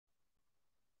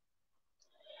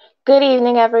Good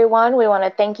evening, everyone. We want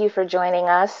to thank you for joining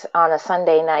us on a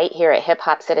Sunday night here at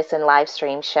Hiphopcitizen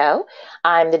Livestream Show.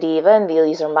 I'm the Diva, and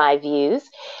these are my views.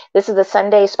 This is the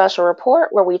Sunday special report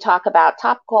where we talk about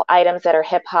topical items that are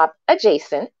hip hop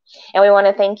adjacent. And we want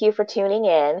to thank you for tuning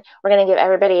in. We're going to give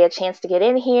everybody a chance to get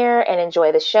in here and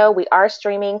enjoy the show. We are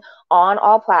streaming on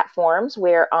all platforms.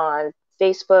 We're on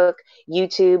Facebook,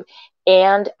 YouTube,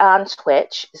 and on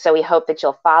Twitch. So we hope that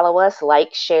you'll follow us,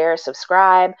 like, share,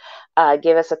 subscribe,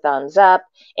 give us a thumbs up.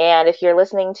 And if you're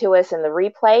listening to us in the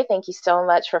replay, thank you so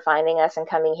much for finding us and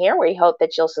coming here. We hope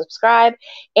that you'll subscribe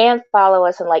and follow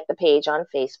us and like the page on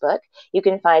Facebook. You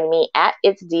can find me at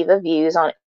It's Diva Views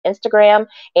on Instagram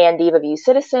and Diva View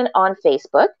Citizen on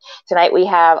Facebook. Tonight we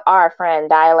have our friend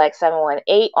Dialect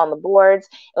 718 on the boards,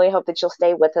 and we hope that you'll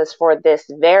stay with us for this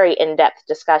very in-depth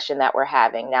discussion that we're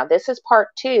having. Now, this is part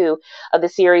 2 of the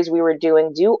series we were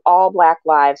doing, Do All Black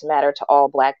Lives Matter to All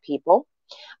Black People?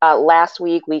 Last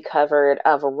week, we covered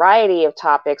a variety of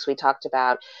topics. We talked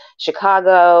about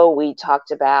Chicago. We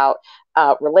talked about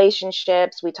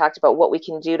relationships. We talked about what we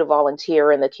can do to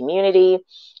volunteer in the community.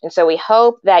 And so we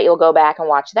hope that you'll go back and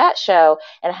watch that show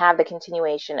and have the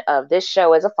continuation of this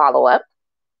show as a follow-up.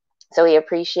 So we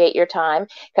appreciate your time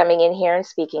coming in here and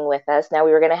speaking with us. Now,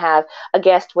 we were going to have a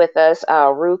guest with us,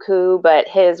 Ruku, but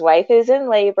his wife is in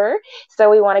labor.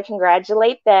 So we want to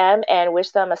congratulate them and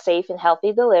wish them a safe and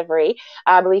healthy delivery.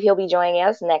 I believe he'll be joining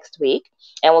us next week,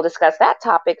 and we'll discuss that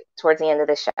topic towards the end of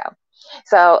the show.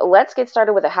 So let's get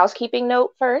started with a housekeeping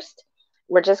note first.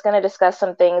 We're just going to discuss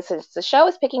some things since the show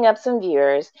is picking up some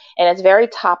viewers and it's very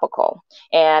topical.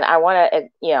 And I want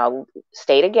to,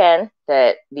 state again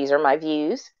that these are my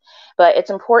views, but it's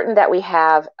important that we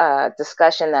have a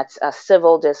discussion that's a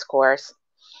civil discourse.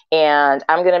 And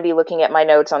I'm going to be looking at my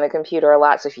notes on the computer a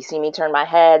lot. So if you see me turn my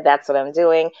head, that's what I'm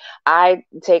doing. I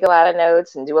take a lot of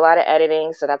notes and do a lot of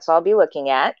editing. So that's what I'll be looking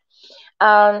at.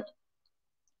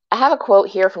 I have a quote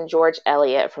here from George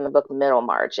Eliot from the book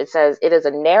Middlemarch. It says, "It is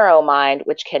a narrow mind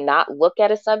which cannot look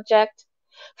at a subject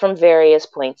from various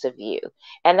points of view."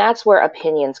 And that's where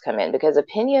opinions come in, because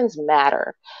opinions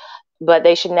matter, but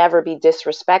they should never be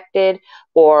disrespected,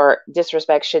 or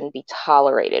disrespect shouldn't be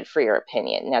tolerated for your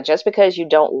opinion. Now, just because you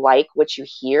don't like what you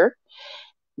hear,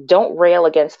 don't rail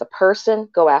against the person,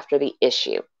 go after the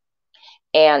issue.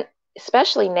 And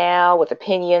especially now with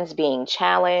opinions being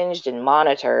challenged and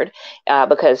monitored,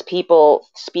 because people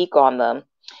speak on them,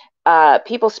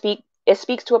 it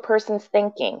speaks to a person's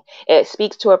thinking. It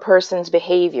speaks to a person's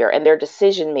behavior and their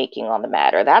decision making on the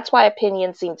matter. That's why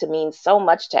opinions seem to mean so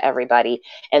much to everybody,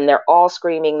 and they're all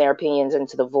screaming their opinions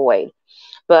into the void.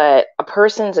 But a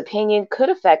person's opinion could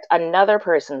affect another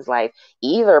person's life,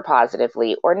 either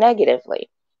positively or negatively.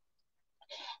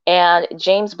 And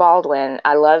James Baldwin,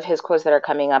 I love his quotes that are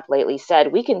coming up lately,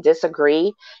 said, "We can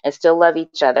disagree and still love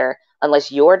each other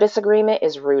unless your disagreement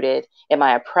is rooted in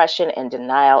my oppression and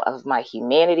denial of my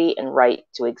humanity and right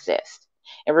to exist."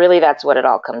 And really, that's what it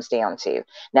all comes down to.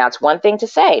 Now, it's one thing to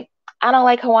say, "I don't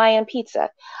like Hawaiian pizza."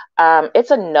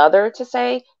 It's another to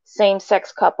say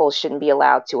same-sex couples shouldn't be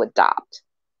allowed to adopt.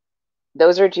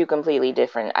 Those are two completely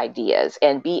different ideas.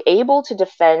 And be able to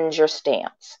defend your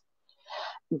stance,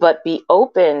 but be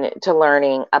open to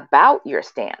learning about your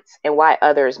stance and why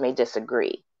others may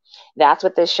disagree. That's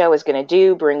what this show is going to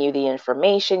do, bring you the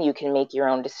information. You can make your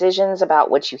own decisions about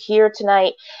what you hear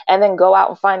tonight, and then go out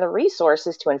and find the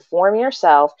resources to inform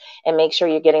yourself and make sure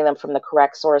you're getting them from the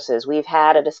correct sources. We've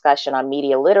had a discussion on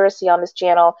media literacy on this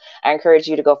channel. I encourage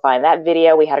you to go find that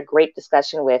video. We had a great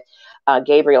discussion with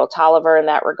Gabriel Tolliver in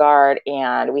that regard,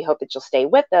 and we hope that you'll stay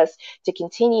with us to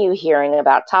continue hearing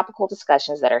about topical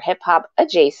discussions that are hip-hop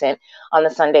adjacent on the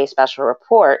Sunday Special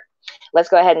Report. Let's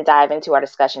go ahead and dive into our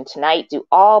discussion tonight. Do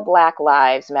all Black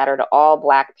lives matter to all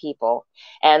Black people?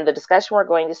 And the discussion we're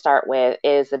going to start with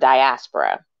is the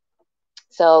diaspora.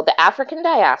 So the African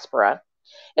diaspora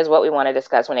is what we want to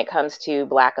discuss when it comes to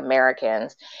Black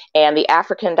Americans. And the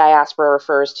African diaspora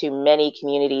refers to many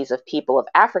communities of people of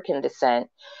African descent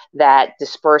that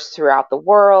dispersed throughout the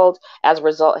world as a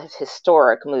result of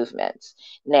historic movements.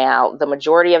 Now, the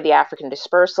majority of the African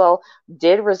dispersal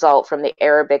did result from the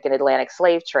Arabic and Atlantic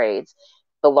slave trades,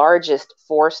 the largest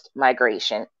forced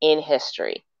migration in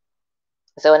history.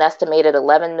 So an estimated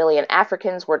 11 million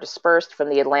Africans were dispersed from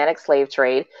the Atlantic slave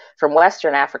trade from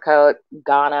Western Africa,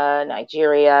 Ghana,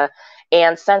 Nigeria,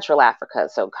 and Central Africa,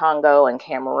 so Congo and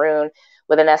Cameroon,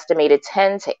 with an estimated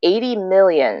 10 to 80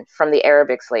 million from the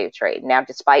Arabic slave trade. Now,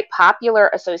 despite popular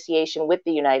association with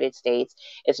the United States,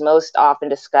 it's most often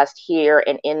discussed here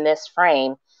and in this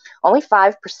frame, only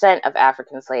 5% of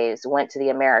African slaves went to the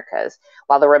Americas,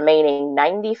 while the remaining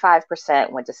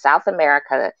 95% went to South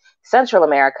America, Central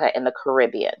America, and the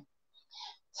Caribbean.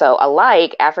 So,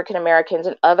 alike, African Americans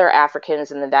and other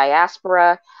Africans in the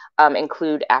diaspora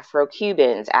include Afro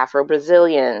Cubans, Afro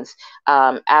Brazilians,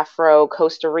 Afro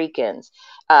Costa Ricans.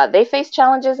 They face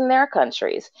challenges in their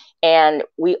countries, and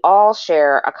we all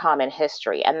share a common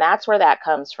history, and that's where that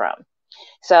comes from.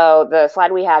 So the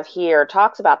slide we have here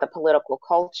talks about the political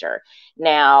culture.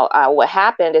 Now, what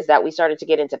happened is that we started to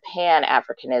get into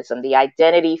Pan-Africanism, the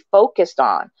identity focused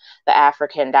on the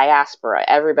African diaspora,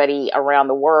 everybody around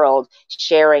the world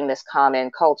sharing this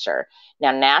common culture.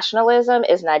 Now, nationalism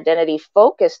is an identity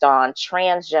focused on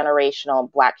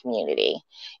transgenerational Black community.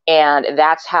 And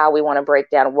that's how we want to break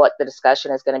down what the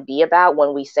discussion is going to be about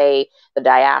when we say the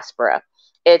diaspora.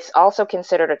 It's also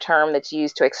considered a term that's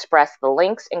used to express the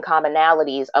links and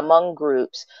commonalities among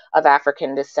groups of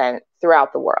African descent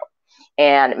throughout the world.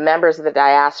 And members of the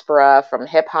diaspora, from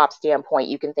hip hop standpoint,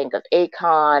 you can think of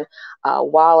Akon,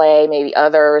 Wale, maybe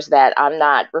others that I'm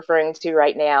not referring to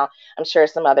right now. I'm sure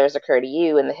some others occur to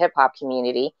you in the hip hop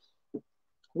community.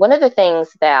 One of the things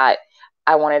that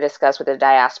I want to discuss with the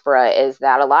diaspora is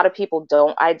that a lot of people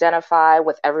don't identify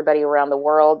with everybody around the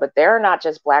world, but there are not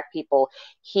just Black people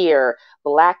here.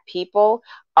 Black people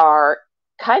are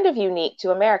kind of unique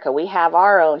to America. We have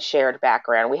our own shared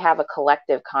background. We have a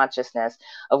collective consciousness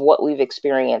of what we've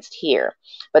experienced here.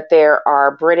 But there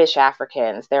are British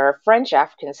Africans, there are French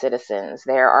African citizens,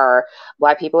 there are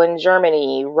Black people in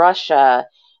Germany, Russia,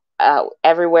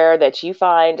 everywhere that you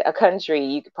find a country,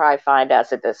 you could probably find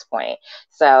us at this point.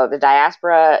 So the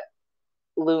diaspora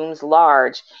looms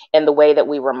large in the way that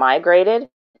we were migrated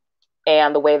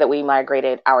and the way that we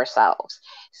migrated ourselves.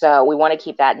 So we want to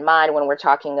keep that in mind when we're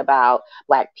talking about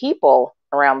Black people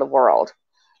around the world.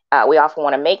 We often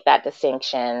want to make that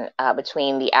distinction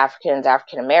between the Africans,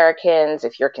 African Americans,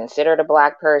 if you're considered a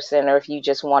Black person, or if you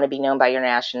just want to be known by your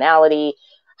nationality,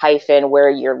 hyphen where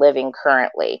you're living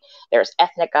currently. There's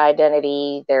ethnic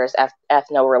identity, there's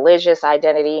ethno-religious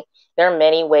identity. There are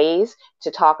many ways to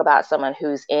talk about someone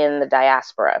who's in the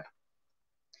diaspora.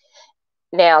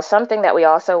 Now, something that we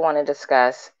also want to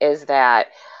discuss is that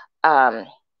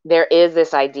there is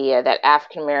this idea that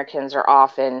African Americans are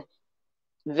often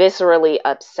viscerally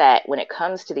upset when it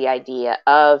comes to the idea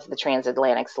of the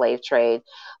transatlantic slave trade,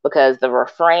 because the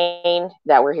refrain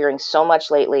that we're hearing so much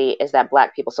lately is that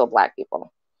Black people still Black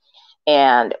people.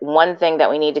 And one thing that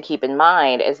we need to keep in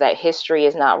mind is that history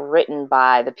is not written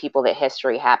by the people that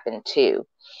history happened to.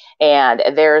 And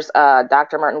there's a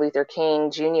Dr. Martin Luther King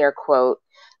Jr. quote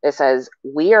that says,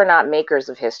 "We are not makers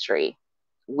of history.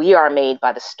 We are made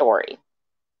by the story."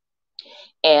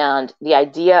 And the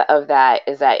idea of that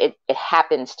is that it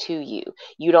happens to you.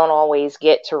 You don't always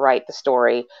get to write the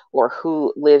story or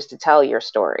who lives to tell your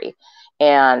story.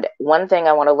 And one thing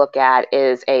I want to look at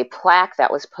is a plaque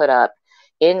that was put up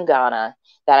in Ghana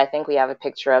that I think we have a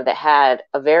picture of that had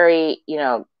a very,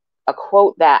 a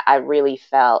quote that I really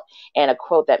felt, and a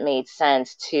quote that made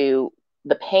sense to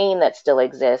the pain that still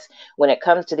exists when it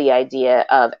comes to the idea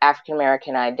of African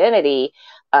American identity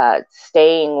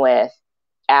staying with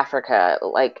Africa,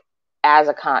 like as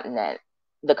a continent,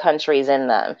 the countries in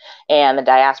them, and the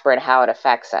diaspora and how it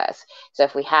affects us. So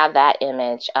if we have that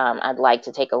image, I'd like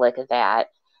to take a look at that.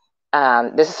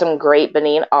 This is some great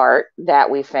Benin art that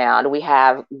we found. We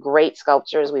have great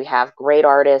sculptures, we have great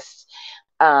artists,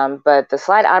 but the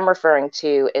slide I'm referring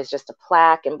to is just a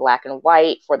plaque in black and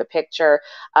white for the picture.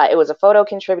 It was a photo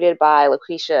contributed by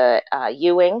LaQuisha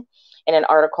Ewing in an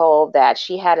article that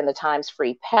she had in the Times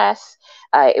Free Press.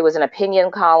 It was an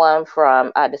opinion column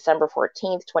from December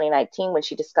 14th, 2019, when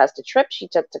she discussed a trip she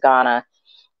took to Ghana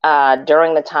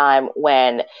during the time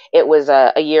when it was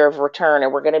a year of return.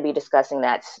 And we're going to be discussing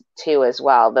that too as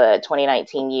well, the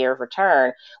 2019 year of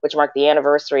return, which marked the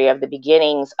anniversary of the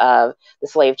beginnings of the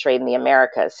slave trade in the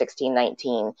Americas,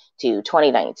 1619 to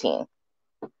 2019.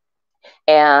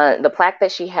 And the plaque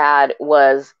that she had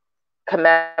was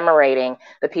commemorating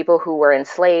the people who were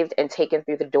enslaved and taken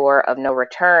through the door of no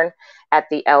return at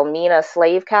the Elmina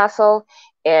slave castle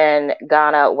in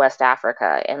Ghana, West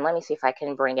Africa. And let me see if I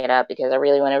can bring it up, because I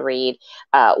really want to read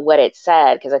what it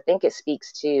said, because I think it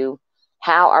speaks to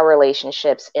how our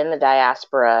relationships in the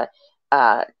diaspora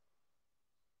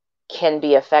can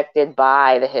be affected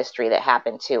by the history that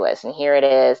happened to us. And here it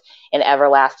is, in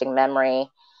everlasting memory.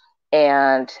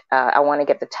 And I want to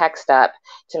get the text up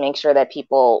to make sure that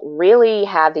people really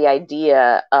have the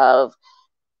idea of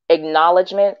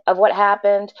acknowledgement of what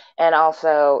happened, and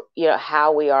also,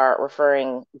 how we are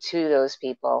referring to those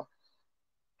people.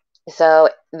 So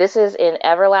this is in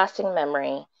everlasting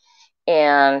memory.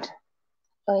 And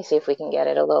let me see if we can get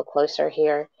it a little closer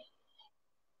here.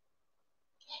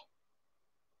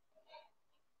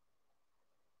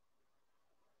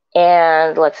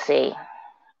 And let's see.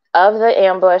 Of the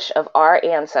ambush of our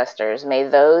ancestors, may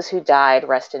those who died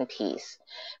rest in peace.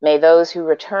 May those who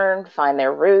returned find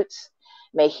their roots.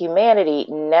 May humanity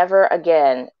never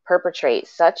again perpetrate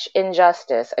such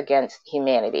injustice against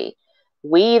humanity.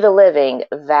 We, the living,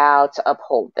 vow to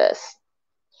uphold this.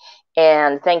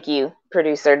 And thank you,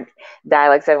 producer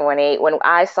Dialect 718. When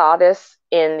I saw this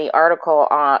in the article,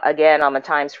 again, on the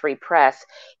Times Free Press,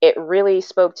 it really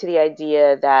spoke to the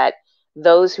idea that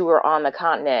those who were on the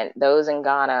continent, those in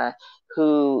Ghana,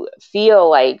 who feel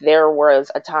like there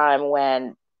was a time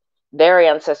when their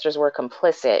ancestors were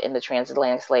complicit in the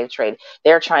transatlantic slave trade,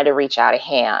 they're trying to reach out a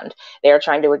hand. They're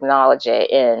trying to acknowledge it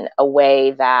in a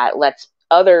way that lets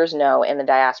others know in the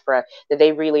diaspora that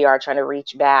they really are trying to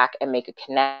reach back and make a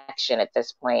connection at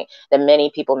this point that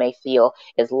many people may feel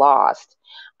is lost.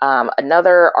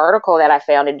 Another article that I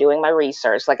found in doing my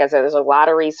research, like I said, there's a lot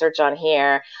of research on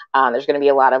here. There's going to be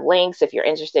a lot of links. If you're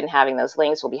interested in having those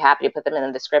links, we'll be happy to put them in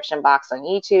the description box on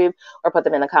YouTube or put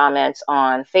them in the comments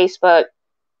on Facebook.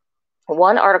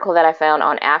 One article that I found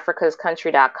on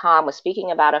africascountry.com was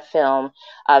speaking about a film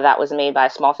that was made by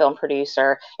a small film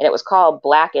producer, and it was called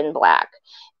Black in Black.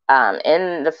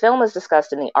 And the film is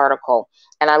discussed in the article,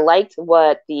 and I liked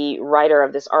what the writer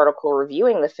of this article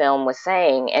reviewing the film was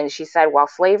saying. And she said, while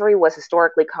slavery was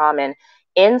historically common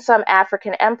in some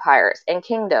African empires and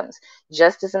kingdoms,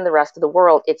 just as in the rest of the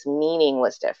world, its meaning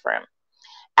was different.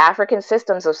 African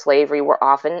systems of slavery were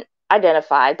often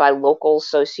identified by local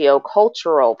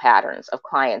socio-cultural patterns of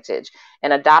clientage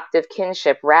and adoptive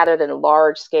kinship rather than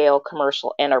large-scale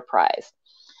commercial enterprise.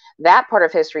 That part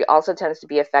of history also tends to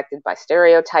be affected by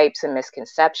stereotypes and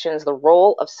misconceptions. The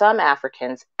role of some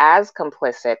Africans as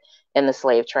complicit in the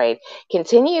slave trade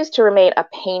continues to remain a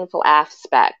painful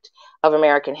aspect of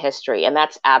American history, and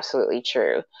that's absolutely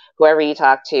true. Whoever you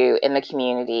talk to in the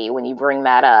community, when you bring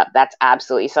that up, that's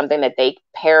absolutely something that they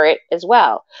parrot as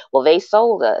well. Well, they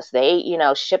sold us, they,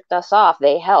 shipped us off,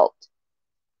 they helped.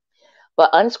 But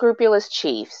unscrupulous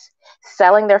chiefs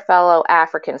selling their fellow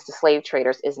Africans to slave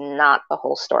traders is not the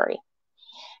whole story.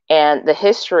 And the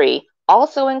history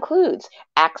also includes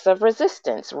acts of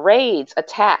resistance, raids,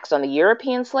 attacks on the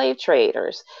European slave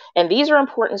traders. And these are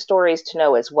important stories to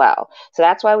know as well. So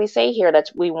that's why we say here that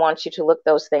we want you to look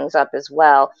those things up as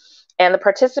well. And the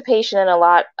participation in a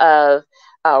lot of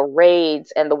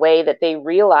raids and the way that they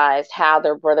realized how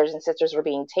their brothers and sisters were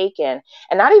being taken,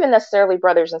 and not even necessarily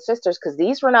brothers and sisters, because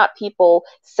these were not people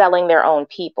selling their own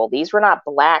people. These were not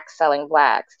blacks selling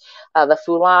blacks. The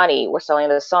Fulani were selling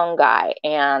the Songhai,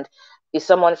 and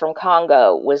someone from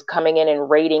Congo was coming in and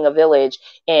raiding a village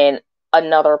in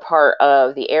another part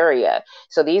of the area.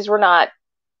 So these were not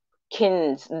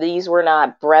kins, these were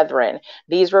not brethren.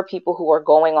 These were people who were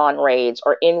going on raids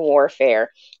or in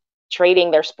warfare,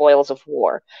 trading their spoils of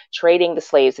war, trading the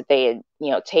slaves that they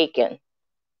had, taken,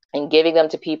 and giving them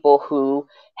to people who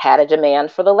had a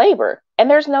demand for the labor. And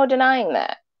there's no denying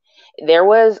that. There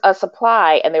was a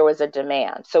supply and there was a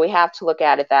demand. So we have to look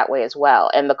at it that way as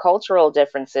well. And the cultural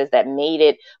differences that made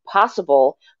it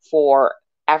possible for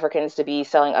Africans to be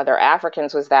selling other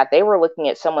Africans was that they were looking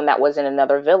at someone that was in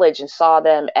another village and saw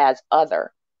them as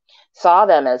other, saw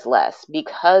them as less,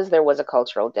 because there was a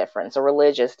cultural difference, a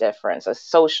religious difference, a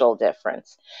social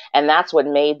difference. And that's what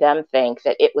made them think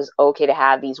that it was okay to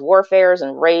have these warfares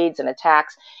and raids and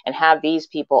attacks and have these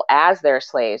people as their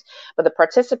slaves. But the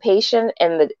participation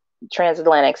in the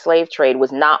transatlantic slave trade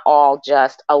was not all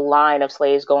just a line of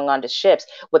slaves going onto ships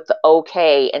with the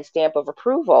okay and stamp of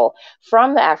approval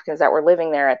from the Africans that were living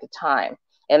there at the time.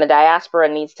 And the diaspora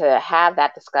needs to have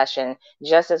that discussion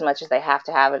just as much as they have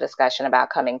to have a discussion about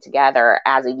coming together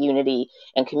as a unity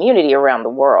and community around the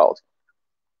world.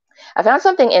 I found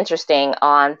something interesting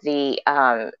on the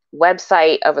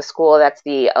website of a school that's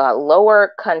the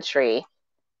Lower Country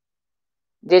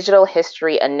Digital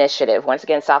History Initiative. Once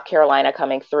again, South Carolina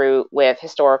coming through with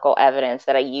historical evidence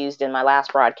that I used in my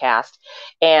last broadcast.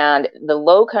 And the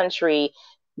Low Country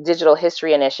Digital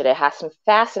History Initiative has some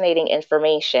fascinating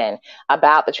information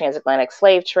about the transatlantic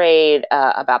slave trade,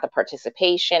 about the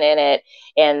participation in it,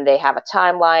 and they have a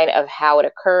timeline of how it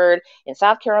occurred in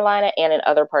South Carolina and in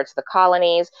other parts of the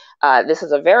colonies. This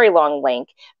is a very long link,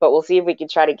 but we'll see if we can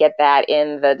try to get that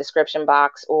in the description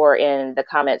box or in the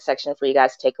comment section for you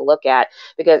guys to take a look at,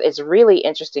 because it's really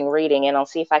interesting reading, and I'll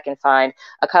see if I can find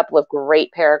a couple of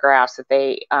great paragraphs that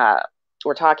they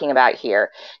we're talking about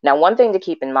here. Now, one thing to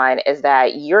keep in mind is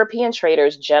that European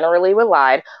traders generally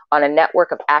relied on a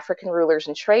network of African rulers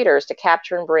and traders to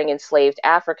capture and bring enslaved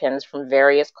Africans from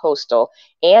various coastal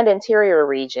and interior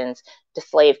regions to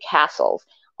slave castles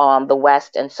on the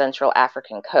West and Central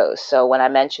African coast. So when I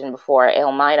mentioned before,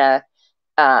 Elmina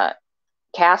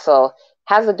Castle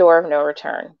has a door of no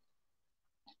return.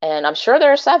 And I'm sure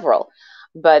there are several,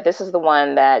 but this is the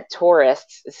one that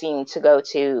tourists seem to go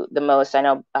to the most. I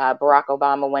know Barack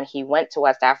Obama, when he went to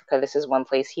West Africa, this is one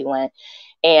place he went.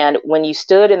 And when you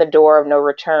stood in the door of no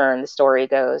return, the story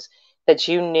goes, that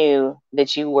you knew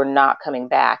that you were not coming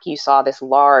back. You saw this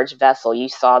large vessel, you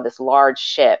saw this large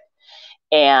ship.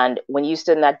 And when you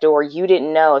stood in that door, you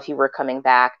didn't know if you were coming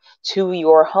back to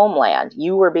your homeland.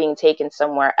 You were being taken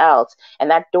somewhere else. And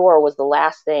that door was the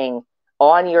last thing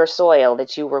on your soil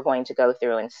that you were going to go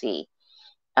through and see.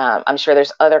 I'm sure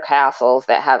there's other castles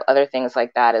that have other things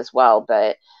like that as well.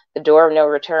 But the door of no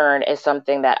return is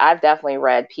something that I've definitely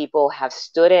read people have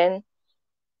stood in,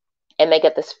 and they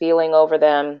get this feeling over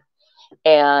them.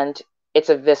 And it's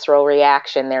a visceral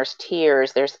reaction. There's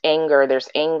tears, there's anger, there's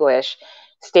anguish,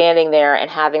 standing there and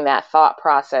having that thought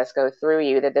process go through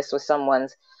you that this was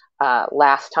someone's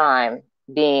last time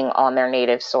being on their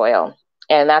native soil.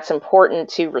 And that's important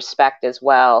to respect as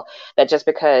well, that just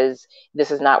because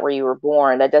this is not where you were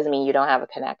born, that doesn't mean you don't have a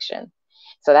connection.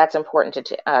 So that's important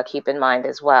to keep in mind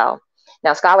as well.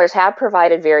 Now, scholars have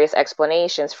provided various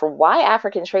explanations for why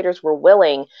African traders were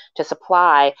willing to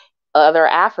supply other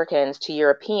Africans to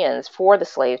Europeans for the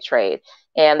slave trade.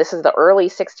 And this is the early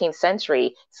 16th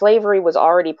century. Slavery was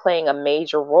already playing a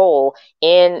major role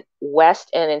in West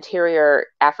and interior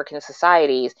African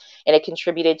societies, and it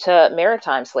contributed to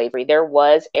maritime slavery. There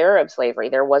was Arab slavery,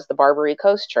 there was the Barbary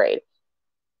Coast trade.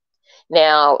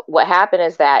 Now, what happened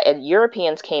is that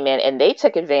Europeans came in and they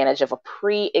took advantage of a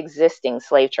pre-existing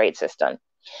slave trade system.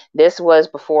 This was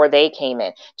before they came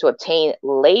in to obtain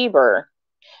labor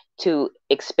to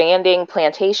expanding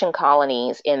plantation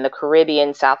colonies in the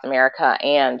Caribbean, South America,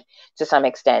 and to some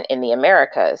extent in the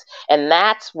Americas. And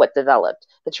that's what developed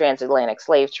the transatlantic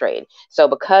slave trade. So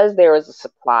because there was a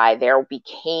supply, there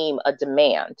became a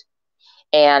demand.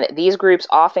 And these groups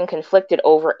often conflicted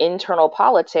over internal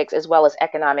politics as well as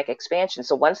economic expansion.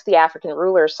 So once the African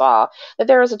rulers saw that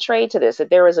there was a trade to this, that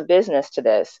there was a business to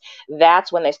this,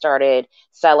 that's when they started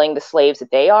selling the slaves that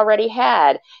they already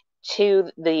had to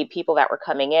the people that were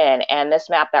coming in. And this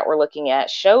map that we're looking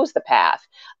at shows the path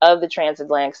of the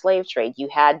transatlantic slave trade. You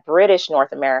had British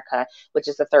North America, which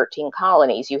is the 13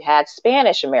 colonies. You had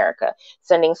Spanish America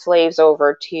sending slaves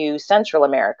over to Central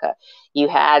America. You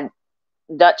had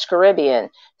Dutch Caribbean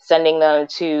sending them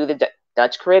to the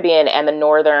Dutch Caribbean and the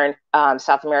northern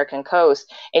South American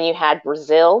coast. And you had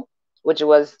Brazil, which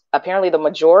was apparently the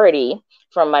majority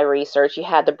from my research. You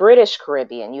had the British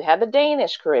Caribbean. You had the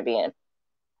Danish Caribbean.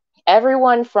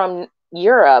 Everyone from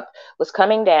Europe was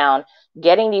coming down,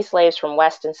 getting these slaves from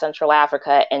West and Central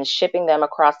Africa and shipping them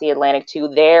across the Atlantic to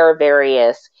their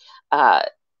various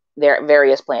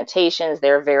plantations,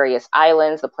 their various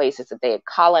islands, the places that they had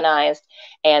colonized,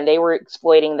 and they were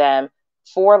exploiting them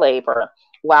for labor,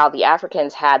 while the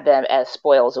Africans had them as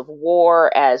spoils of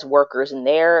war, as workers in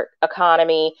their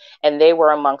economy, and they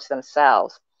were amongst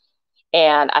themselves.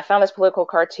 And I found this political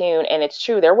cartoon, and it's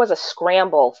true. There was a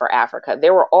scramble for Africa.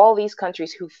 There were all these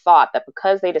countries who thought that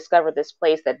because they discovered this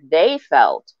place that they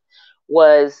felt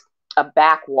was a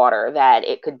backwater, that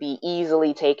it could be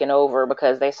easily taken over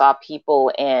because they saw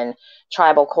people in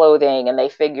tribal clothing and they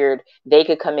figured they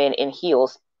could come in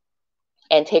heels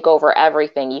and take over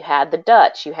everything. You had the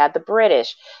Dutch, you had the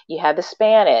British, you had the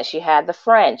Spanish, you had the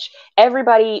French,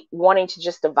 everybody wanting to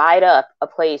just divide up a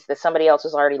place that somebody else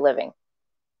was already living,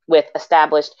 with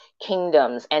established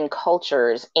kingdoms and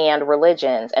cultures and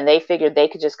religions. And they figured they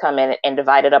could just come in and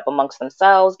divide it up amongst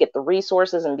themselves, get the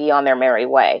resources, and be on their merry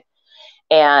way.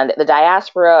 And the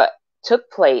diaspora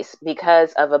took place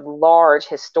because of a large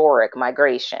historic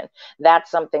migration.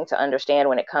 That's something to understand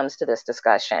when it comes to this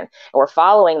discussion. And we're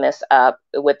following this up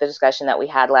with the discussion that we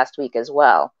had last week as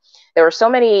well. There were so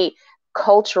many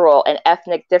cultural and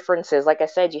ethnic differences. Like I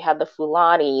said, you had the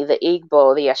Fulani, the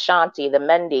Igbo, the Ashanti, the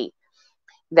Mendi,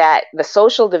 that the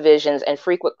social divisions and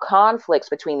frequent conflicts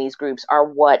between these groups are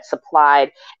what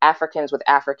supplied Africans with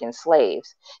African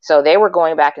slaves. So they were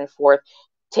going back and forth,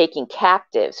 taking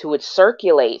captives who would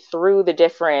circulate through the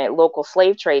different local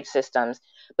slave trade systems,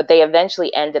 but they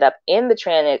eventually ended up in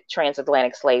the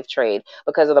transatlantic slave trade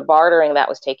because of the bartering that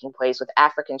was taking place with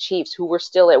African chiefs who were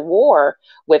still at war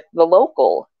with the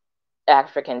local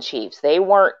African chiefs. They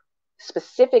weren't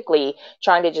specifically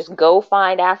trying to just go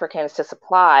find Africans to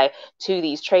supply to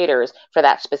these traders for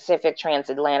that specific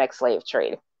transatlantic slave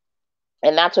trade.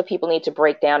 And that's what people need to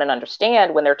break down and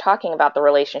understand when they're talking about the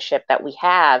relationship that we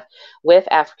have with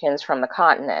Africans from the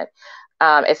continent.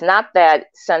 It's not that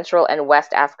Central and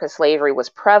West Africa slavery was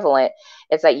prevalent.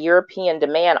 It's that European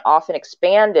demand often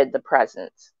expanded the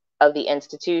presence of the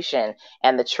institution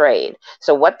and the trade.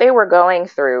 So what they were going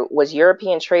through was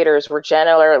European traders were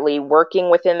generally working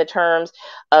within the terms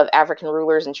of African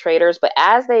rulers and traders, but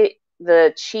as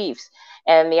the chiefs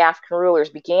and the African rulers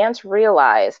began to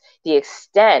realize the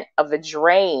extent of the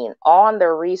drain on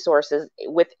their resources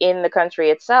within the country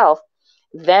itself,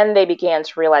 then they began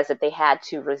to realize that they had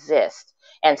to resist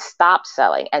and stop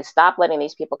selling and stop letting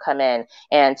these people come in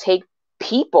and take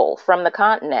people from the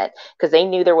continent, because they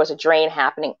knew there was a drain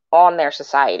happening on their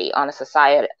society, on a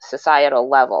societal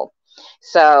level.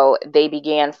 So they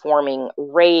began forming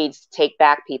raids to take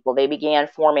back people. They began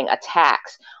forming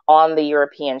attacks on the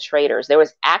European traders. There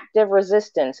was active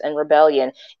resistance and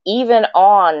rebellion, even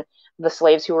on the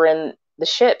slaves who were in the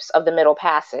ships of the Middle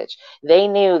Passage. They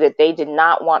knew that they did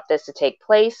not want this to take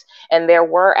place, and there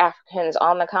were Africans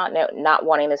on the continent not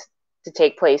wanting this to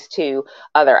take place to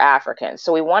other Africans.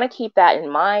 So we want to keep that in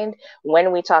mind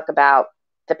when we talk about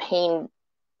the pain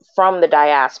from the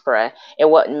diaspora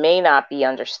and what may not be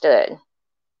understood.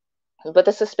 But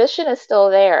the suspicion is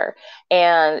still there,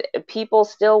 and people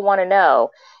still want to know,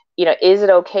 is it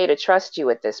okay to trust you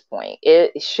at this point?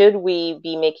 Should we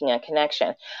be making a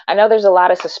connection? I know there's a lot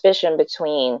of suspicion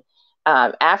between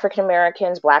African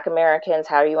Americans, Black Americans,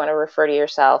 however you want to refer to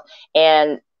yourself,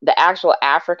 and the actual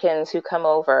Africans who come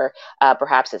over,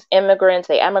 perhaps as immigrants,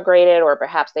 they emigrated, or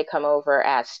perhaps they come over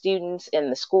as students in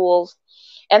the schools,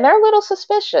 and they're a little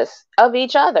suspicious of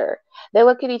each other. They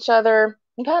look at each other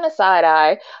kind of side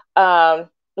eye.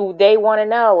 They want to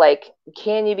know, like,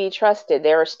 can you be trusted?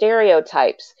 There are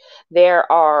stereotypes.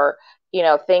 There are,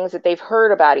 things that they've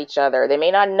heard about each other. They may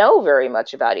not know very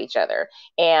much about each other.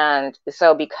 And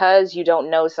so because you don't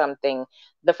know something,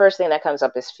 the first thing that comes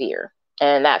up is fear.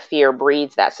 And that fear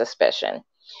breeds that suspicion.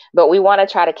 But we want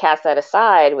to try to cast that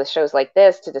aside with shows like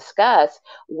this to discuss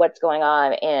what's going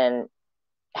on in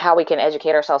how we can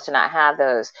educate ourselves to not have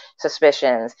those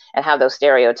suspicions and have those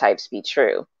stereotypes be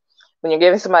true. When you're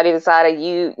giving somebody the side of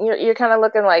you're kind of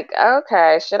looking like,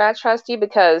 okay, should I trust you?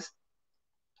 Because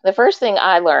the first thing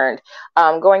I learned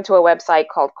going to a website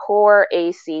called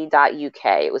coreac.uk,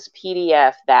 it was a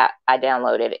PDF that I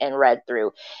downloaded and read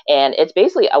through. And it's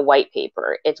basically a white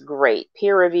paper. It's great,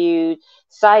 peer-reviewed,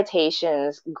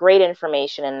 citations, great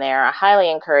information in there. I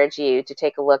highly encourage you to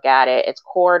take a look at it. It's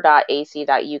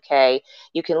core.ac.uk.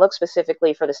 You can look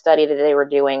specifically for the study that they were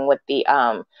doing with the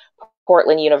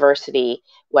Portland University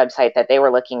website that they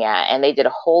were looking at. And they did a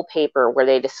whole paper where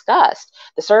they discussed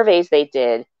the surveys they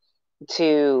did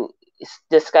to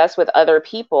discuss with other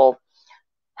people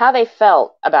how they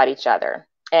felt about each other.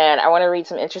 And I want to read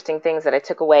some interesting things that I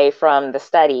took away from the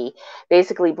study.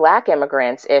 Basically, Black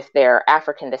immigrants, if they're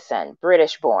African descent,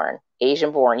 British born,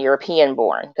 Asian born, European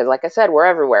born, because like I said, we're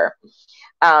everywhere,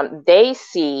 they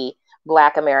see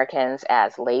Black Americans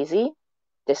as lazy,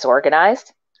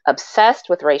 disorganized, obsessed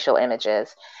with racial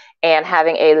images, and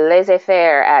having a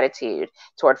laissez-faire attitude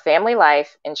toward family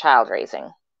life and child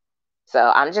raising. So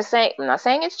I'm just saying, I'm not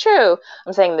saying it's true.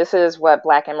 I'm saying this is what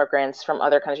Black immigrants from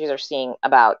other countries are seeing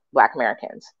about Black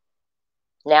Americans.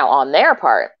 Now, on their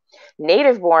part,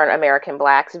 native-born American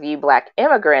Blacks view Black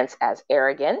immigrants as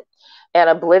arrogant and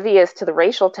oblivious to the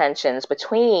racial tensions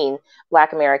between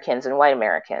Black Americans and white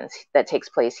Americans that takes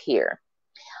place here.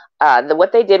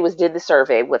 What they did was did the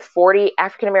survey with 40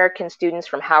 African-American students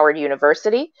from Howard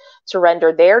University to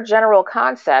render their general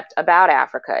concept about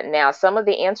Africa. Now, some of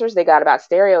the answers they got about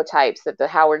stereotypes that the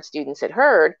Howard students had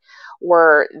heard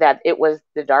were that it was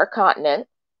the dark continent,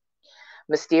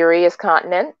 mysterious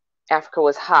continent, Africa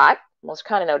was hot, there's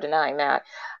kind of no denying that.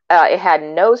 It had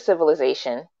no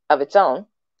civilization of its own.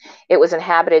 It was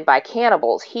inhabited by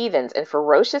cannibals, heathens, and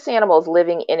ferocious animals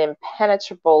living in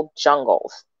impenetrable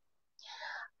jungles.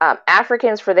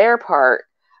 Africans, for their part,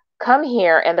 come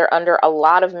here and they're under a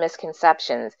lot of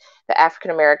misconceptions that African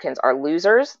Americans are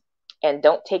losers and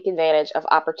don't take advantage of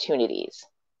opportunities.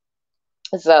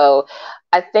 So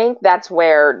I think that's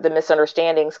where the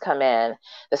misunderstandings come in,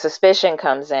 the suspicion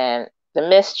comes in, the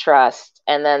mistrust,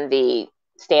 and then the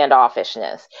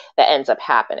standoffishness that ends up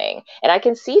happening. And I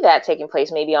can see that taking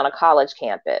place maybe on a college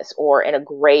campus or in a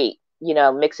great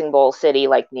mixing bowl city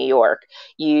like New York.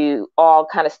 You all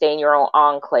kind of stay in your own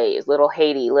enclaves, little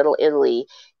Haiti, little Italy,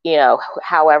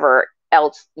 however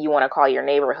else you want to call your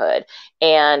neighborhood.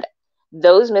 And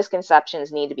those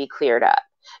misconceptions need to be cleared up,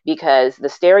 because the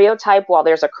stereotype, while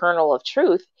there's a kernel of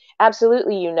truth,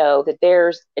 absolutely that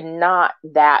there's not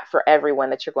that for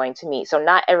everyone that you're going to meet. So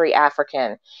not every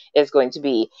African is going to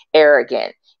be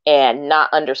arrogant and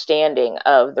not understanding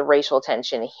of the racial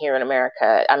tension here in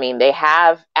America. I mean, they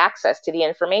have access to the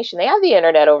information. They have the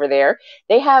internet over there.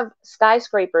 They have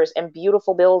skyscrapers and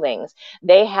beautiful buildings.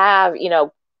 They have,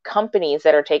 companies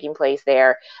that are taking place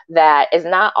there that is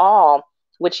not all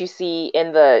what you see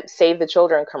in the Save the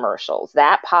Children commercials.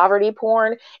 That poverty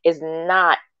porn is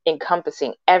not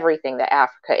encompassing everything that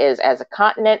Africa is as a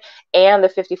continent and the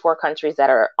 54 countries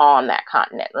that are on that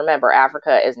continent. Remember,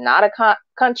 Africa is not a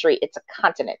country, it's a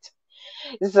continent.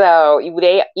 So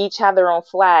they each have their own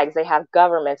flags, they have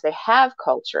governments, they have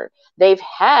culture, they've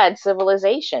had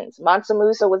civilizations. Mansa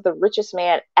Musa was the richest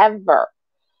man ever,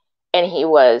 and he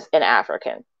was an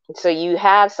African. So you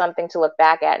have something to look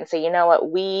back at and say, you know what,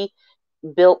 we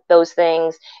built those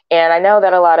things. And I know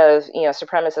that a lot of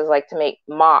supremacists like to make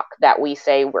mock that we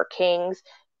say we're kings,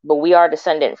 but we are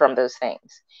descendant from those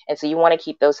things. And so you want to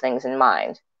keep those things in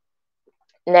mind.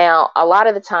 Now, a lot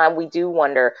of the time we do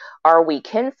wonder, are we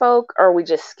kinfolk or are we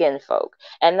just skin folk?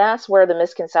 And that's where the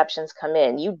misconceptions come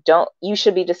in. You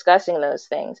should be discussing those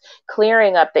things,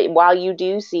 clearing up that while you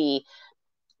do see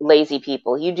lazy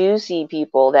people, you do see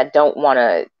people that don't want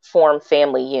to form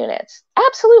family units.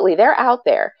 Absolutely, they're out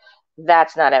there.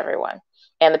 That's not everyone.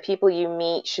 And the people you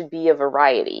meet should be a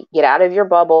variety. Get out of your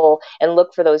bubble and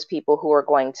look for those people who are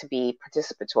going to be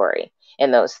participatory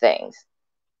in those things.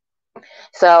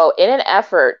 So in an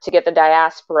effort to get the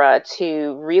diaspora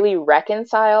to really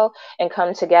reconcile and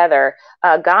come together,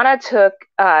 Ghana took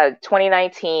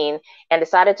 2019 and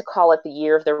decided to call it the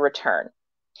Year of the Return.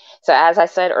 So as I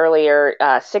said earlier,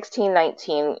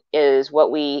 1619 is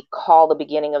what we call the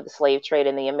beginning of the slave trade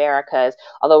in the Americas,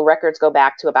 although records go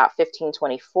back to about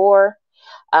 1524.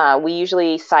 We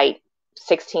usually cite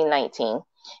 1619,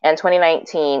 and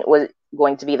 2019 was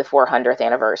going to be the 400th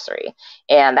anniversary.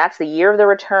 And that's the year of the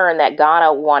return that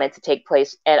Ghana wanted to take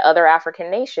place, and other African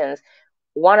nations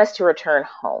want us to return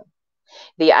home.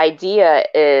 The idea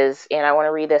is, and I want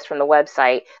to read this from the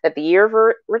website, that the Year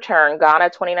of Return,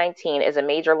 Ghana 2019, is a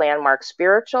major landmark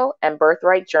spiritual and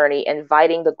birthright journey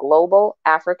inviting the global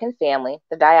African family,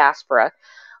 the diaspora,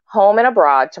 home and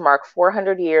abroad to mark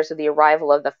 400 years of the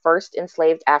arrival of the first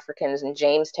enslaved Africans in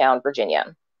Jamestown,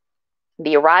 Virginia.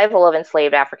 The arrival of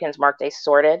enslaved Africans marked a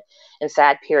sordid and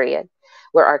sad period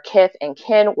where our kith and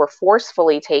kin were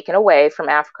forcefully taken away from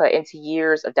Africa into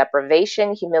years of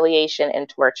deprivation, humiliation, and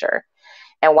torture.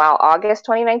 And while August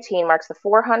 2019 marks the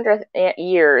 400th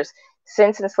years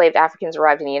since enslaved Africans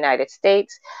arrived in the United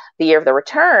States, the Year of the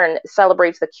Return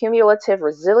celebrates the cumulative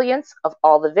resilience of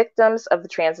all the victims of the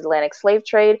transatlantic slave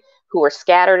trade who were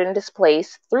scattered and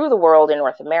displaced through the world in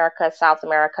North America, South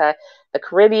America, the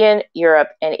Caribbean, Europe,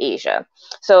 and Asia.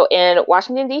 So in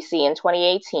Washington, D.C. in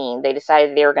 2018, they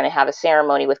decided they were going to have a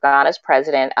ceremony with Ghana's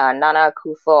president, Nana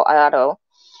Akufo-Addo,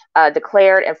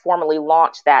 declared and formally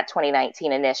launched that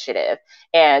 2019 initiative.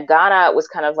 And Ghana was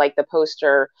kind of like the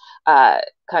poster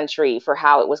country for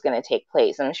how it was going to take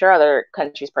place. And I'm sure other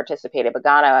countries participated, but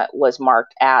Ghana was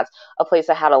marked as a place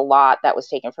that had a lot that was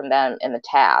taken from them in the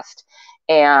past.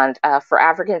 And for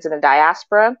Africans in the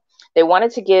diaspora, they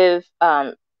wanted to give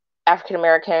African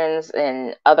Americans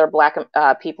and other Black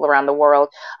people around the world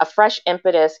a fresh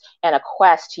impetus and a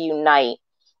quest to unite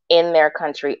in their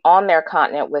country, on their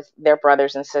continent, with their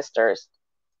brothers and sisters.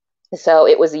 So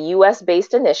it was a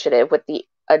US-based initiative with the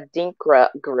Adinkra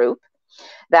group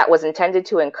that was intended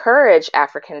to encourage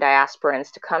African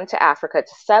diasporans to come to Africa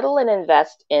to settle and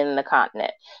invest in the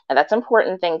continent. Now that's an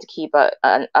important thing to keep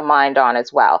a mind on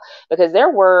as well, because there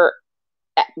were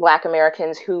Black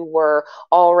Americans who were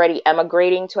already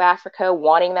emigrating to Africa,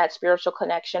 wanting that spiritual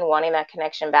connection, wanting that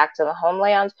connection back to the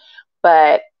homeland.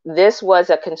 But this was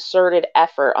a concerted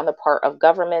effort on the part of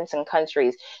governments and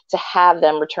countries to have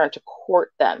them return, to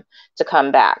court them to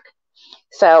come back.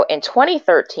 So in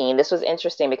 2013, this was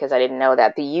interesting because I didn't know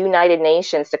that, the United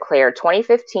Nations declared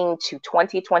 2015 to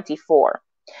 2024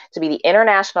 to be the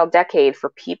International Decade for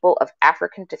People of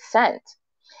African Descent,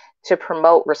 to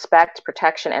promote respect,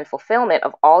 protection, and fulfillment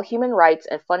of all human rights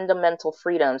and fundamental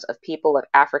freedoms of people of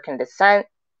African descent.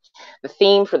 The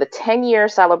theme for the 10-year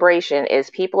celebration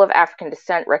is People of African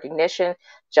Descent Recognition,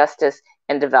 Justice,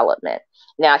 and Development.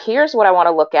 Now, here's what I want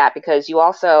to look at, because you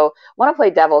also want to play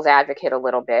devil's advocate a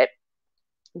little bit.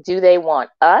 Do they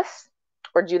want us,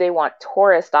 or do they want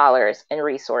tourist dollars and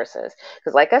resources?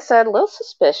 Because like I said, a little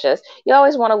suspicious. You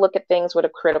always want to look at things with a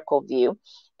critical view.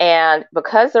 And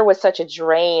because there was such a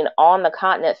drain on the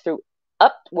continent through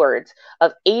upwards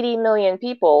of 80 million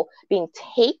people being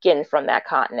taken from that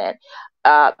continent,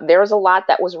 there was a lot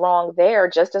that was wrong there,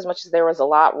 just as much as there was a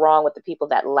lot wrong with the people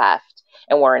that left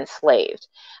and were enslaved.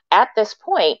 At this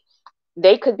point,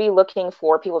 they could be looking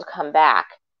for people to come back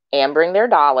and bring their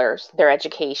dollars, their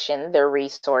education, their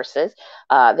resources.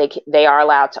 They are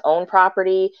allowed to own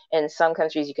property. In some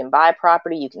countries, you can buy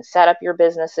property, you can set up your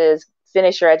businesses,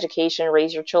 finish your education,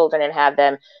 raise your children, and have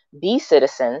them be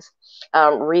citizens.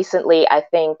 Recently, I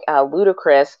think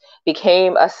Ludacris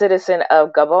became a citizen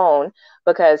of Gabon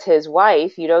because his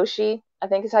wife, Yudoshi, I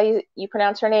think is how you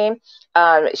pronounce her name,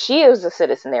 she is a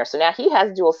citizen there. So now he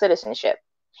has dual citizenship.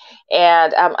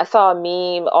 And I saw a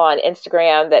meme on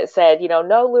Instagram that said, no,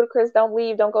 Ludacris, don't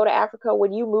leave, don't go to Africa.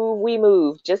 When you move, we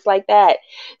move, just like that.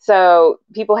 So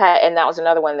people had, and that was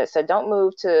another one that said, don't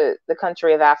move to the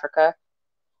country of Africa.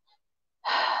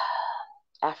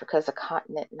 Africa is a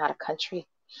continent, not a country.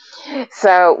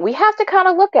 So we have to kind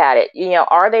of look at it.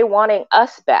 Are they wanting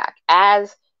us back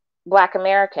as Black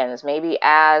Americans, maybe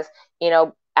as,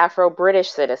 Afro-British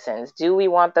citizens? Do we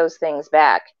want those things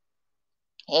back?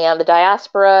 And the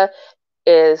diaspora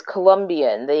is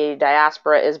Colombian, the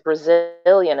diaspora is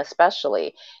Brazilian,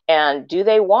 especially. And do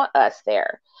they want us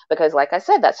there? Because, like I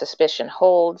said, that suspicion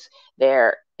holds.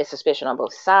 There is suspicion on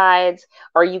both sides.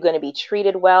 Are you going to be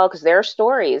treated well? Because there are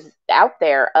stories out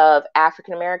there of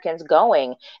African Americans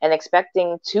going and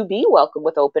expecting to be welcomed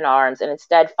with open arms, and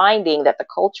instead finding that the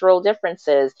cultural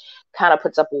differences kind of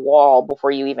puts up a wall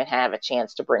before you even have a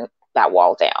chance to bring that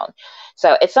wall down.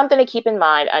 So it's something to keep in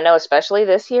mind. I know, especially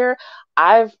this year,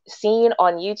 I've seen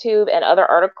on YouTube and other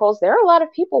articles, there are a lot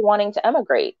of people wanting to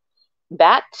emigrate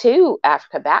back to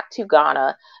Africa, back to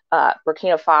Ghana,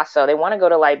 Burkina Faso. They want to go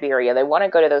to Liberia. They want to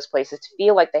go to those places to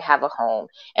feel like they have a home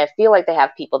and feel like they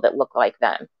have people that look like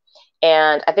them.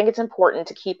 And I think it's important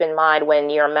to keep in mind when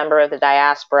you're a member of the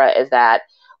diaspora is that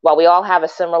while we all have a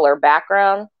similar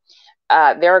background,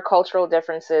 there are cultural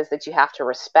differences that you have to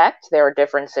respect. There are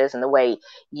differences in the way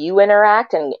you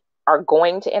interact and are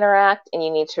going to interact, and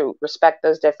you need to respect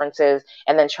those differences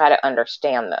and then try to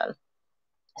understand them.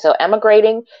 So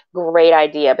emigrating, great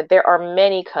idea, but there are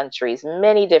many countries,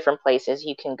 many different places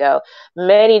you can go,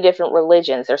 many different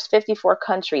religions. There's 54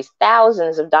 countries,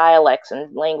 thousands of dialects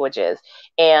and languages,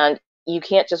 and you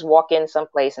can't just walk in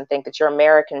someplace and think that your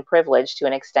American privilege to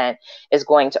an extent is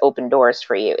going to open doors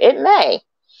for you. It may,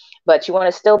 but you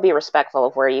want to still be respectful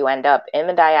of where you end up in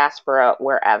the diaspora,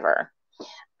 wherever.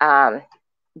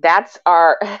 That's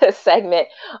our segment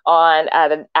on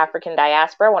the African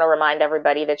diaspora. I want to remind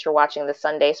everybody that you're watching the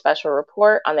Sunday special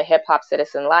report on the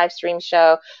Hiphopcitizen live stream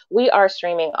show. We are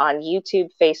streaming on YouTube,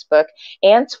 Facebook,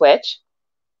 and Twitch.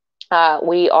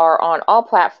 We are on all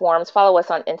platforms. Follow us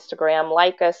on Instagram,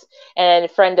 like us, and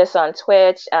friend us on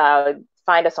Twitch.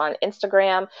 Find us on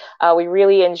Instagram. We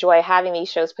really enjoy having these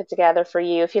shows put together for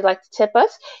you. If you'd like to tip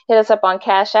us, hit us up on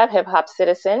Cash App,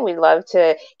 Hiphopcitizen. We'd love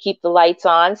to keep the lights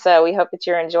on, so we hope that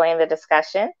you're enjoying the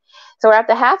discussion. So we're at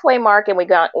the halfway mark, and we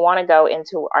want to go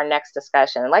into our next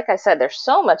discussion. And like I said, there's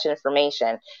so much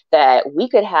information that we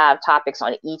could have topics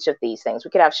on each of these things. We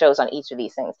could have shows on each of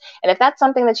these things. And if that's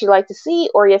something that you'd like to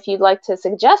see, or if you'd like to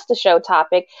suggest a show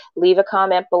topic, leave a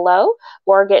comment below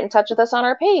or get in touch with us on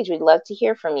our page. We'd love to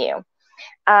hear from you.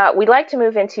 We'd like to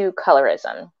move into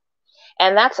colorism.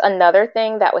 And that's another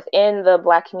thing that within the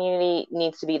Black community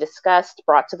needs to be discussed,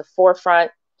 brought to the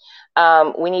forefront.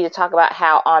 We need to talk about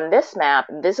how on this map,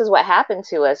 this is what happened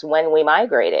to us when we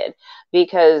migrated.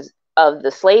 Because of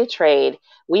the slave trade,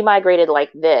 we migrated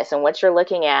like this. And what you're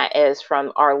looking at is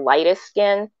from our lightest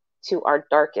skin to our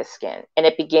darkest skin. And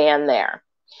it began there.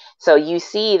 So you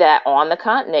see that on the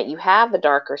continent, you have the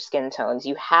darker skin tones.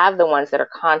 You have the ones that are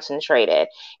concentrated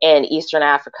in Eastern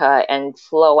Africa and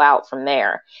flow out from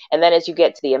there. And then as you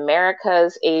get to the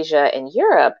Americas, Asia, and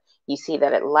Europe, you see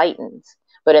that it lightens.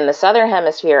 But in the Southern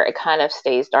Hemisphere, it kind of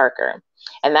stays darker.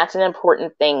 And that's an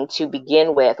important thing to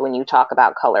begin with when you talk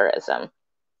about colorism.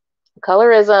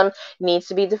 Colorism needs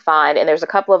to be defined, and there's a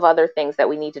couple of other things that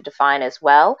we need to define as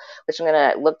well, which I'm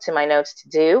going to look to my notes to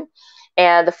do.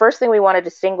 And the first thing we want to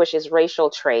distinguish is racial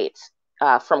traits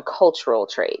from cultural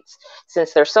traits,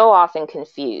 since they're so often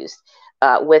confused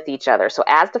with each other. So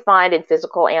as defined in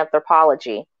physical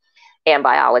anthropology and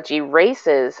biology,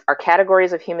 races are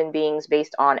categories of human beings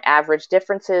based on average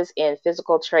differences in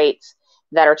physical traits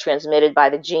that are transmitted by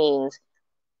the genes,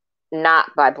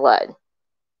 not by blood.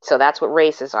 So that's what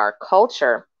races are.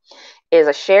 Culture is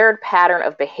a shared pattern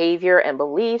of behavior and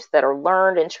beliefs that are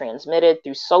learned and transmitted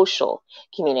through social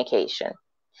communication.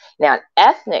 Now, an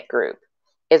ethnic group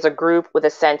is a group with a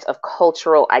sense of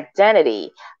cultural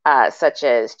identity, such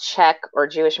as Czech or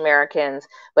Jewish Americans,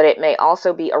 but it may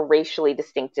also be a racially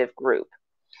distinctive group.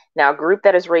 Now, a group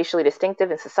that is racially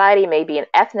distinctive in society may be an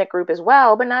ethnic group as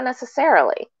well, but not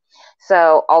necessarily.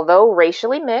 So, although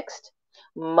racially mixed,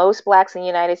 most Blacks in the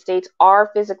United States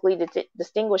are physically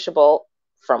distinguishable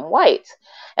from whites.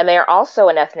 And they are also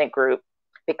an ethnic group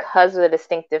because of the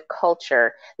distinctive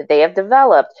culture that they have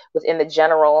developed within the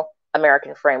general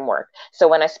American framework. So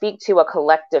when I speak to a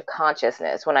collective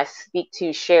consciousness, when I speak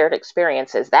to shared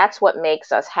experiences, that's what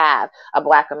makes us have a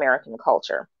Black American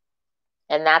culture.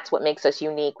 And that's what makes us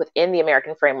unique within the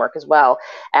American framework as well,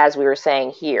 as we were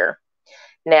saying here.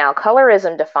 Now,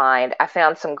 colorism defined, I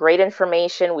found some great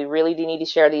information. We really do need to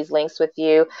share these links with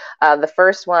you. The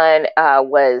first one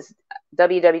was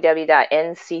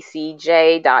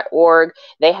www.nccj.org.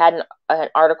 They had an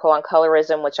article on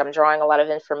colorism, which I'm drawing a lot of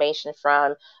information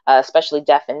from, especially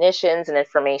definitions and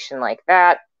information like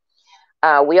that.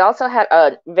 We also had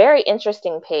a very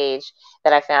interesting page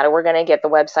that I found, and we're going to get the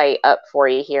website up for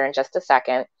you here in just a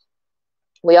second.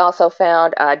 We also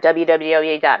found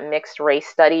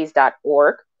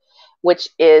www.mixedracestudies.org, which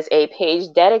is a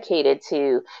page dedicated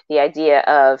to the idea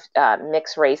of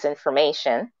mixed race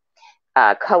information.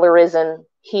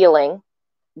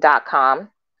 Colorismhealing.com.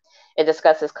 It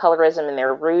discusses colorism and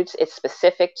their roots. It's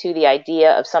specific to the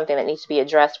idea of something that needs to be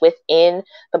addressed within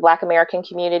the Black American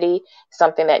community,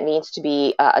 something that needs to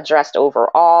be addressed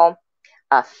overall.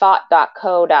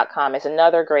 Thought.co.com is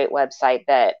another great website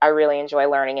that I really enjoy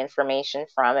learning information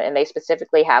from, and they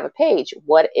specifically have a page.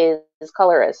 What is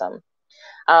colorism?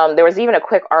 There was even a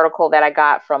quick article that I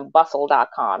got from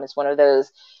bustle.com. It's one of those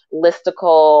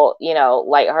listicle,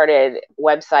 lighthearted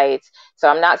websites. So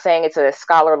I'm not saying it's a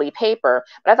scholarly paper,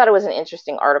 but I thought it was an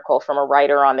interesting article from a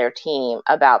writer on their team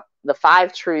about the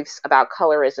 5 truths about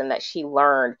colorism that she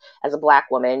learned as a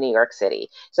Black woman in New York City.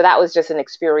 So that was just an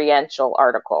experiential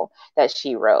article that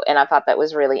she wrote, and I thought that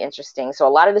was really interesting. So a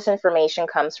lot of this information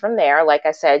comes from there. Like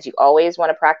I said, you always want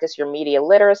to practice your media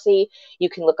literacy. You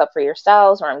can look up for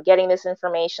yourselves where I'm getting this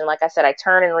information. Like I said, I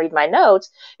turn and read my notes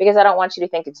because I don't want you to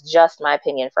think it's just my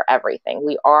opinion for everything.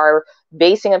 We are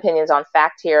basing opinions on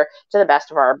fact here to the best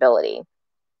of our ability.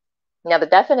 Now, the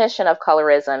definition of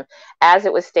colorism, as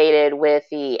it was stated with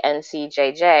the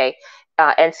NCCJ,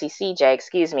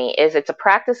 is it's a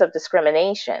practice of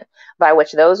discrimination by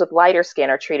which those with lighter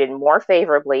skin are treated more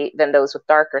favorably than those with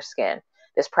darker skin.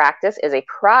 This practice is a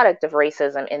product of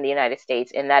racism in the United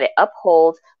States in that it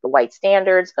upholds the white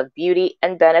standards of beauty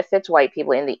and benefits white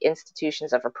people in the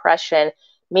institutions of oppression,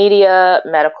 media,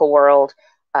 medical world,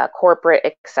 corporate,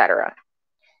 etc.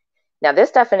 Now,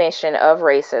 this definition of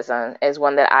racism is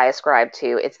one that I ascribe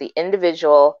to. It's the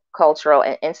individual, cultural,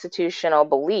 and institutional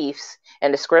beliefs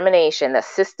and discrimination that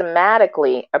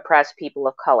systematically oppress people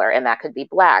of color, and that could be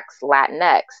Blacks,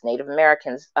 Latinx, Native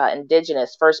Americans,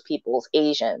 Indigenous, First Peoples,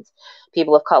 Asians,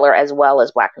 people of color, as well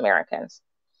as Black Americans.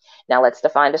 Now, let's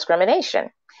define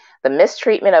discrimination. The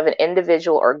mistreatment of an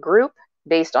individual or group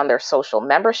based on their social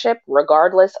membership,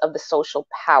 regardless of the social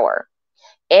power.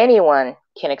 Anyone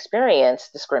can experience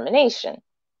discrimination.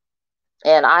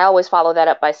 And I always follow that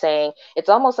up by saying it's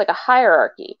almost like a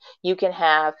hierarchy. You can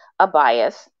have a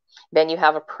bias, then you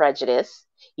have a prejudice,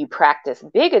 you practice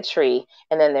bigotry,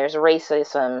 and then there's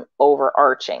racism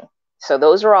overarching. So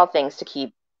those are all things to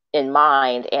keep in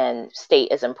mind and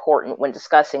state as important when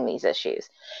discussing these issues.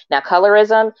 Now,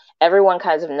 colorism, everyone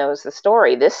kind of knows the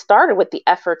story. This started with the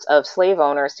efforts of slave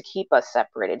owners to keep us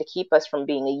separated, to keep us from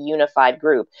being a unified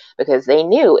group, because they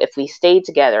knew if we stayed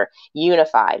together,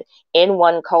 unified, in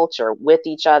one culture with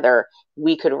each other,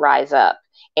 we could rise up.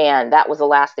 And that was the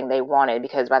last thing they wanted,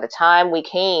 because by the time we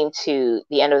came to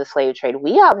the end of the slave trade,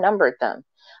 we outnumbered them.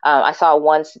 I saw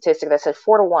one statistic that said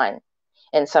 4-1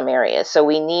 in some areas. So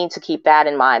we need to keep that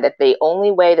in mind, that the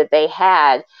only way that they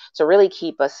had to really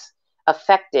keep us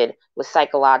affected was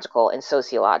psychological and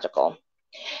sociological.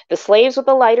 The slaves with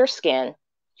the lighter skin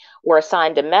were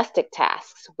assigned domestic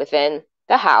tasks within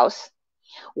the house,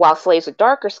 while slaves with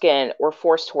darker skin were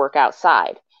forced to work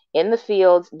outside, in the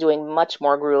fields, doing much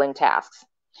more grueling tasks.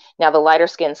 Now, the lighter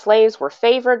skinned slaves were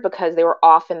favored because they were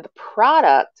often the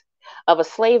product of a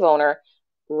slave owner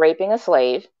raping a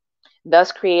slave,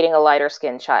 thus creating a lighter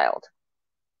skinned child.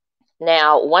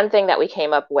 Now, one thing that we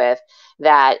came up with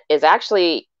that is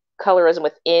actually colorism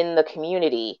within the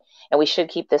community, and we should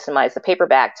keep this in mind, is the paper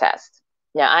bag test.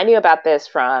 Now, I knew about this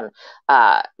from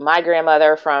my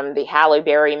grandmother from the Halle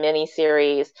Berry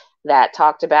miniseries that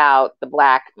talked about the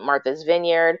Black Martha's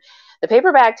Vineyard. The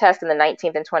paper bag test in the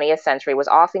 19th and 20th century was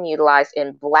often utilized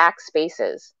in Black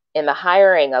spaces in the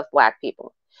hiring of Black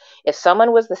people. If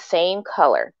someone was the same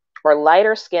color or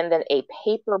lighter skinned than a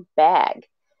paper bag,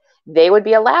 they would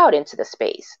be allowed into the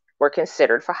space, were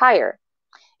considered for hire.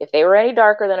 If they were any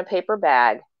darker than a paper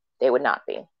bag, they would not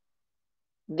be.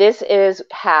 This is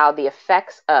how the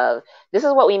effects of, this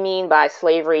is what we mean by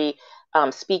slavery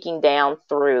speaking down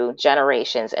through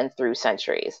generations and through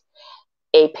centuries.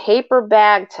 A paper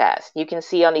bag test. You can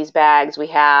see on these bags, we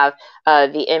have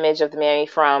the image of the man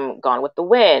from Gone with the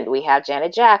Wind. We have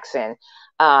Janet Jackson.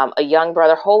 a young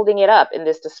brother holding it up in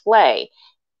this display.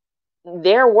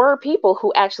 There were people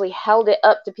who actually held it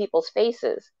up to people's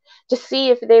faces to see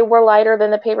if they were lighter than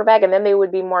the paper bag, and then they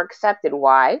would be more accepted.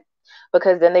 Why?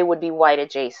 Because then they would be white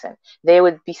adjacent. They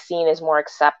would be seen as more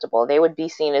acceptable. They would be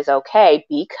seen as okay,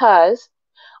 because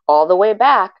all the way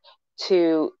back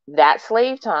to that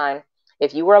slave time,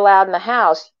 if you were allowed in the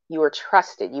house, you were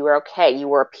trusted, you were okay, you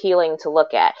were appealing to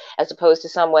look at, as opposed to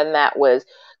someone that was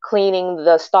cleaning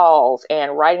the stalls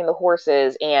and riding the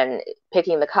horses and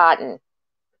picking the cotton.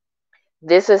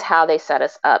 This is how they set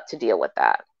us up to deal with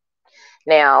that.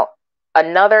 Now,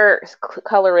 another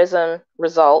colorism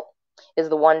result is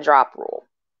the one drop rule.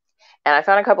 And I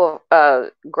found a couple of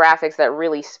graphics that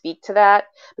really speak to that,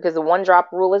 because the one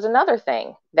drop rule is another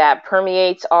thing that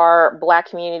permeates our Black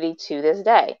community to this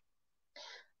day.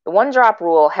 The one drop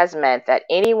rule has meant that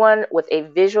anyone with a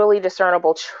visually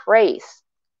discernible trace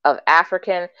of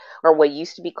African, or what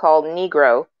used to be called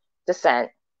Negro,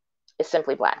 descent is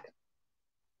simply Black.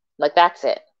 Like, that's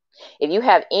it. If you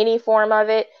have any form of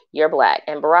it, you're Black.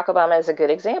 And Barack Obama is a good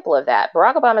example of that.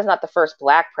 Barack Obama is not the first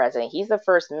Black president. He's the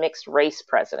first mixed race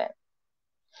president.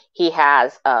 He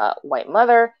has a white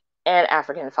mother and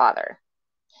African father.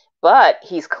 But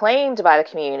he's claimed by the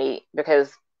community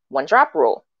because one drop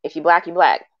rule. If you Black, you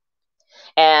Black.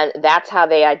 And that's how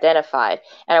they identified.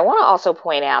 And I want to also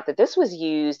point out that this was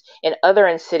used in other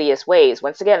insidious ways.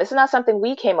 Once again, this is not something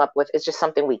we came up with. It's just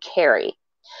something we carry.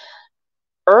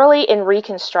 Early in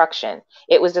Reconstruction,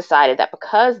 it was decided that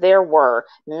because there were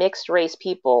mixed race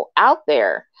people out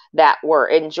there that were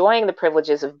enjoying the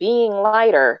privileges of being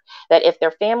lighter, that if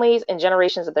their families and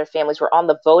generations of their families were on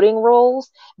the voting rolls,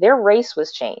 their race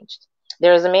was changed.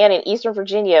 There was a man in Eastern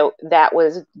Virginia that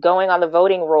was going on the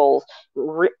voting rolls,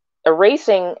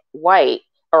 erasing white,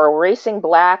 or erasing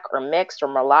Black or mixed or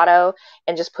mulatto,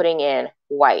 and just putting in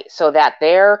white, so that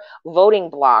their voting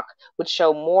block would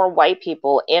show more white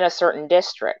people in a certain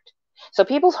district. So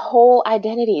people's whole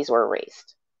identities were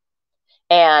erased.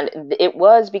 And it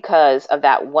was because of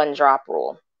that one drop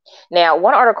rule. Now,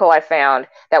 one article I found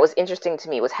that was interesting to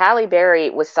me was Halle Berry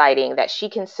was citing that she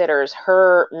considers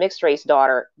her mixed race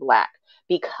daughter Black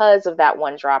because of that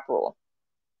one drop rule.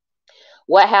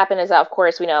 What happened is that, of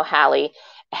course, we know Halle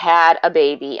had a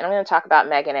baby, and I'm going to talk about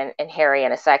Meghan and Harry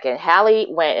in a second. Halle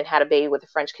went and had a baby with a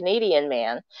French-Canadian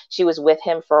man. She was with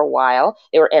him for a while.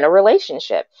 They were in a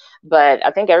relationship. But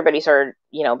I think everybody's heard,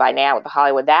 by now with the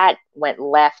Hollywood, that went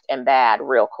left and bad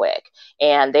real quick.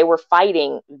 And they were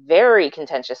fighting very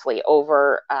contentiously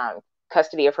over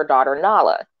custody of her daughter,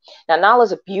 Nala. Now,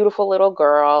 Nala's a beautiful little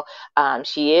girl.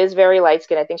 She is very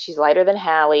light-skinned. I think she's lighter than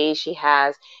Halle. She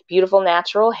has beautiful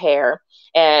natural hair.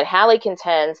 And Halle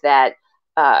contends that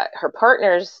her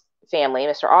partner's family,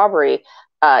 Mr. Aubrey,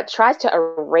 tries to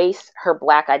erase her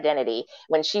Black identity.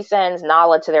 When she sends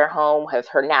Nala to their home with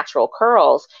her natural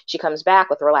curls, she comes back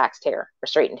with relaxed hair or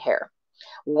straightened hair.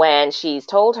 When she's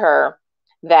told her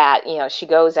that, she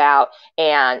goes out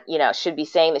and, should be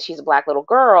saying that she's a Black little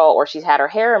girl, or she's had her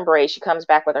hair embraced, she comes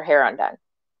back with her hair undone.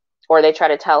 Or they try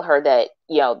to tell her that,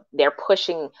 they're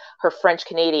pushing her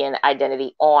French-Canadian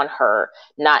identity on her,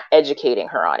 not educating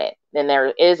her on it. And there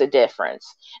is a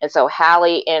difference. And so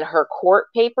Halle, in her court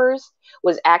papers,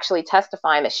 was actually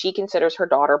testifying that she considers her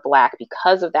daughter Black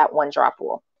because of that one drop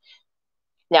rule.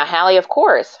 Now, Halle, of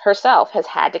course, herself has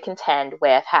had to contend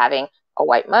with having a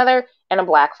white mother and a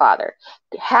Black father.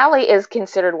 Halle is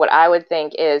considered what I would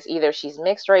think is either she's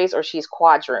mixed race or she's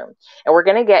quadroon. And we're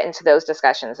going to get into those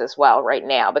discussions as well right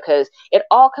now, because it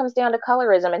all comes down to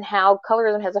colorism and how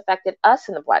colorism has affected us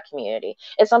in the Black community.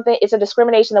 It's a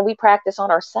discrimination that we practice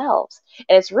on ourselves.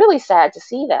 And it's really sad to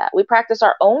see that. We practice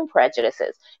our own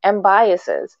prejudices and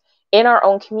biases in our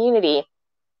own community,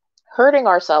 hurting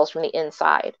ourselves from the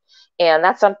inside. And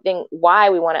that's something why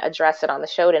we want to address it on the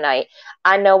show tonight.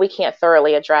 I know we can't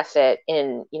thoroughly address it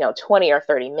in, 20 or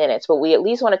 30 minutes, but we at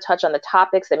least want to touch on the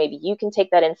topics that maybe you can take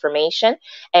that information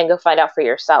and go find out for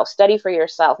yourself, study for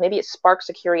yourself. Maybe it sparks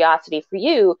a curiosity for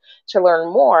you to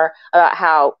learn more about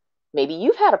how maybe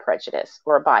you've had a prejudice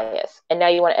or a bias, and now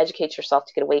you want to educate yourself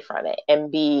to get away from it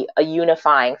and be a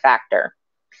unifying factor.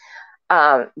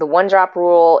 The one drop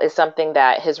rule is something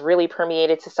that has really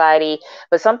permeated society.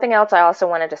 But something else I also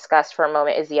want to discuss for a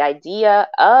moment is the idea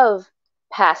of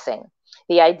passing,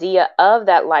 the idea of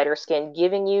that lighter skin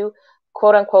giving you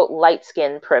quote unquote light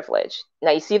skin privilege.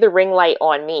 Now, you see the ring light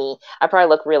on me. I probably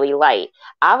look really light.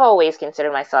 I've always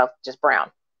considered myself just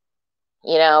brown.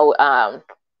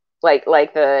 Like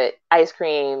the ice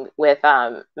cream with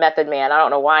Method Man. I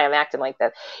don't know why I'm acting like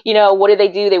that. What did they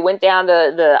do? They went down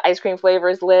the ice cream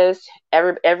flavors list.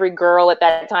 Every girl at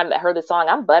that time that heard the song,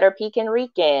 I'm butter pecan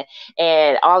Rican,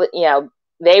 and all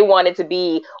They wanted to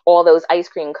be all those ice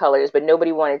cream colors, but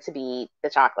nobody wanted to be the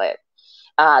chocolate.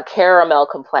 Caramel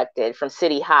complected from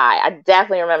City High. I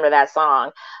definitely remember that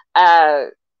song.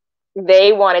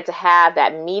 They wanted to have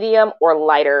that medium or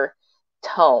lighter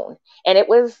tone. And it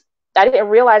was, I didn't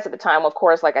realize at the time, of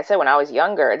course, like I said, when I was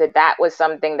younger, that that was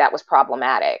something that was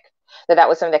problematic, that that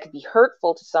was something that could be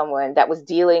hurtful to someone that was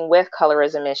dealing with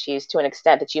colorism issues to an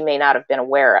extent that you may not have been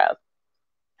aware of.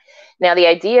 Now, the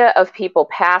idea of people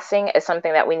passing is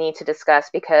something that we need to discuss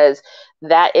because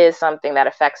that is something that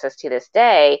affects us to this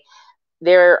day.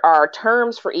 There are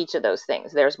terms for each of those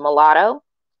things. There's mulatto,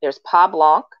 there's pas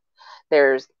blanc,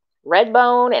 there's red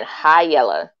bone and high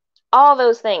yellow. All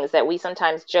those things that we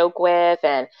sometimes joke with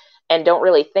and don't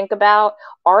really think about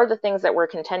are the things that we're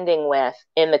contending with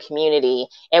in the community,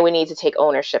 and we need to take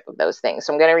ownership of those things.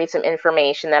 So I'm going to read some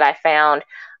information that I found,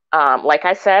 like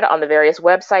I said, on the various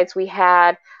websites we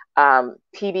had.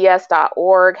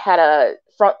 PBS.org had a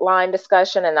frontline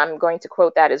discussion, and I'm going to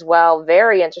quote that as well.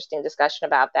 Very interesting discussion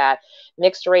about that.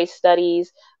 Mixed Race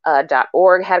Studies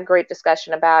 .org had a great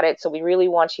discussion about it. So we really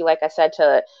want you, like I said,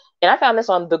 to, and I found this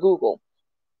on the Google.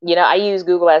 You know, I use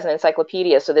Google as an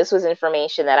encyclopedia. So this was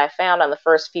information that I found on the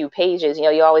first few pages. You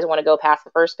know, you always want to go past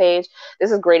the first page.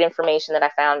 This is great information that I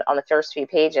found on the first few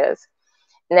pages.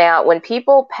 Now, when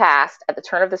people passed at the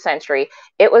turn of the century,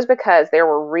 it was because there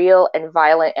were real and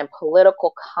violent and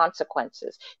political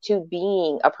consequences to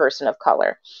being a person of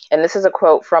color. And this is a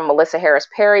quote from Melissa Harris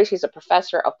Perry. She's a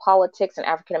professor of politics and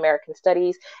African American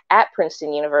studies at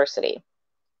Princeton University.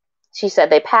 She said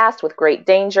they passed with great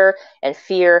danger and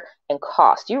fear and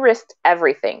cost. You risked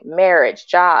everything: marriage,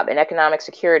 job, and economic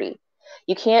security.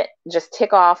 You can't just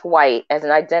tick off white as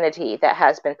an identity that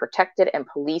has been protected and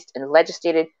policed and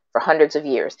legislated for hundreds of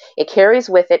years. It carries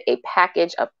with it a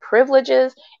package of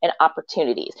privileges and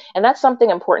opportunities. And that's something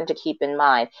important to keep in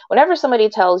mind. Whenever somebody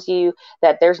tells you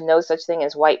that there's no such thing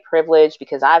as white privilege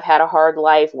because I've had a hard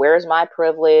life, where's my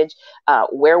privilege?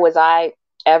 Where was I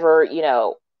ever,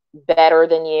 better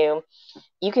than you?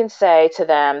 You can say to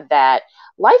them that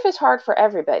life is hard for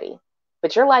everybody,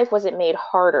 but your life wasn't made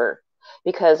harder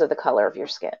because of the color of your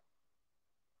skin.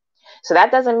 So that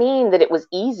doesn't mean that it was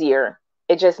easier.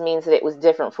 It just means that it was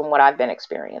different from what I've been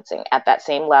experiencing at that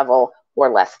same level or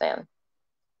less than.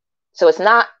 So it's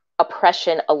not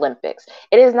oppression Olympics.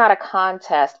 It is not a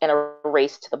contest and a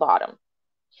race to the bottom.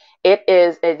 It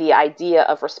is the idea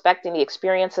of respecting the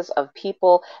experiences of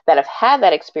people that have had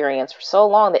that experience for so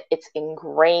long that it's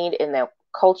ingrained in their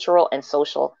cultural and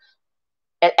social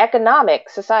and economic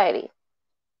society.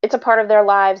 It's a part of their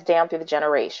lives down through the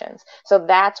generations. So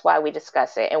that's why we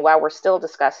discuss it and why we're still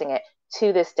discussing it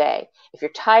to this day. If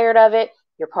you're tired of it,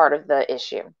 you're part of the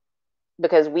issue,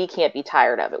 because we can't be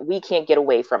tired of it. We can't get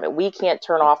away from it. We can't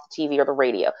turn off the TV or the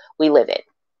radio. We live it.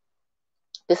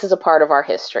 This is a part of our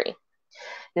history.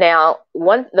 Now,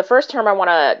 the first term I want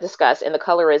to discuss in the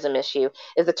colorism issue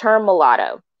is the term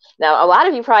mulatto. Now, a lot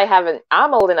of you probably haven't,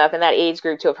 I'm old enough in that age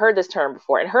group to have heard this term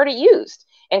before and heard it used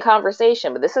in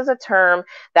conversation, but this is a term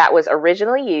that was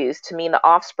originally used to mean the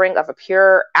offspring of a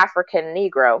pure African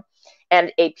Negro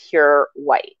and a pure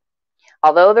white.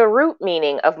 Although the root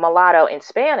meaning of mulatto in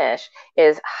Spanish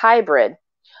is hybrid,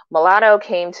 mulatto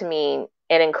came to mean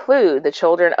and include the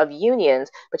children of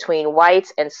unions between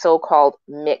whites and so-called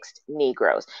mixed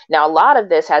Negroes. Now, a lot of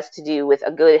this has to do with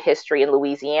a good history in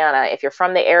Louisiana. If you're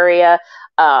from the area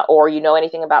or you know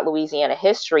anything about Louisiana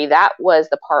history, that was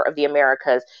the part of the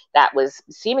Americas that was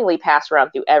seemingly passed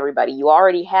around through everybody. You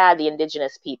already had the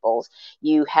indigenous peoples.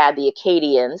 You had the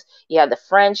Acadians. You had the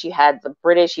French. You had the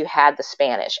British. You had the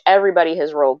Spanish. Everybody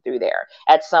has rolled through there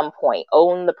at some point,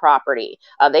 owned the property.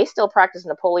 They still practice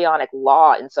Napoleonic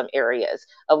law in some areas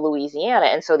of Louisiana.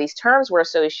 And so these terms were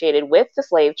associated with the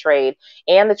slave trade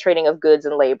and the trading of goods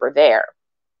and labor there.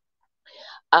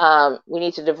 We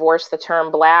need to divorce the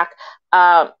term black.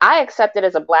 I accept it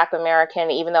as a Black American,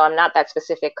 even though I'm not that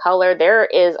specific color. There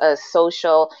is a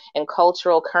social and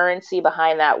cultural currency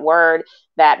behind that word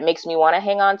that makes me want to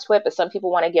hang on to it, but some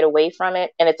people want to get away from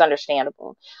it, and it's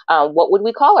understandable. What would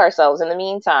we call ourselves in the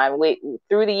meantime?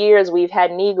 Through the years, we've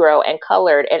had Negro and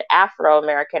colored and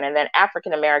Afro-American and then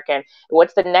African-American.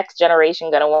 What's the next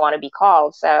generation going to want to be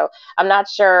called? So I'm not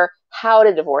sure how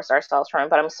to divorce ourselves from it,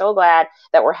 but I'm so glad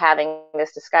that we're having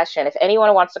this discussion. If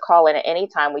anyone wants to call in at any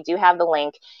time, we do have the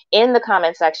link in the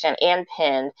comment section and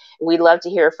pinned. We'd love to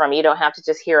hear from you. You don't have to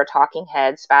just hear a talking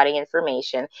head spouting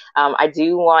information. I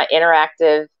do want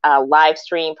interactive live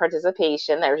stream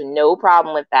participation. There's no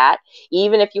problem with that.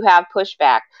 Even if you have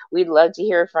pushback, we'd love to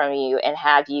hear from you and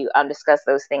have you discuss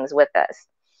those things with us.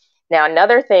 Now,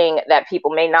 another thing that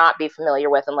people may not be familiar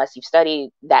with unless you've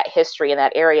studied that history in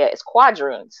that area is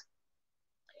quadroons.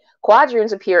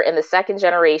 Quadroons appear in the second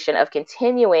generation of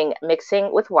continuing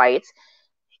mixing with whites,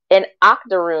 and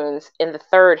octoroons in the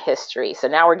third history. So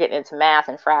now we're getting into math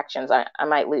and fractions. I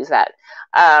might lose that.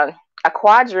 A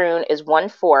quadroon is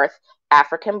 1/4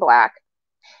 African black,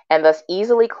 and thus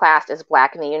easily classed as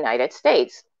black in the United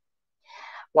States.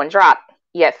 One drop.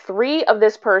 Yet 3 of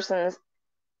this person's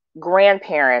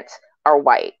grandparents are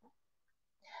white.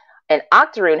 An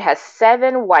octoroon has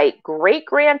 7 white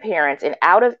great-grandparents, and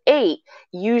out of 8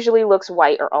 usually looks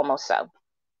white or almost so.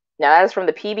 Now, that is from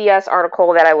the PBS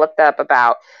article that I looked up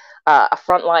about a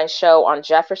frontline show on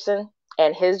Jefferson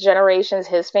and his generations,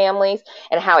 his families,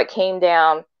 and how it came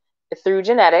down through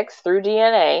genetics, through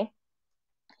DNA,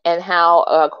 and how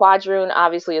a quadroon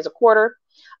obviously is a quarter,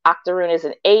 octoroon is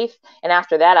an eighth, and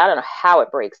after that, I don't know how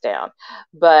it breaks down.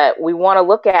 But we want to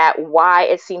look at why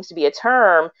it seems to be a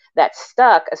term that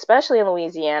stuck, especially in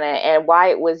Louisiana, and why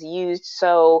it was used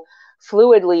so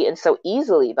fluidly and so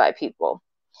easily by people.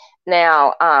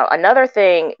 Now, another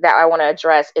thing that I want to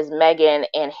address is Meghan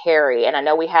and Harry. And I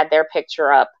know we had their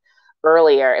picture up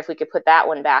earlier, if we could put that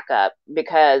one back up,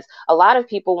 because a lot of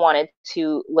people wanted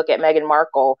to look at Meghan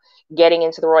Markle getting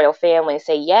into the royal family and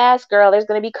say, yes, girl, there's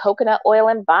going to be coconut oil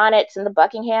and bonnets in the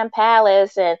Buckingham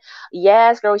Palace. And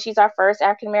yes, girl, she's our first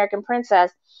African-American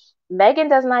princess. Meghan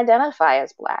doesn't identify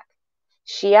as black.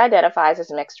 She identifies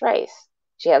as mixed race.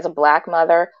 She has a black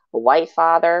mother, a white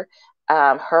father.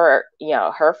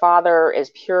 Her father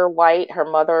is pure white. Her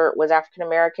mother was African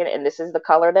American, and this is the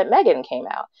color that Meghan came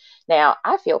out. Now,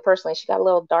 I feel personally she got a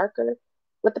little darker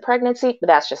with the pregnancy, but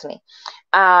that's just me.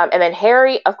 And then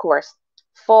Harry, of course,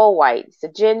 full white. He's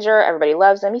a ginger. Everybody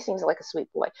loves him. He seems like a sweet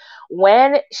boy.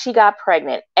 When she got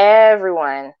pregnant,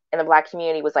 everyone in the black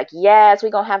community was like, yes, we're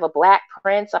going to have a black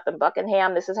prince up in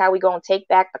Buckingham. This is how we're going to take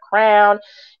back the crown.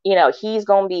 He's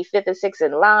going to be 5th and 6th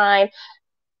in line.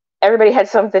 Everybody had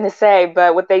something to say,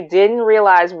 but what they didn't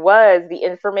realize was the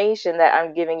information that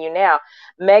I'm giving you now.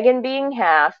 Meghan being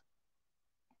half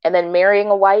and then marrying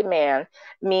a white man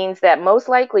means that most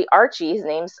likely Archie, his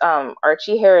name's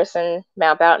Archie Harrison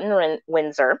Mountbatten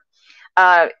Windsor.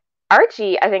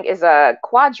 Archie, I think, is a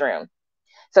quadroon.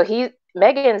 So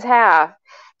Meghan's half,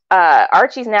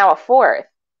 Archie's now a fourth.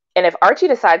 And if Archie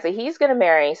decides that he's going to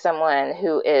marry someone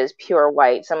who is pure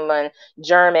white, someone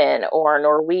German or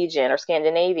Norwegian or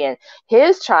Scandinavian,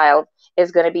 his child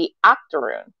is going to be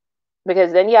octoroon,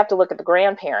 because then you have to look at the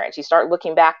grandparents. You start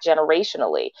looking back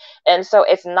generationally. And so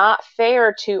it's not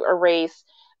fair to erase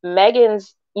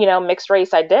Meghan's, mixed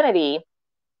race identity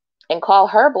and call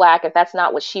her black if that's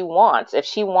not what she wants. If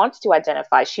she wants to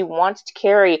identify, she wants to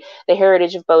carry the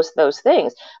heritage of both those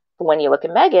things. But when you look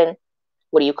at Meghan,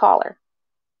 what do you call her?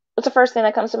 What's the first thing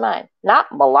that comes to mind?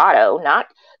 Not mulatto, not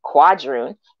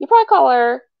quadroon. You probably call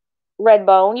her red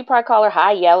bone. You probably call her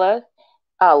high yellow,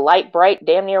 light bright,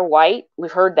 damn near white.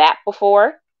 We've heard that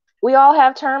before. We all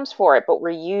have terms for it, but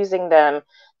we're using them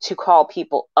to call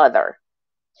people other.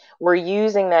 We're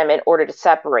using them in order to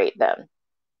separate them.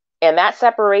 And that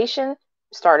separation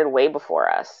started way before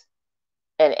us.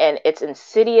 And it's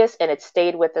insidious, and it's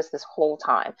stayed with us this whole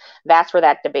time. That's where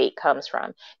that debate comes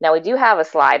from. Now, we do have a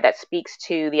slide that speaks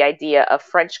to the idea of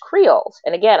French Creoles.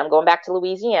 And again, I'm going back to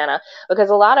Louisiana because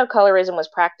a lot of colorism was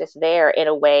practiced there in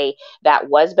a way that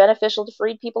was beneficial to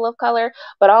freed people of color,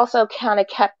 but also kind of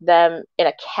kept them in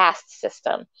a caste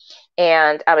system.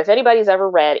 And if anybody's ever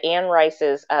read Anne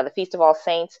Rice's The Feast of All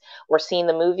Saints or seen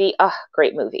the movie,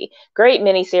 great movie, great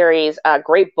miniseries,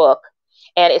 great book.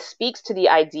 And it speaks to the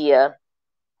idea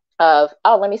of,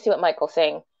 let me see what Michael's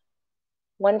saying.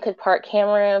 One could part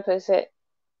Cameroon, is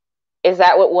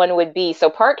that what one would be? So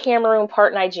part Cameroon,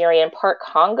 part Nigerian, part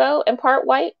Congo, and part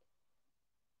white?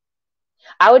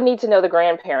 I would need to know the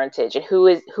grandparentage and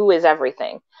who is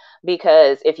everything.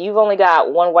 Because if you've only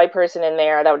got one white person in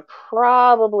there, that would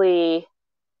probably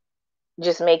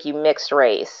just make you mixed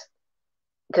race.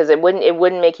 Because it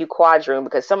wouldn't make you quadroon,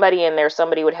 because somebody in there,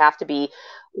 somebody would have to be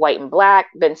white and black,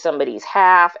 then somebody's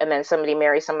half, and then somebody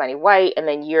marries somebody white, and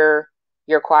then you're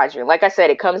quadroon. Like I said,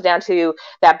 it comes down to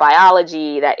that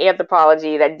biology, that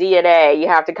anthropology, that DNA. You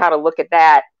have to kind of look at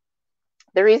that.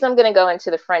 The reason I'm going to go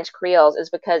into the French Creoles is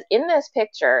because in this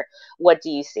picture, what do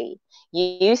you see?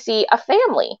 You see a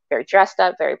family, very dressed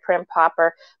up, very prim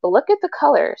popper, but look at the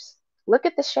colors. Look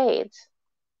at the shades.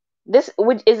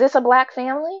 Is this a black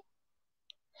family?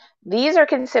 These are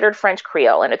considered French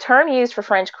Creole, and a term used for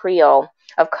French Creole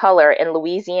of color in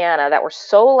Louisiana that were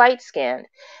so light-skinned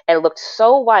and looked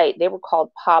so white, they were called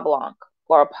pas blanc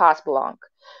or pas blanc,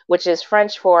 which is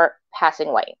French for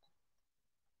passing white.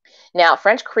 Now,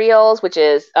 French Creoles, which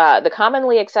is the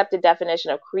commonly accepted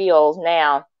definition of Creoles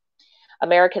now,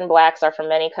 American blacks are from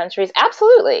many countries.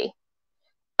 Absolutely.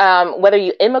 Whether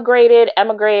you emigrated,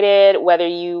 whether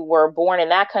you were born in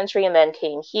that country and then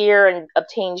came here and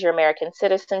obtained your American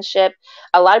citizenship.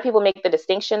 A lot of people make the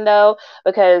distinction, though,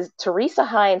 because Teresa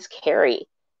Heinz Kerry,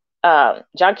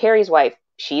 John Kerry's wife,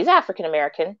 she's African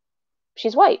American.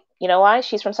 She's white. You know why?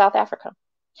 She's from South Africa.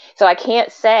 So I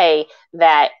can't say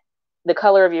that the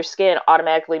color of your skin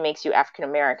automatically makes you African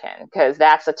American, because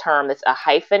that's a term that's a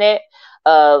hyphenate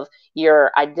of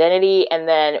your identity and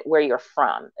then where you're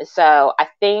from. So I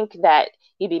think that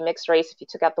you'd be mixed race if you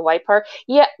took out the white part.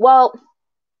 Yeah, well,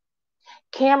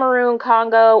 Cameroon,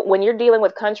 Congo, when you're dealing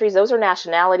with countries, those are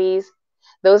nationalities,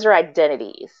 those are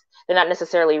identities. They're not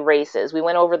necessarily races. We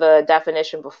went over the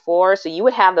definition before, so you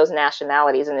would have those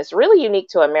nationalities, and it's really unique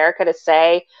to America to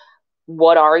say,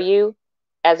 what are you,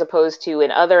 as opposed to in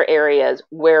other areas,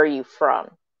 where are you from?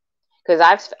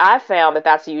 Because I've found that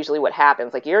that's usually what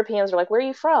happens. Like Europeans are like, where are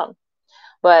you from?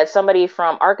 But somebody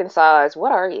from Arkansas is,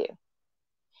 what are you?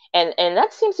 And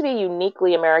that seems to be a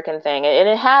uniquely American thing. And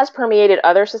it has permeated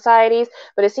other societies,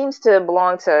 but it seems to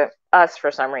belong to us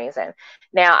for some reason.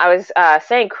 Now, I was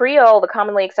saying Creole, the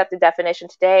commonly accepted definition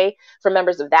today for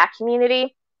members of that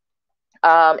community,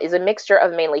 is a mixture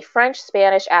of mainly French,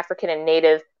 Spanish, African, and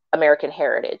Native American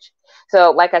heritage.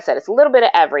 So, like I said, it's a little bit of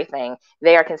everything.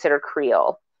 They are considered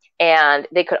Creole. And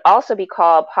they could also be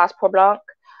called passeport blanc,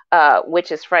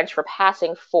 which is French for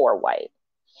passing for white.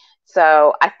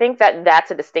 So I think that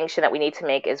that's a distinction that we need to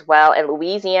make as well. And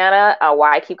Louisiana,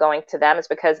 why I keep going to them is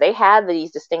because they had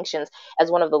these distinctions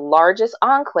as one of the largest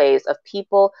enclaves of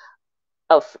people,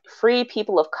 of free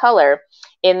people of color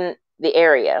in the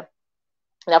area.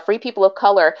 Now, free people of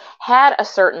color had a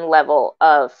certain level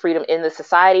of freedom in the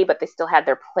society, but they still had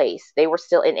their place. They were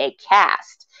still in a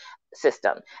caste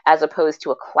system as opposed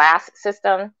to a class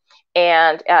system.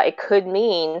 And it could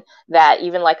mean that,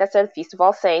 even like I said, Feast of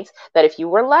All Saints, that if you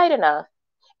were light enough,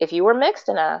 if you were mixed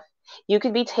enough, you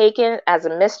could be taken as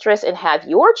a mistress and have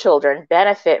your children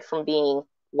benefit from being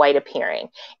white appearing.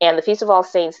 And the Feast of All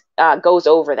Saints goes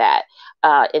over that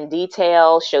in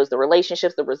detail, shows the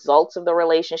relationships, the results of the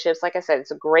relationships. Like I said,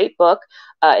 it's a great book.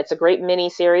 It's a great mini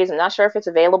series. I'm not sure if it's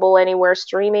available anywhere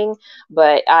streaming,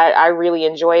 but I really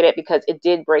enjoyed it because it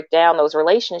did break down those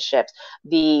relationships.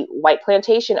 The white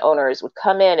plantation owners would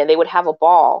come in and they would have a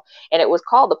ball, and it was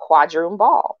called the Quadroon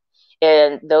Ball.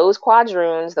 And those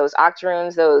quadroons, those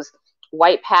octoroons, those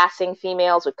white passing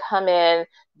females would come in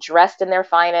dressed in their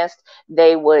finest.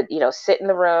 They would, sit in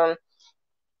the room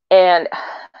and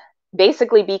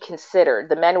basically be considered.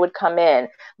 The men would come in,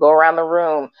 go around the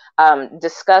room,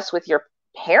 discuss with your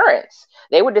parents.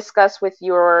 They would discuss with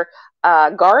your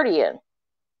guardian,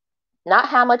 not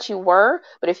how much you were,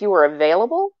 but if you were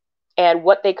available and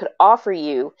what they could offer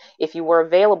you if you were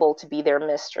available to be their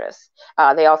mistress.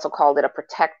 They also called it a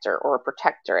protector or a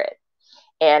protectorate.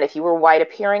 And if you were white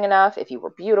appearing enough, if you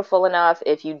were beautiful enough,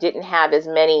 if you didn't have as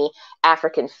many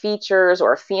African features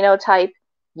or a phenotype,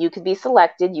 you could be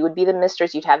selected. You would be the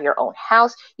mistress. You'd have your own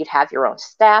house. You'd have your own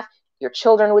staff. Your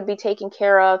children would be taken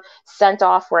care of, sent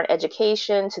off for an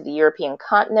education to the European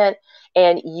continent,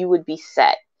 and you would be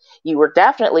set. You were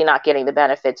definitely not getting the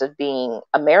benefits of being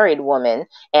a married woman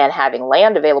and having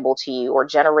land available to you or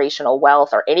generational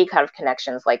wealth or any kind of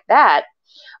connections like that.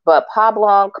 But pas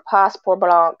blanc, passeport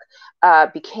blanc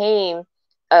became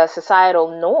a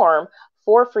societal norm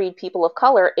for freed people of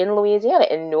color in Louisiana,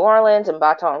 in New Orleans, in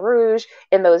Baton Rouge,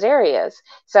 in those areas.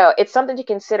 So it's something to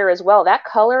consider as well. That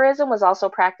colorism was also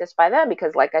practiced by them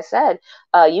because, like I said,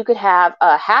 you could have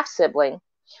a half sibling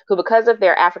who, because of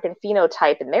their African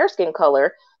phenotype and their skin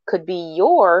color, could be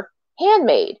your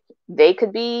handmaid. They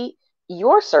could be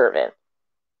your servant.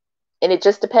 And it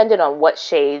just depended on what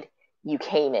shade you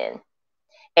came in.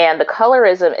 And the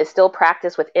colorism is still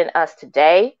practiced within us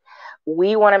today.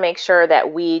 We want to make sure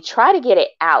that we try to get it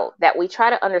out, that we try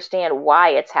to understand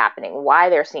why it's happening, why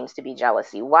there seems to be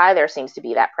jealousy, why there seems to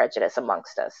be that prejudice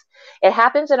amongst us. It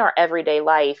happens in our everyday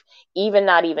life,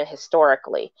 not even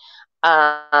historically.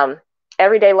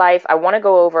 Everyday life, I want to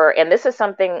go over, and this is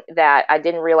something that I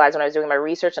didn't realize when I was doing my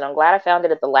research, and I'm glad I found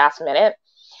it at the last minute.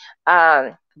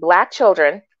 Black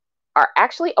children are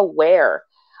actually aware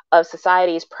of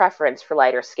society's preference for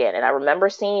lighter skin. And I remember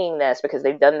seeing this because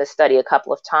they've done this study a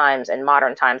couple of times in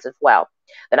modern times as well.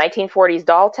 The 1940s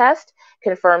doll test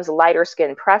confirms lighter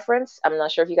skin preference. I'm not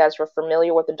sure if you guys were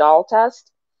familiar with the doll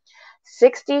test.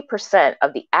 60%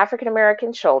 of the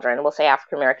African-American children, we'll say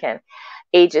African-American,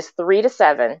 ages 3 to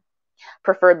 7,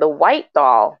 preferred the white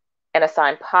doll and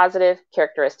assigned positive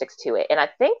characteristics to it. And I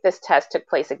think this test took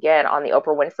place again on the Oprah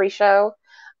Winfrey show.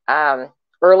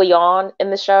 Early on in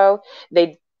the show,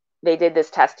 they did this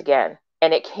test again.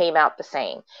 and it came out the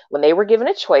same. When they were given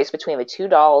a choice between the two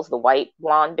dolls, the white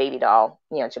blonde baby doll,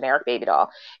 generic baby doll,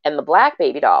 and the black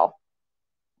baby doll,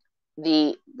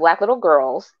 the black little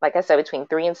girls, like I said, between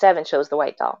 3 and 7, chose the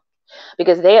white doll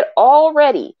because they had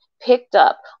already picked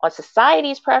up on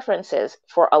society's preferences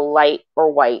for a light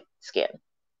or white skin.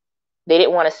 They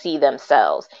didn't want to see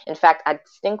themselves. In fact, I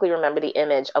distinctly remember the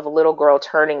image of a little girl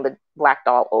turning the black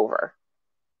doll over.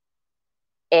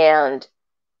 And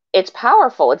it's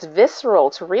powerful, it's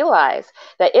visceral to realize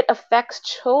that it affects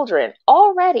children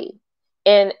already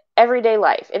in everyday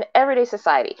life, in everyday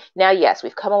society. Now, yes,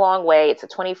 we've come a long way. It's the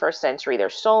 21st century.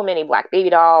 There's so many black baby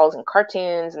dolls and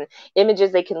cartoons and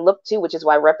images they can look to, which is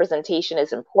why representation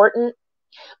is important.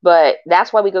 But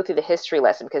that's why we go through the history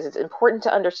lesson, because it's important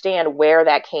to understand where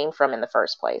that came from in the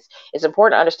first place. It's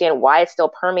important to understand why it still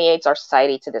permeates our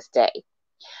society to this day.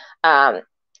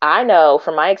 I know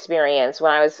from my experience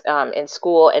when I was in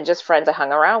school and just friends I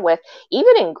hung around with,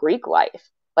 even in Greek life,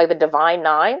 like the Divine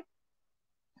Nine,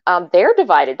 they're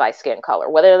divided by skin color,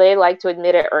 whether they like to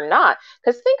admit it or not.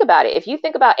 Because think about it. If you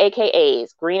think about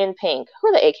AKAs, green and pink, who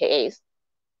are the AKAs?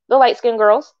 The light-skinned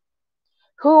girls.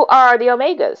 Who are the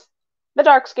Omegas? The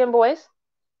dark-skinned boys.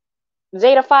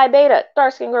 Zeta Phi Beta,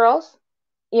 dark-skinned girls.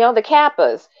 The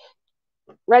Kappas,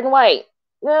 red and white.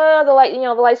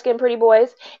 The light-skinned pretty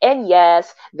boys. And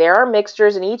yes, there are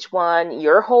mixtures in each one.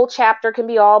 Your whole chapter can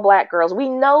be all black girls. We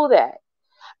know that.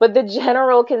 But the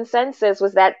general consensus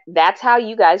was that that's how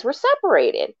you guys were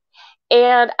separated.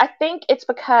 And I think it's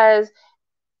because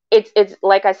it's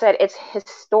like I said, it's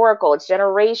historical, it's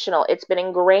generational, it's been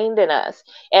ingrained in us.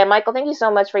 And Michael, thank you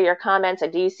so much for your comments. I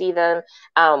do see them.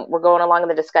 We're going along in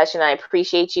the discussion. I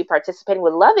appreciate you participating.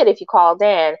 Would love it if you called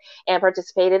in and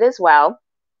participated as well.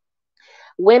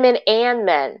 Women and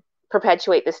men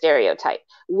perpetuate the stereotype.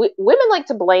 Women like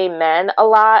to blame men a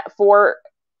lot for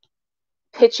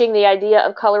pitching the idea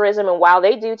of colorism, and while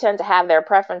they do tend to have their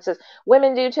preferences,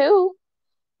 women do too.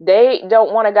 They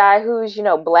don't want a guy who's,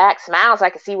 black, smiles, I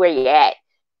can see where you're at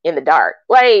in the dark.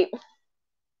 Like,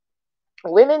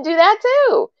 women do that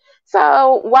too.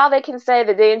 So while they can say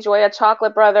that they enjoy a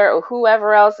chocolate brother or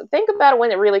whoever else, think about it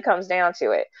when it really comes down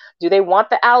to it. Do they want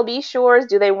the Al B. Shores?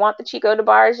 Do they want the Chico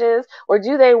DeBarges? Or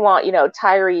do they want,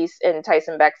 Tyrese and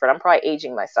Tyson Beckford? I'm probably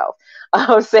aging myself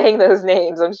saying those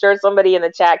names. I'm sure somebody in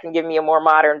the chat can give me a more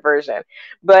modern version.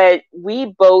 But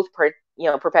we both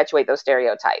perpetuate those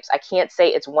stereotypes. I can't say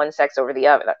it's one sex over the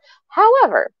other.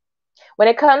 However, when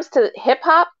it comes to hip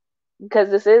hop,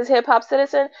 because this is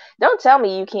Hiphopcitizen, don't tell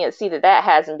me you can't see that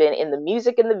hasn't been in the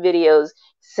music and the videos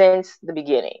since the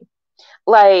beginning.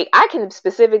 Like, I can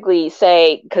specifically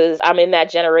say, because I'm in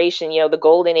that generation, the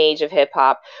golden age of hip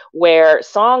hop, where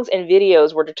songs and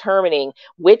videos were determining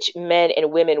which men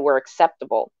and women were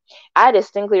acceptable. I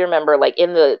distinctly remember, like,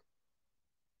 in the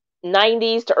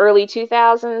 90s to early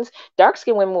 2000s,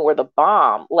 dark-skinned women were the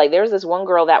bomb. Like, there's this one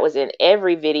girl that was in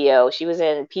every video. She was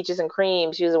in Peaches and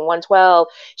Cream. She was in 112.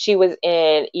 She was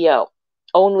in,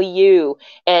 Only You.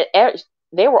 And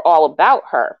they were all about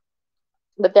her.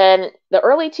 But then the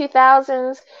early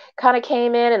 2000s kind of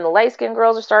came in, and the light-skinned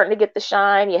girls are starting to get the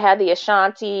shine. You had the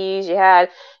Ashantis. You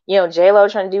had, J-Lo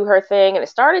trying to do her thing. And it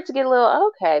started to get a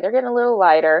little, okay, they're getting a little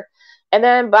lighter. And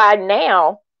then by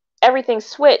now, everything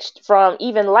switched from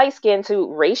even light skin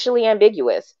to racially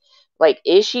ambiguous. Like,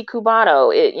 is she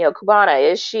Cubano?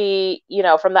 Cubana? Is she,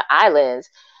 from the islands?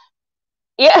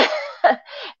 Yeah.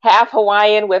 Half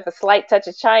Hawaiian with a slight touch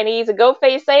of Chinese. And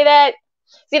Ghostface say that?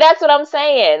 See, that's what I'm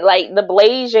saying. Like, the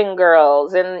Blasian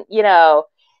girls and,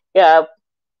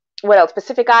 what else?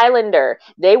 Pacific Islander.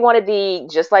 They want to be,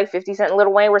 just like 50 Cent and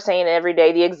Lil Wayne were saying every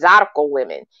day, the exotical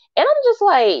women. And I'm just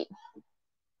like,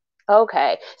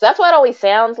 okay, so that's why it always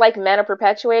sounds like men are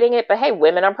perpetuating it, but hey,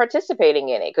 women are participating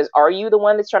in it. Because are you the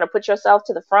one that's trying to put yourself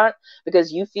to the front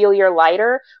because you feel you're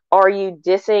lighter? Or are you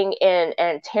dissing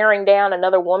and tearing down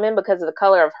another woman because of the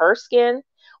color of her skin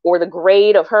or the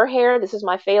grade of her hair? This is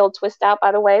my failed twist out,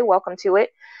 by the way. Welcome to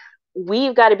it.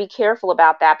 We've got to be careful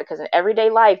about that, because in everyday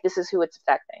life, this is who it's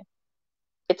affecting.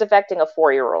 It's affecting a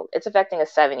 4-year-old. It's affecting a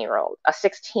 7-year-old, a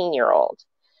 16-year-old.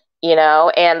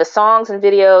 And the songs and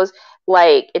videos,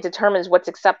 like, it determines what's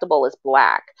acceptable as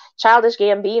black. Childish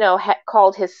Gambino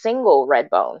called his single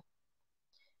Redbone.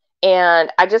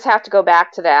 And I just have to go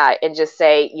back to that and just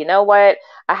say, you know what?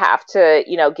 I have to,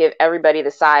 give everybody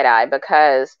the side eye,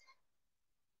 because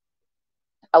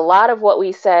a lot of what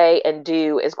we say and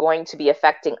do is going to be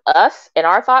affecting us in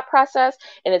our thought process,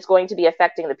 and it's going to be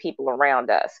affecting the people around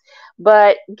us.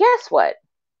 But guess what?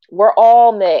 We're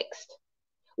all mixed.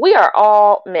 We are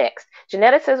all mixed.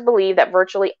 Geneticists believe that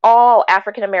virtually all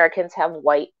African Americans have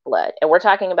white blood, and we're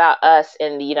talking about us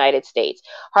in the United States.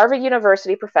 Harvard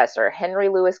University professor Henry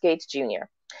Louis Gates Jr.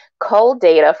 culled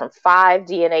data from 5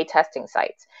 DNA testing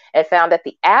sites and found that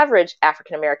the average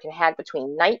African American had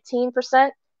between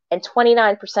 19% and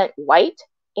 29% white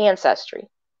ancestry.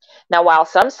 Now, while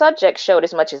some subjects showed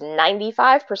as much as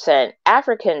 95%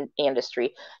 African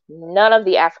ancestry, none of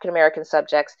the African American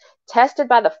subjects tested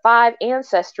by the 5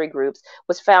 ancestry groups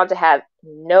was found to have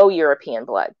no European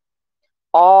blood.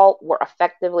 All were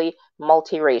effectively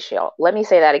multiracial. Let me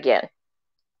say that again.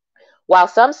 While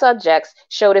some subjects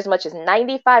showed as much as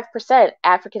 95%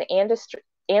 African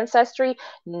ancestry,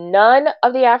 none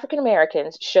of the African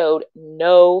Americans showed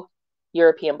no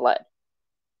European blood.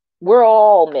 We're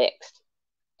all mixed.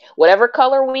 Whatever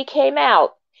color we came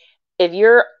out, if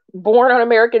you're born on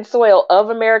American soil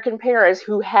of American parents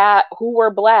who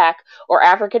were black or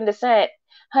African descent,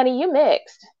 honey, you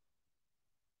mixed.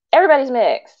 Everybody's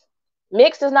mixed.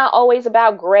 Mixed is not always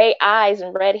about gray eyes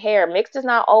and red hair. Mixed is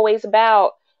not always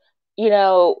about,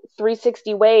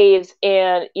 360 waves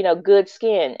and, good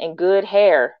skin and good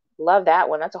hair. Love that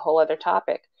one. That's a whole other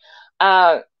topic.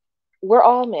 We're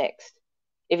all mixed.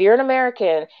 If you're an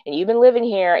American and you've been living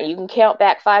here and you can count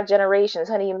back 5 generations,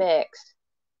 honey, you mixed.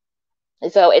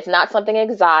 So it's not something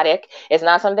exotic. It's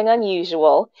not something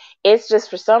unusual. It's just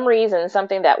for some reason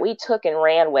something that we took and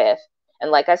ran with.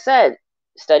 And like I said,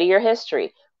 study your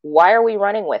history. Why are we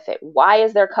running with it? Why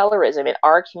is there colorism in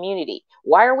our community?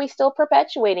 Why are we still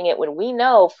perpetuating it when we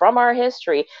know from our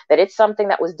history that it's something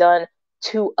that was done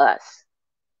to us,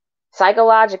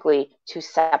 psychologically, to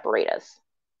separate us?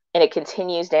 And it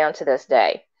continues down to this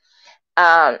day.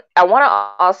 I want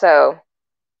to also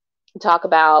talk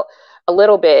about a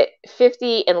little bit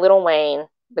 50 and Lil Wayne,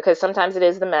 because sometimes it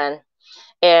is the men,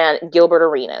 and Gilbert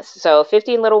Arenas. So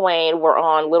 50 and Lil Wayne were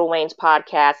on Lil Wayne's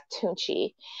podcast,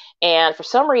 Tunchi. And for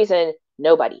some reason,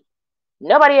 nobody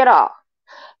at all,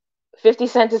 50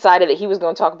 Cent decided that he was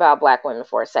going to talk about black women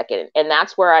for a second. And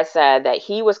that's where I said that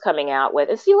he was coming out with,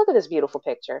 and see, look at this beautiful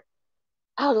picture.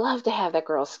 I would love to have that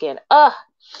girl's skin. The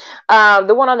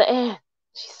one on the end,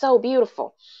 she's so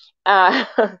beautiful. I'm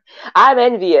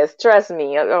envious, trust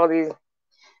me, all these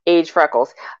age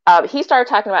freckles. He started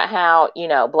talking about how,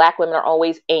 black women are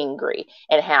always angry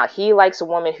and how he likes a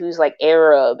woman who's like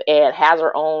Arab and has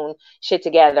her own shit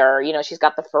together. She's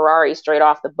got the Ferrari straight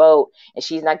off the boat and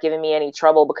she's not giving me any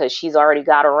trouble because she's already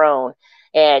got her own.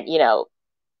 And,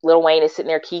 Lil Wayne is sitting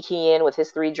there kikiing with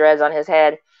his 3 dreads on his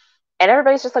head. And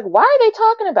everybody's just like, why are they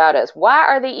talking about us? Why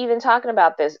are they even talking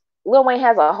about this? Lil Wayne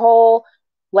has a whole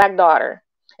black daughter.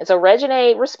 And so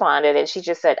Reginae responded and she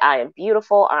just said, I am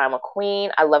beautiful. I'm a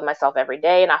queen. I love myself every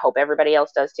day. And I hope everybody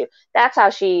else does too. That's how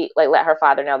she let her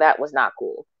father know that was not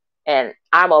cool. And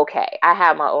I'm okay. I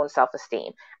have my own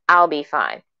self-esteem. I'll be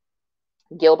fine.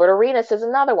 Gilbert Arenas is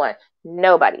another one.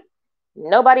 Nobody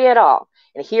at all.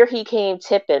 And here he came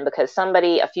tipping because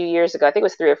somebody a few years ago, I think it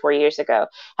was 3 or 4 years ago,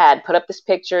 had put up this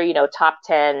picture, top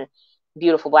 10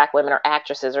 beautiful black women or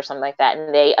actresses or something like that.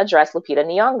 And they addressed Lupita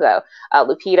Nyong'o.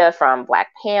 Lupita from Black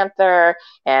Panther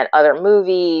and other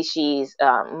movies. She's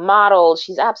modeled.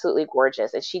 She's absolutely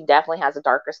gorgeous. And she definitely has a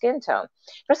darker skin tone.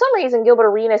 For some reason, Gilbert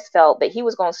Arenas felt that he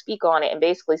was going to speak on it and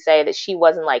basically say that she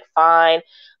wasn't fine.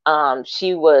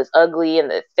 She was ugly in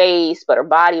the face, but her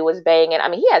body was banging. I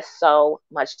mean, he had so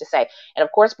much to say. And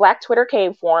of course, Black Twitter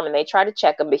came for him and they tried to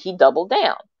check him, but he doubled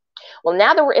down. Well,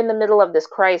 now that we're in the middle of this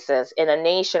crisis in a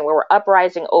nation where we're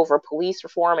uprising over police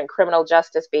reform and criminal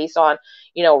justice based on,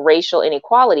 racial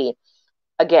inequality,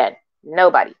 again,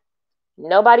 nobody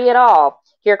at all.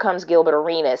 Here comes Gilbert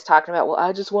Arenas talking about, well,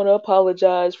 I just want to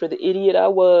apologize for the idiot I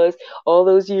was all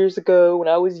those years ago when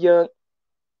I was young.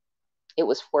 It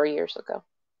was 4 years ago.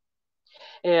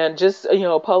 And just,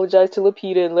 apologize to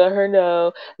Lupita and let her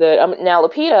know that, now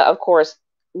Lupita, of course,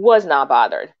 was not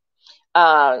bothered.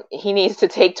 He needs to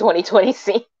take 2020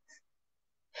 scenes.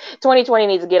 2020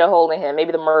 needs to get a hold of him.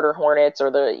 Maybe the murder hornets or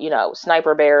the,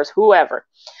 sniper bears, whoever.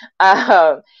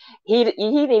 He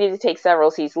needed to take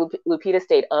several seats. Lupita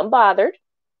stayed unbothered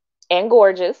and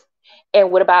gorgeous.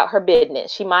 And what about her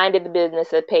business? She minded the business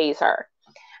that pays her.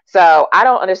 So I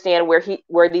don't understand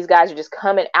where these guys are just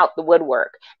coming out the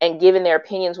woodwork and giving their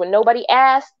opinions when nobody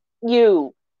asked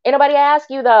you. Ain't nobody asked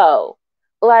you though.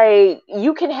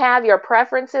 You can have your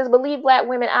preferences, but leave black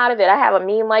women out of it. I have a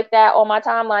meme like that on my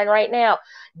timeline right now.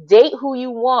 Date who you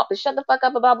want, but shut the fuck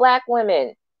up about black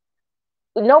women.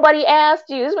 Nobody asked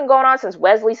you. This has been going on since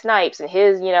Wesley Snipes and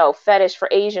his, fetish for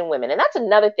Asian women. And that's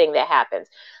another thing that happens.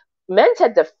 Men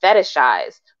tend to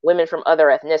fetishize women from other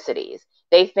ethnicities.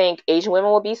 They think Asian women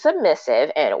will be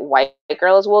submissive and white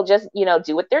girls will just,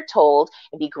 do what they're told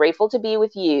and be grateful to be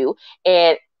with you.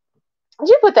 And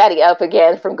you put that up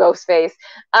again from Ghostface.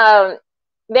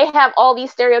 They have all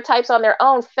these stereotypes on their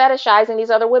own, fetishizing these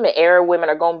other women. Arab women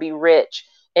are going to be rich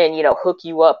and, hook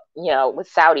you up, with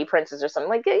Saudi princes or something.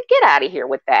 Like, get out of here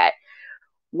with that.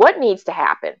 What needs to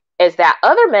happen is that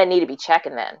other men need to be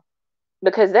checking them,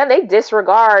 because then they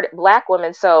disregard Black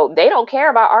women, so they don't care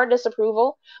about our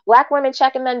disapproval. Black women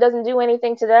checking them doesn't do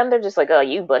anything to them. They're just like, oh,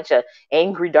 you bunch of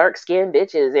angry, dark-skinned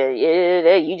bitches,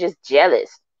 and you just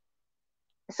jealous.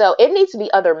 So it needs to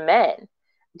be other men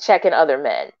checking other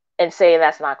men and saying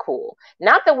that's not cool.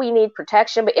 Not that we need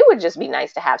protection, but it would just be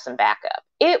nice to have some backup.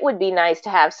 It would be nice to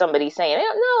have somebody saying, no,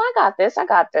 I got this.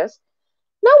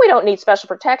 No, we don't need special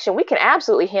protection. We can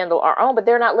absolutely handle our own, but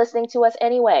they're not listening to us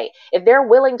anyway. If they're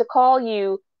willing to call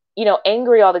you,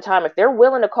 angry all the time, if they're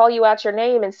willing to call you out your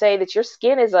name and say that your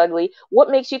skin is ugly, what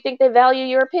makes you think they value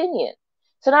your opinion?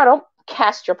 So now don't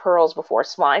cast your pearls before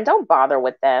swine. Don't bother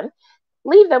with them.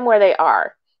 Leave them where they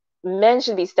are. Men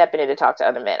should be stepping in to talk to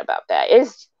other men about that.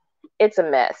 It's a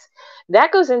mess.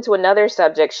 That goes into another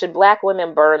subject. Should Black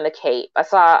women burn the cape? I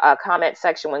saw a comment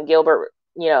section when Gilbert,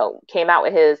 came out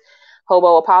with his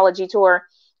hobo apology tour,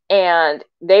 and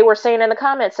they were saying in the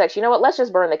comment section, let's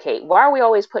just burn the cape. Why are we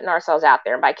always putting ourselves out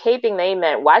there? And by caping, they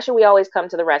meant, why should we always come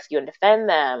to the rescue and defend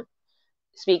them?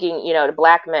 Speaking, to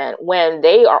Black men, when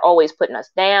they are always putting us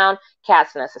down,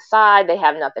 casting us aside, they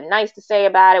have nothing nice to say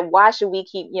about it. Why should we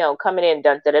keep, coming in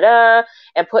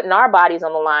and putting our bodies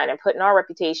on the line and putting our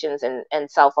reputations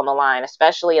and self on the line,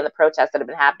 especially in the protests that have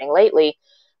been happening lately,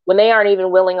 when they aren't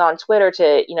even willing on Twitter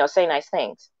to, say nice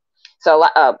things. So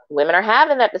women are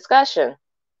having that discussion.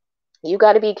 You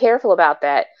got to be careful about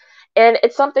that. And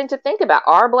it's something to think about.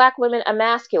 Are Black women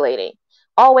emasculating?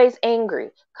 Always angry,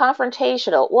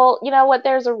 confrontational? Well, you know what?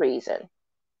 There's a reason.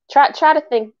 Try to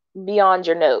think beyond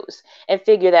your nose and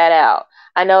figure that out.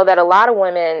 I know that a lot of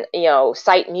women,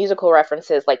 cite musical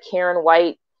references like Karen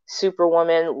White,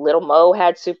 Superwoman. Little Mo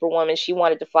had Superwoman. She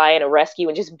wanted to fly in a rescue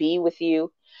and just be with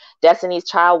you. Destiny's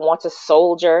Child wants a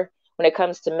soldier. When it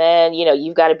comes to men,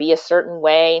 you've got to be a certain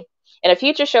way. In a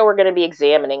future show, we're going to be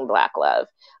examining Black love,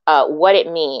 what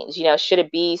it means. Should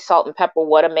it be salt and pepper?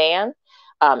 What a man.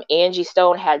 Angie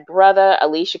Stone had Brother.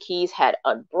 Alicia Keys had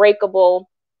Unbreakable.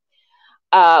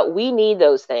 We need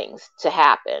those things to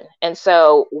happen. And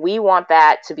so we want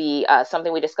that to be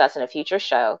something we discuss in a future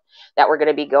show that we're going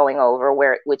to be going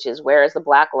over, which is where is the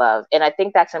Black love? And I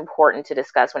think that's important to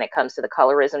discuss when it comes to the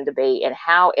colorism debate and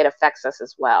how it affects us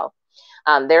as well.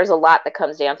 There's a lot that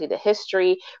comes down through the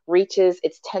history, reaches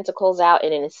its tentacles out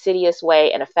in an insidious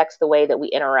way and affects the way that we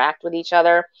interact with each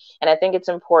other. And I think it's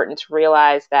important to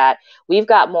realize that we've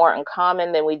got more in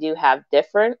common than we do have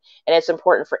different. And it's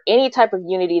important for any type of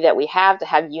unity that we have to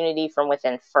have unity from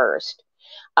within first.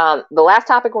 The last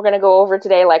topic we're going to go over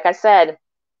today, like I said,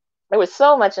 there was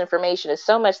so much information. There's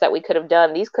so much that we could have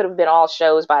done. These could have been all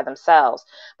shows by themselves.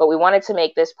 But we wanted to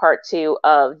make this part 2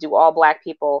 of Do All Black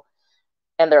People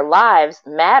and Their Lives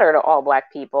Matter to All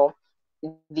Black People?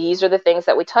 These are the things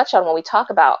that we touch on when we talk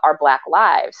about our Black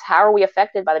lives. How are we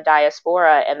affected by the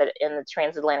diaspora and the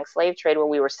transatlantic slave trade where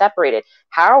we were separated?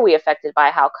 How are we affected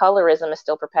by how colorism is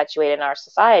still perpetuated in our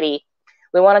society?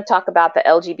 We want to talk about the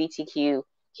LGBTQ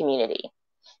community.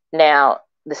 Now,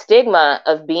 the stigma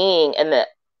of being in the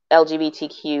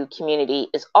LGBTQ community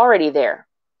is already there.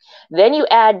 Then you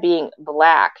add being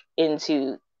Black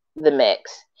into the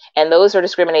mix, and those are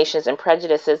discriminations and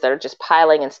prejudices that are just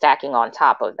piling and stacking on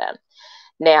top of them.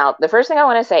 Now, the first thing I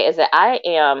want to say is that I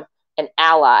am an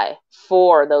ally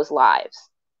for those lives.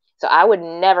 So I would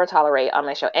never tolerate on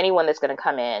my show anyone that's going to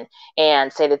come in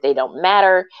and say that they don't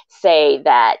matter, say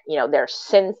that, they're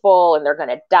sinful and they're going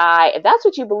to die. If that's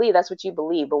what you believe, that's what you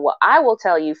believe. But what I will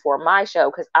tell you for my show,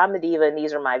 because I'm the diva and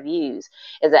these are my views,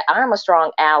 is that I'm a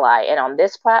strong ally. And on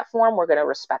this platform, we're going to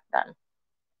respect them.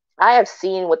 I have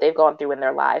seen what they've gone through in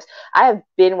their lives. I have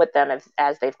been with them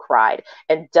as they've cried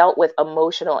and dealt with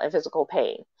emotional and physical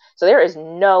pain. So there is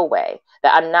no way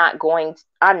that I'm not going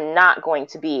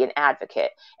to be an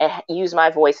advocate and use my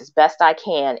voice as best I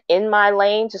can in my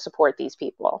lane to support these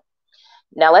people.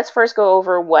 Now let's first go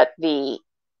over what the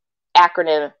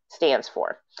acronym stands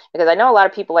for, because I know a lot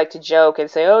of people like to joke and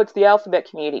say, oh, it's the alphabet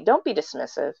community. Don't be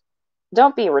dismissive.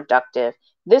 Don't be reductive.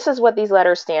 This is what these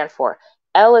letters stand for.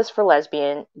 L is for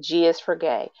lesbian, G is for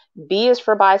gay, B is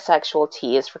for bisexual,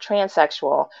 T is for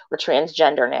transsexual or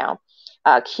transgender now.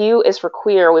 Q is for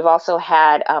queer. We've also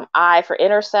had I for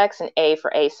intersex and A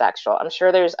for asexual. I'm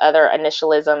sure there's other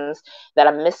initialisms that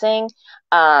I'm missing,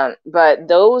 but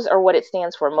those are what it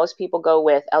stands for. Most people go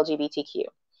with LGBTQ.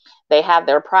 They have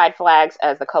their pride flags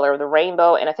as the color of the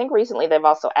rainbow. And I think recently they've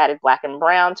also added black and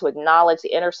brown to acknowledge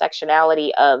the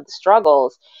intersectionality of the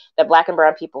struggles that black and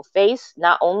brown people face,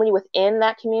 not only within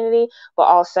that community, but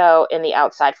also in the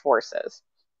outside forces.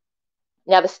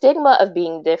 Now, the stigma of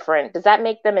being different, does that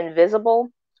make them invisible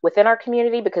within our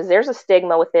community? Because there's a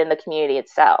stigma within the community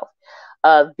itself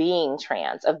of being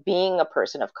trans, of being a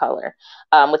person of color.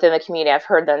 Within the community, I've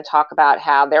heard them talk about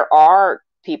how there are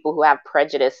people who have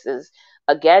prejudices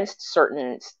against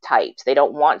certain types. They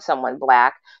don't want someone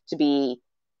black to be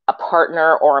a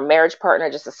partner or a marriage partner,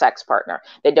 just a sex partner.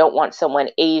 They don't want someone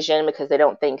Asian because they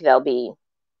don't think they'll be,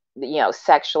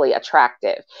 sexually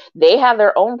attractive. They have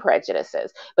their own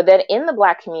prejudices. But then in the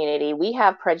black community, we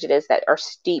have prejudice that are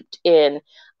steeped in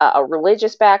a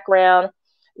religious background.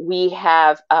 We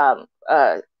have a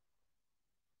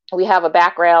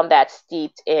background that's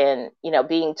steeped in,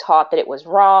 being taught that it was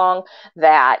wrong,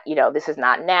 that, this is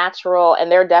not natural.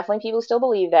 And there are definitely people who still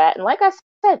believe that. And like I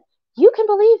said, you can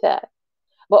believe that.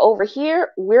 But over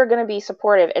here, we're going to be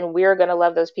supportive and we're going to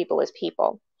love those people as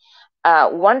people.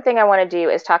 One thing I want to do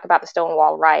is talk about the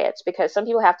Stonewall riots, because some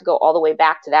people have to go all the way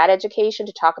back to that education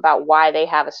to talk about why they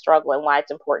have a struggle and why it's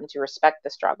important to respect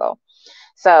the struggle.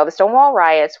 So the Stonewall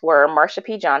riots were Marsha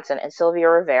P. Johnson and Sylvia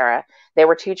Rivera. They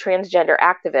were two transgender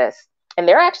activists, and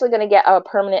they're actually going to get a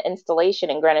permanent installation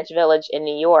in Greenwich Village in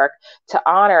New York to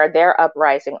honor their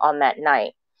uprising on that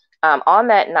night. On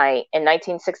that night in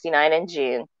 1969 in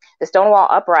June, the Stonewall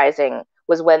uprising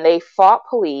was when they fought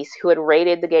police who had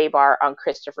raided the gay bar on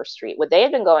Christopher Street. What they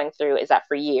had been going through is that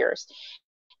for years,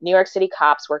 New York City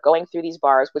cops were going through these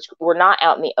bars, which were not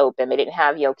out in the open. They didn't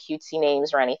have, cutesy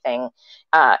names or anything.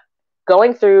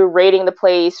 Going through, raiding the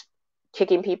place,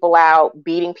 kicking people out,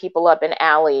 beating people up in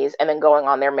alleys, and then going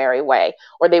on their merry way.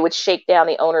 Or they would shake down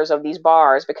the owners of these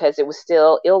bars because it was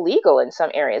still illegal in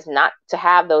some areas not to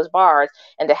have those bars,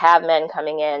 and to have men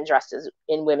coming in dressed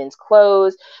in women's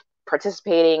clothes,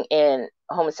 participating in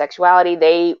homosexuality.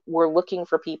 They were looking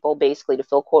for people basically to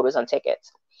fill quotas on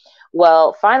tickets.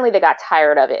 Well, finally they got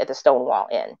tired of it at the Stonewall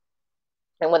Inn.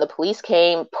 And when the police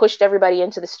came, pushed everybody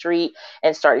into the street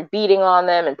and started beating on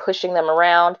them and pushing them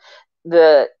around,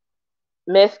 the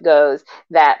myth goes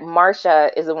that Marsha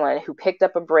is the one who picked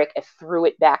up a brick and threw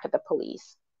it back at the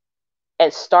police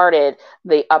and started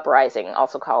the uprising,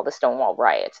 also called the Stonewall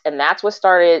riots. And that's what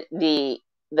started the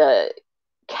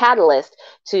catalyst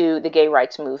to the gay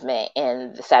rights movement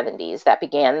in the 70s that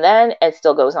began then and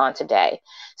still goes on today.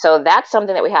 So that's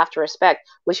something that we have to respect.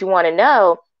 What you want to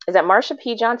know is that Marsha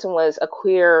P. Johnson was a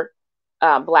queer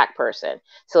black person.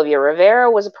 Sylvia Rivera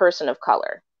was a person of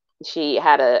color. She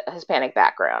had a Hispanic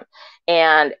background.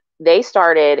 And they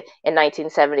started in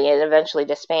 1970 and eventually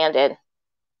disbanded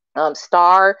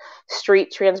Star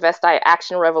Street Transvestite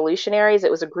Action Revolutionaries.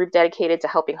 It was a group dedicated to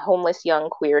helping homeless young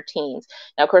queer teens.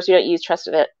 Now, of course, we don't use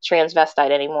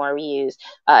transvestite anymore. We use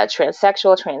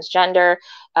transsexual, transgender,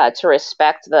 to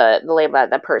respect the label that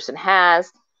that person has.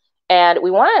 And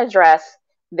we want to address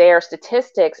their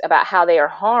statistics about how they are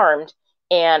harmed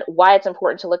and why it's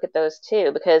important to look at those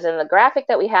too. Because in the graphic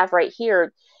that we have right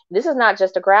here, this is not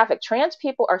just a graphic. Trans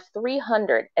people are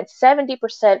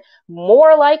 370%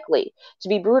 more likely to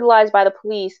be brutalized by the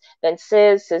police than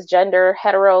cisgender,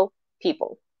 hetero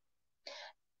people.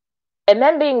 And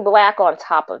then being black on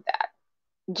top of that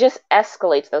just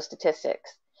escalates those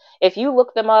statistics. If you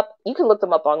look them up, you can look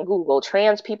them up on Google.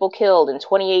 Trans people killed in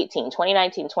 2018,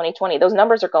 2019, 2020. Those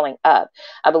numbers are going up.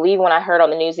 I believe when I heard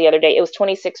on the news the other day, it was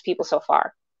 26 people so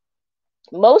far.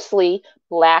 Mostly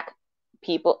black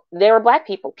people. They were black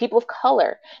people, people of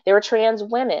color. They were trans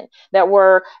women that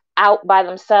were out by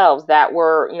themselves, that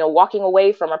were, walking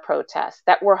away from a protest,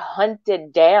 that were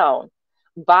hunted down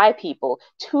by people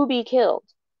to be killed.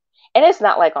 And it's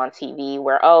not like on TV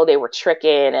where, they were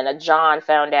tricking and a John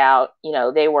found out,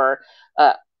 they were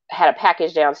had a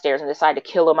package downstairs and decided to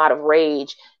kill them out of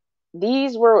rage.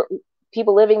 These were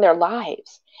people living their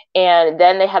lives, and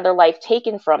then they had their life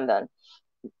taken from them.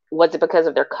 Was it because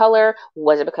of their color?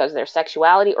 Was it because of their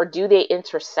sexuality? Or do they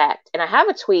intersect? And I have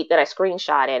a tweet that I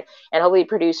screenshotted, and hopefully the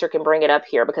producer can bring it up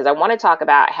here, because I want to talk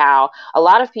about how a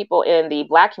lot of people in the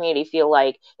black community feel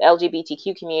like the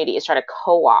LGBTQ community is trying to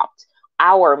co-opt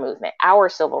our movement, our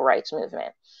civil rights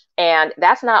movement. And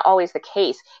that's not always the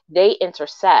case. They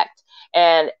intersect.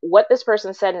 And what this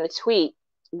person said in the tweet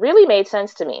really made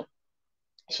sense to me.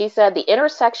 She said the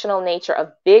intersectional nature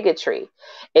of bigotry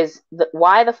is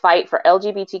why the fight for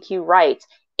LGBTQ rights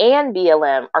and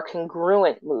BLM are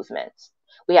congruent movements.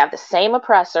 We have the same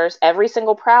oppressors. Every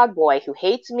single Proud Boy who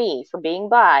hates me for being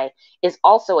bi is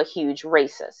also a huge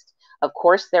racist. Of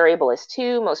course, they're ableist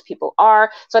too. Most people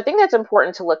are. So I think that's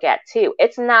important to look at too.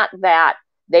 It's not that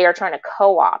They are trying to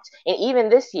co-opt. And even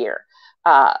this year,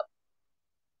 oh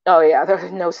yeah,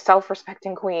 there's no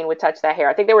self-respecting queen would touch that hair.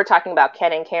 I think they were talking about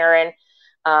Ken and Karen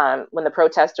when the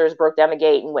protesters broke down the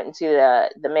gate and went into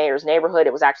the mayor's neighborhood.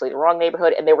 It was actually the wrong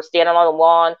neighborhood, and they were standing on the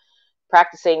lawn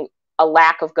practicing a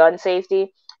lack of gun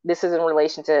safety. This is in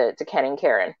relation to Ken and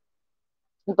Karen.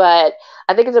 But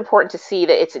I think it's important to see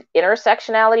that it's an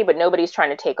intersectionality, but nobody's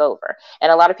trying to take over.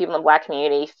 And a lot of people in the Black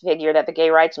community figure that the gay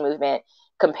rights movement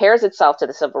compares itself to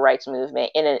the civil rights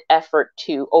movement in an effort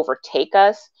to overtake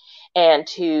us and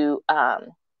to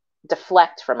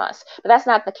deflect from us. But that's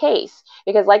not the case,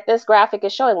 because like this graphic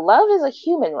is showing, love is a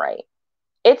human right.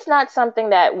 It's not something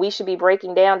that we should be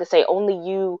breaking down to say only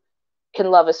you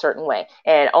can love a certain way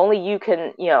and only you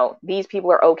can, these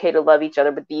people are okay to love each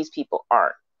other, but these people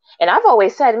aren't. And I've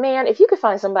always said, man, if you could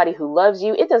find somebody who loves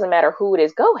you, it doesn't matter who it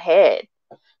is, go ahead.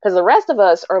 Because the rest of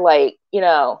us are like,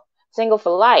 single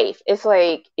for life. It's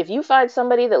like, if you find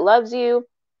somebody that loves you,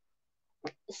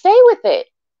 stay with it.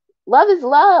 Love is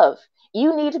love.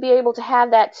 You need to be able to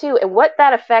have that too. And what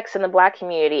that affects in the Black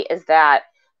community is that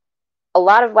a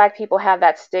lot of Black people have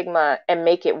that stigma and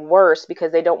make it worse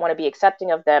because they don't want to be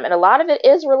accepting of them. And a lot of it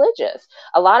is religious.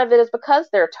 A lot of it is because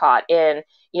they're taught in,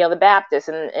 the Baptists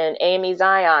and AME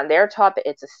Zion, they're taught that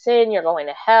it's a sin, you're going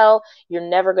to hell, you're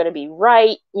never going to be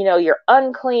right, you're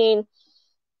unclean.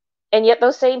 And yet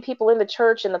those same people in the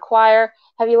church, in the choir,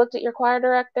 have you looked at your choir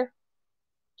director?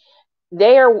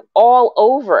 They are all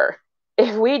over.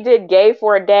 If we did gay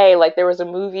for a day, like there was a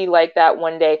movie like that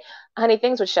one day, honey,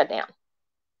 things would shut down.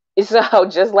 So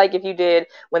just like if you did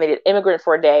when they did immigrant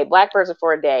for a day, Black person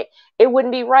for a day, it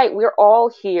wouldn't be right. We're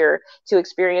all here to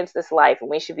experience this life, and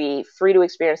we should be free to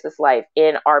experience this life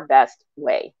in our best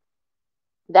way.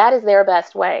 That is their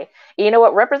best way. You know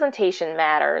what? Representation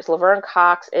matters. Laverne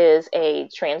Cox is a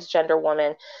transgender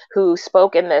woman who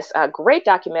spoke in this great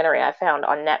documentary I found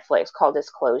on Netflix called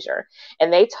Disclosure.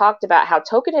 And they talked about how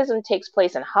tokenism takes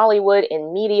place in Hollywood,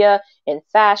 in media, in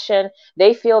fashion.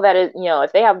 They feel that,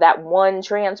 if they have that one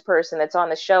trans person that's on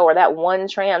the show or that one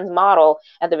trans model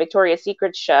at the Victoria's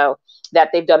Secret show, that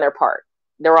they've done their part.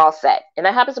 They're all set. And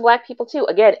that happens to Black people too.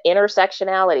 Again,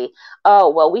 intersectionality.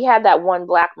 Oh, well, we had that one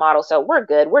Black model, so we're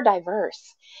good. We're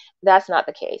diverse. That's not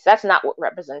the case. That's not what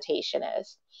representation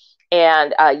is.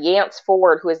 And Yance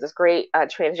Ford, who is this great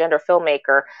transgender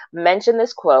filmmaker, mentioned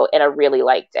this quote, and I really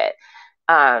liked it.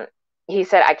 He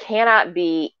said, "I cannot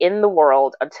be in the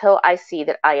world until I see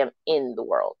that I am in the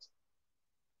world."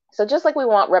 So just like we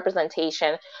want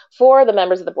representation for the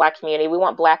members of the Black community, we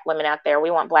want Black women out there, we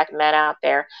want Black men out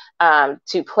there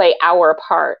to play our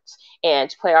parts and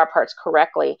to play our parts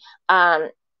correctly.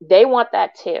 They want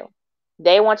that too.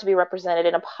 They want to be represented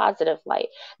in a positive light.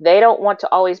 They don't want to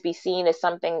always be seen as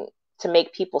something to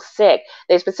make people sick.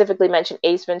 They specifically mentioned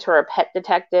Ace Ventura, Pet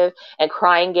Detective, and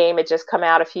Crying Game had just come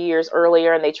out a few years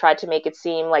earlier, and they tried to make it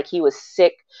seem like he was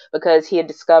sick because he had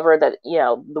discovered that,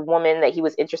 the woman that he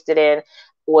was interested in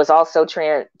was also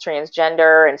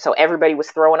transgender, and so everybody was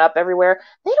throwing up everywhere.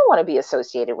 They don't want to be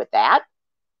associated with that.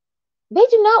 They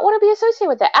do not want to be associated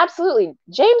with that. Absolutely.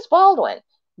 James Baldwin,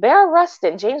 Bear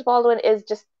Rustin. James Baldwin is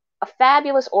just a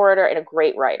fabulous orator and a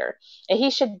great writer. And he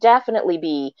should definitely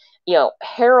be,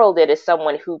 heralded as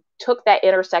someone who took that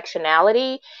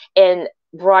intersectionality and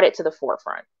brought it to the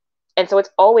forefront. And so it's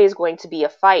always going to be a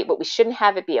fight, but we shouldn't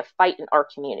have it be a fight in our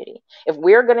community. If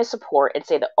we're going to support and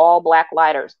say that all Black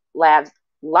lives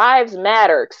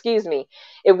matter,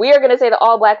 if we are going to say that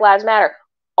all Black lives matter,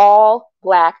 all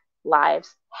Black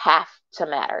lives have to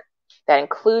matter. That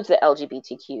includes the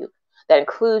LGBTQ, that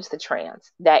includes the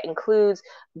trans, that includes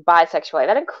bisexuality,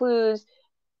 that includes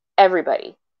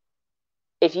everybody.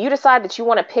 If you decide that you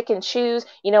want to pick and choose,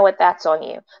 you know what? That's on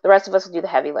you. The rest of us will do the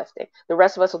heavy lifting. The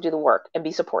rest of us will do the work and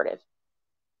be supportive.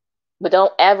 But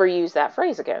don't ever use that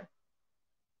phrase again.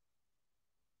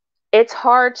 It's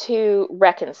hard to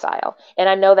reconcile. And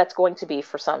I know that's going to be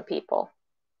for some people.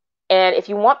 And if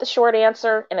you want the short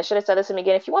answer, and I should have said this in the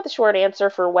beginning, if you want the short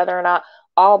answer for whether or not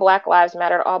all Black lives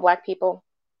matter to all Black people,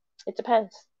 it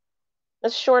depends.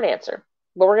 That's a short answer.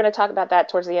 But we're going to talk about that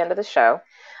towards the end of the show.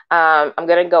 I'm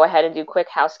going to go ahead and do quick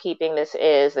housekeeping. This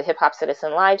is the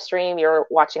Hiphopcitizen live stream. You're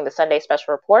watching the Sunday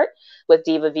Special Report with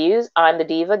Diva Views. I'm the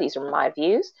Diva. These are my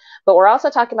views. But we're also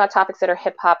talking about topics that are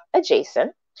hip-hop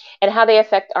adjacent and how they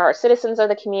affect our citizens of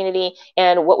the community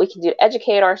and what we can do to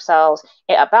educate ourselves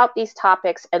about these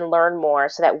topics and learn more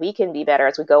so that we can be better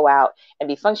as we go out and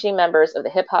be functioning members of the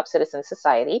Hiphopcitizen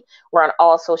Society. We're on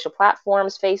all social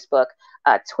platforms, Facebook,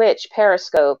 Twitch,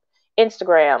 Periscope,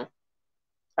 Instagram.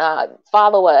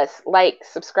 Follow us, like,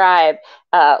 subscribe,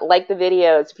 like the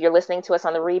videos. If you're listening to us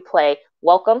on the replay,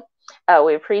 welcome.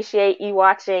 We appreciate you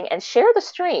watching, and share the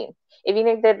stream if you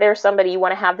think that there's somebody you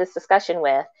want to have this discussion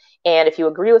with. And if you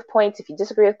agree with points, if you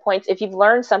disagree with points, if you've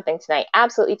learned something tonight,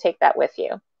 absolutely take that with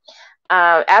you.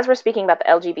 As we're speaking about the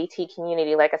LGBT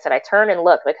community, like I said, I turn and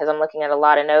look because I'm looking at a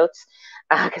lot of notes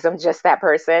because I'm just that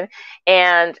person.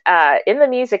 And in the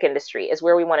music industry is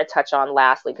where we want to touch on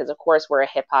lastly, because of course we're a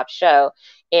hip hop show.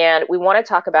 And we want to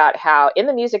talk about how in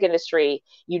the music industry,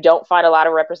 you don't find a lot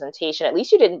of representation. At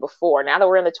least you didn't before. Now that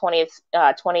we're in the 20th,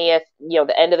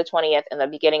 the end of the 20th and the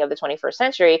beginning of the 21st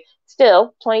century,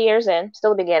 still 20 years in,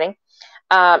 still the beginning,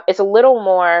 it's a little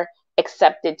more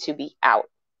accepted to be out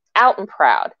and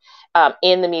proud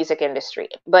in the music industry.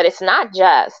 But it's not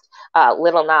just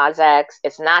Little Nas X.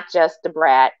 It's not just Da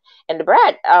Brat. And Da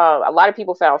Brat, a lot of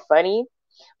people found funny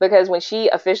because when she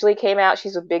officially came out,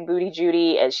 she's with Big Booty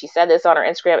Judy, and she said this on her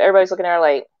Instagram. Everybody's looking at her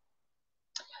like,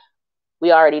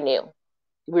 we already knew.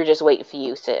 We were just waiting for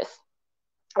you, sis.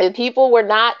 And people were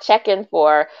not checking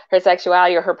for her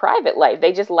sexuality or her private life.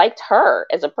 They just liked her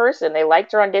as a person. They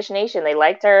liked her on Dish Nation. They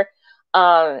liked her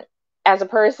as a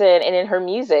person and in her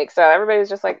music. So everybody was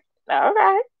just like,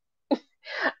 okay.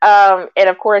 And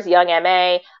of course, Young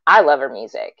M.A., I love her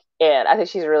music. And I think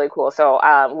she's really cool. So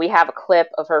we have a clip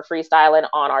of her freestyling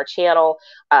on our channel.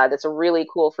 That's a really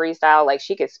cool freestyle. Like,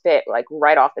 she could spit like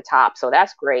right off the top. So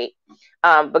that's great.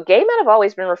 But gay men have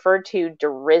always been referred to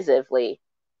derisively.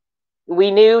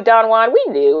 We knew, Don Juan. We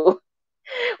knew.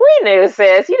 We knew,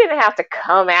 sis. You didn't have to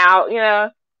come out, you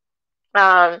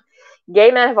know.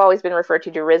 Gay men have always been referred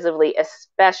to derisively,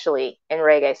 especially in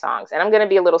reggae songs. And I'm going to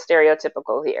be a little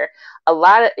stereotypical here. A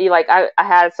lot of, like, I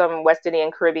had some West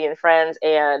Indian Caribbean friends,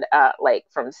 and like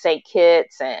from St.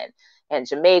 Kitts and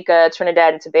Jamaica,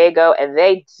 Trinidad and Tobago, and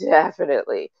they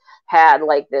definitely had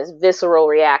like this visceral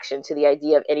reaction to the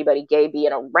idea of anybody gay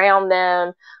being around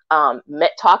them,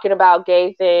 talking about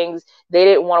gay things. They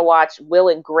didn't want to watch Will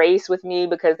and Grace with me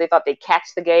because they thought they'd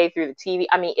catch the gay through the TV.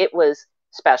 I mean, it was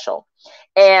special.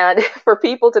 And for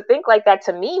people to think like that,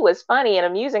 to me, was funny and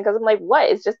amusing, because I'm like, what?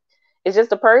 It's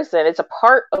just a person. It's a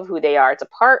part of who they are. It's a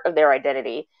part of their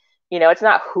identity. You know, it's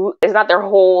not their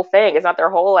whole thing. It's not their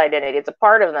whole identity. It's a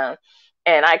part of them.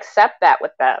 And I accept that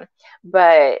with them.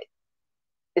 But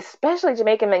especially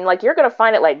Jamaican men, like, you're going to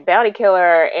find it like Bounty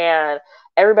Killer and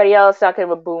everybody else talking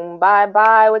about boom, bye,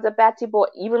 bye with the Batty Boy.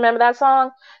 You remember that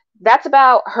song? That's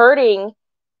about hurting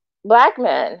Black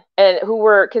men and who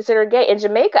were considered gay. In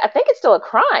Jamaica, I think it's still a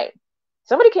crime.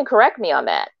 Somebody can correct me on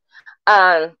that.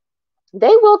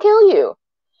 They will kill you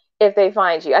if they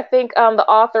find you. I think the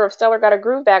author of Stellar Got a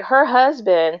Groove Back, her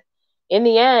husband, in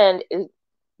the end,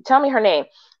 tell me her name,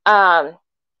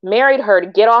 married her to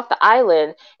get off the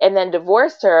island and then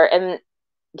divorced her and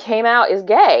came out as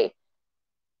gay.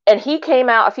 And he came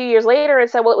out a few years later and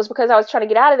said, well, it was because I was trying to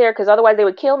get out of there because otherwise they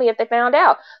would kill me if they found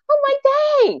out. I'm like,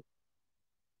 dang.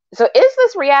 So is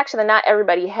this reaction that not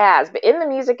everybody has, but in the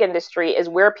music industry is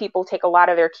where people take a lot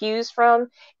of their cues from,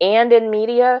 and in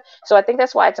media. So I think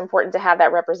that's why it's important to have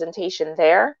that representation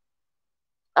there.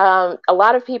 A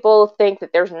lot of people think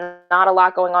that there's not a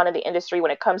lot going on in the industry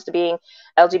when it comes to being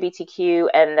LGBTQ,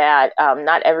 and that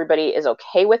not everybody is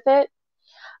okay with it.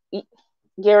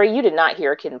 Gary, you did not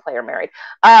hear a kid and player married.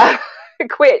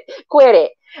 Quit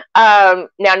it.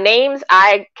 Now, names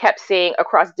I kept seeing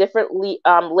across different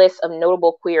lists of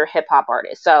notable queer hip hop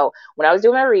artists. So when I was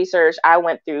doing my research, I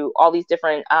went through all these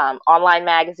different online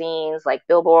magazines like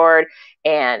Billboard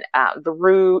and The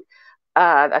Root.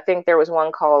 I think there was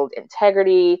one called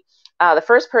Integrity. The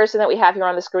first person that we have here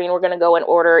on the screen, we're going to go in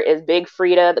order, is Big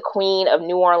Freedia, the queen of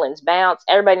New Orleans bounce.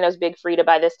 Everybody knows Big Freedia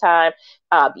by this time.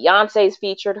 Beyonce's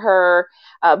featured her.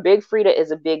 Big Freedia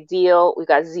is a big deal. We've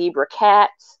got Zebra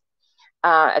Cats.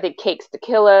 I think Cakes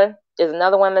Tequila is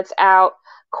another one that's out.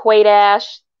 Quaydash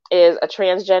is a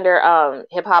transgender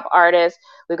hip-hop artist.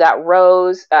 We've got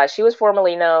Rose. She was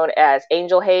formerly known as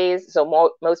Angel Hayes,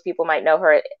 so most people might know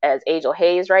her as Angel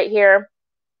Hayes right here.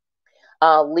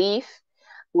 Leaf.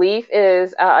 Leaf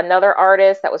is another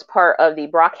artist that was part of the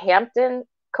Brockhampton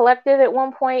collective at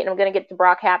one point, and I'm going to get to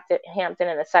Brockhampton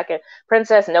in a second.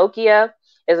 Princess Nokia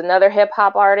is another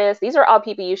hip-hop artist. These are all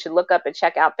people you should look up and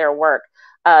check out their work.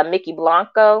 Mickey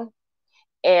Blanco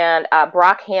and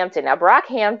Brockhampton. Now,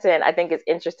 Brockhampton, I think, is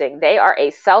interesting. They are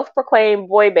a self-proclaimed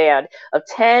boy band of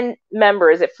 10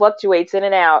 members. It fluctuates in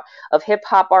and out of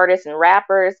hip-hop artists and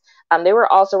rappers. They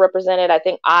were also represented, I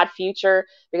think, Odd Future,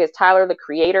 because Tyler, the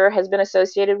Creator, has been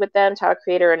associated with them. Tyler,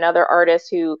 Creator, another artist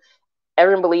who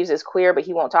everyone believes is queer, but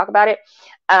he won't talk about it,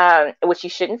 which you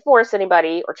shouldn't force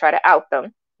anybody or try to out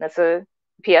them. That's a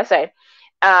PSA.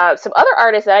 Some other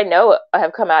artists that I know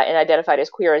have come out and identified as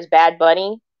queer is Bad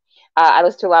Bunny. I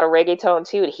listen to a lot of reggaeton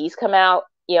too, and he's come out,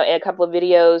 in a couple of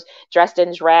videos dressed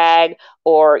in drag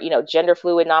or, gender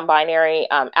fluid, non-binary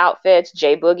outfits.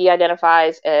 Jay Boogie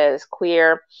identifies as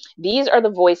queer. These are the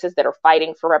voices that are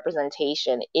fighting for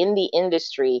representation in the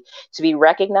industry to be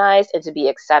recognized and to be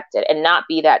accepted and not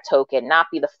be that token, not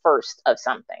be the first of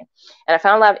something. And I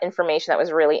found a lot of information that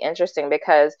was really interesting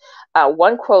because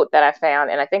one quote that I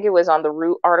found, and I think it was on the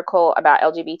Root article about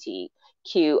LGBTQ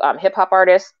hip hop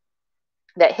artists,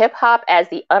 that hip hop as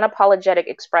the unapologetic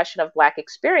expression of Black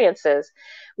experiences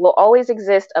will always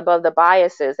exist above the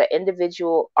biases that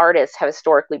individual artists have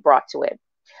historically brought to it.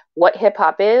 What hip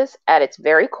hop is, at its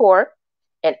very core,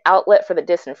 an outlet for the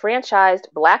disenfranchised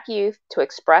Black youth to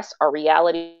express our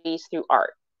realities through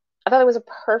art. I thought it was a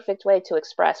perfect way to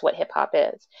express what hip hop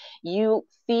is. You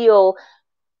feel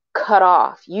cut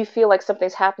off. You feel like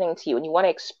something's happening to you and you want to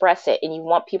express it and you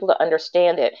want people to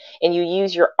understand it and you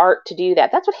use your art to do that.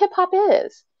 That's what hip hop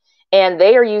is. And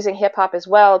they are using hip hop as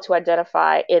well to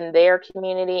identify in their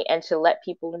community and to let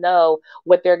people know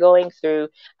what they're going through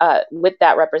with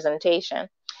that representation.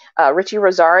 Richie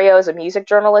Rosario is a music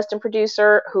journalist and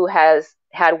producer who has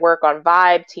had work on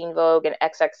Vibe, Teen Vogue, and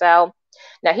XXL.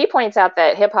 Now, he points out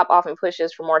that hip hop often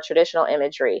pushes for more traditional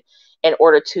imagery in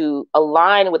order to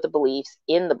align with the beliefs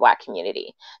in the Black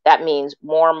community. That means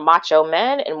more macho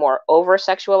men and more over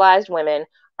sexualized women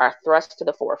are thrust to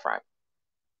the forefront.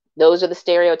 Those are the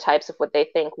stereotypes of what they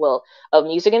think of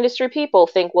music industry people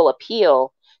think will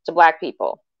appeal to Black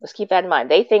people. Let's keep that in mind.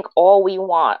 They think all we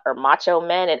want are macho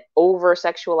men and over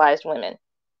sexualized women.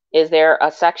 Is there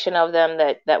a section of them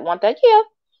that want that? Yeah.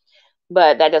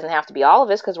 But that doesn't have to be all of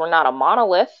us because we're not a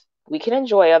monolith. We can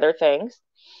enjoy other things.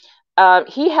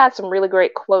 He had some really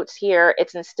great quotes here.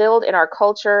 It's instilled in our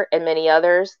culture and many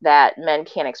others that men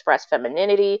can't express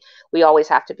femininity. We always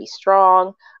have to be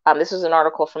strong. This was an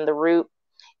article from The Root.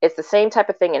 It's the same type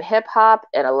of thing in hip hop,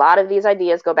 and a lot of these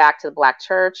ideas go back to the Black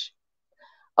church.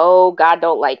 Oh, God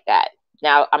don't like that.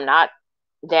 Now, I'm not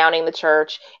downing the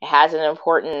church. It has an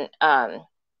important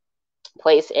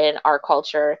place in our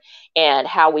culture and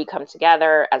how we come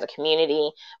together as a community.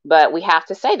 But we have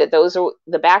to say that those are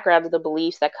the background of the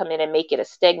beliefs that come in and make it a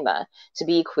stigma to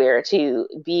be queer, to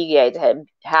be gay, to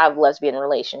have lesbian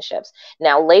relationships.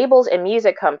 Now, labels and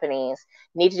music companies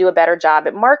need to do a better job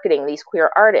at marketing these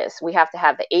queer artists. We have to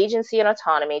have the agency and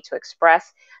autonomy to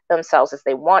express themselves as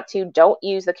they want to. Don't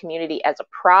use the community as a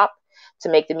prop to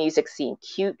make the music seem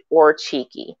cute or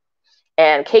cheeky.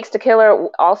 And Cakes to Killer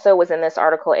also was in this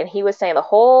article, and he was saying the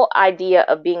whole idea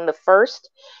of being the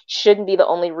first shouldn't be the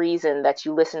only reason that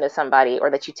you listen to somebody or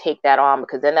that you take that on,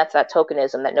 because then that's that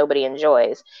tokenism that nobody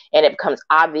enjoys, and it becomes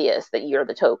obvious that you're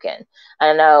the token.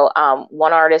 I know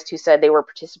one artist who said they were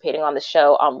participating on the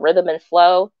show Rhythm and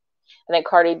Flow. I think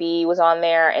Cardi B was on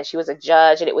there, and she was a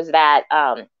judge, and it was that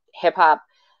hip-hop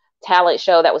talent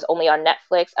show that was only on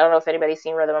Netflix. I don't know if anybody's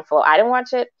seen Rhythm and Flow. I didn't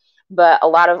watch it. But a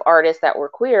lot of artists that were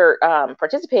queer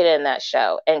participated in that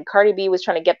show. And Cardi B was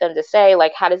trying to get them to say,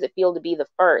 like, how does it feel to be the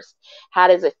first? How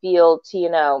does it feel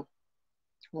to,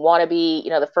 want to be,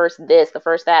 the first this, the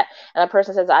first that? And a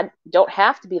person says, I don't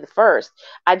have to be the first.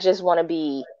 I just want to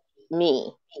be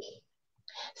me.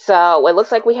 So it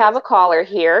looks like we have a caller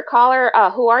here. Caller,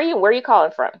 who are you? Where are you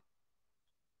calling from?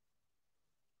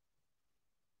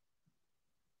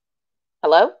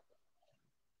 Hello?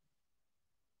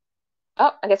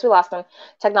 Oh, I guess we lost them.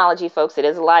 Technology, folks. It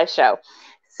is a live show.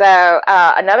 So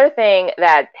another thing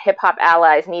that hip hop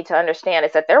allies need to understand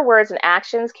is that their words and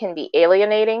actions can be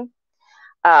alienating.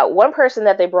 One person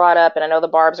that they brought up, and I know the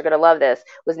Barbs are going to love this,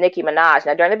 was Nicki Minaj.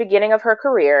 Now, during the beginning of her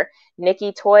career,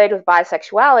 Nicki toyed with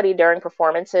bisexuality during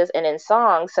performances and in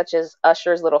songs such as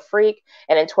Usher's Little Freak.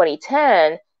 And in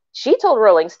 2010, she told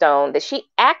Rolling Stone that she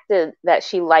acted that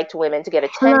she liked women to get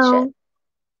attention.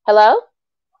 Hello?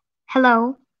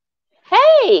 Hello?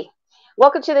 Hey,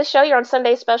 welcome to the show. You're on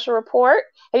Sunday Special Report.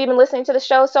 Have you been listening to the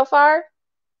show so far?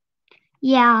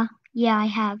 Yeah, I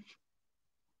have.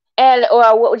 And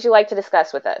what would you like to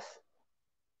discuss with us?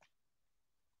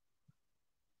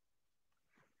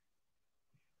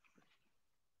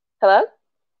 Hello?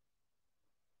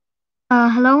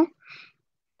 Hello?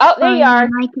 Oh, there you are.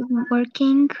 My mic isn't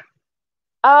working.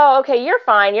 Oh, okay. You're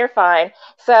fine. You're fine.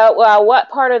 So, what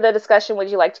part of the discussion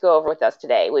would you like to go over with us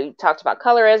today? We talked about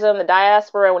colorism, the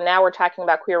diaspora, and now we're talking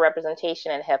about queer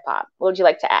representation in hip hop. What would you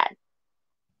like to add?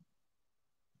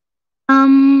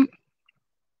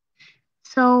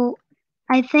 So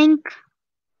I think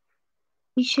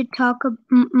we should talk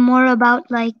more about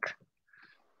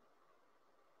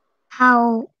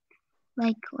how,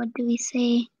 what do we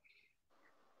say?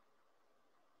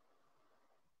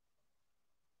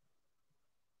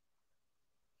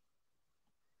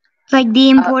 Like the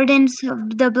importance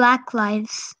of the Black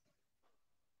lives.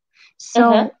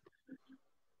 So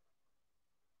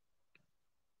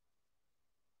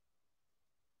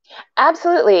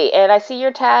Absolutely. And I see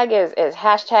your tag is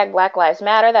hashtag Black Lives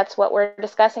Matter. That's what we're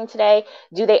discussing today.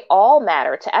 Do they all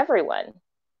matter to everyone?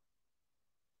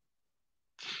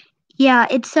 yeah,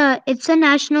 it's a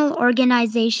national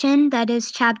organization that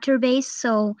is chapter based.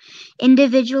 So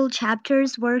individual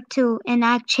chapters work to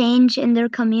enact change in their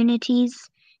communities,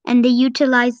 and they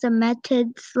utilize the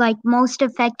methods like most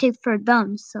effective for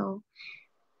them. So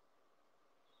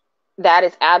That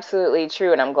is absolutely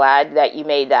true. And I'm glad that you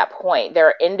made that point. There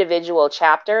are individual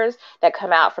chapters that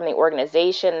come out from the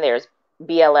organization. There's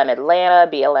BLM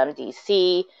Atlanta, BLM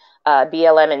DC,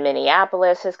 BLM in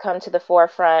Minneapolis has come to the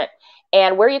forefront.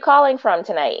 And where are you calling from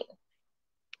tonight?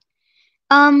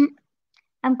 um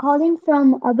I'm calling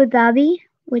from Abu Dhabi,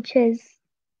 which is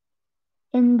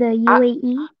in the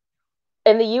UAE.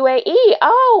 In the UAE.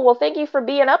 Oh, well, thank you for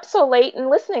being up so late and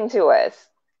listening to us.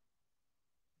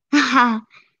 Oh,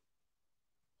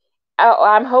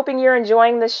 I'm hoping you're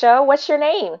enjoying the show. What's your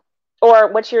name?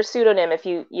 Or what's your pseudonym if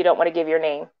you don't want to give your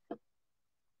name?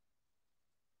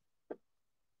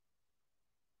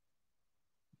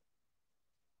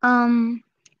 um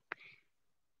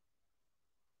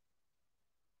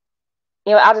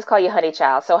I'll just call you Honey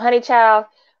Child. So, Honey Child,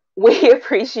 we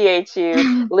appreciate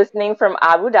you listening from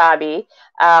Abu Dhabi.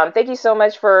 Thank you so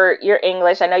much for your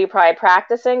English. I know you're probably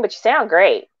practicing, but you sound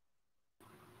great.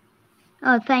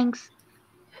 Oh, thanks.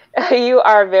 You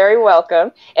are very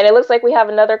welcome. And it looks like we have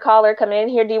another caller coming in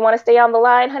here. Do you want to stay on the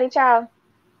line, Honey Child?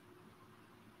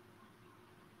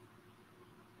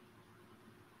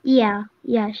 Yeah,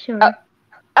 sure. Oh,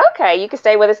 okay, you can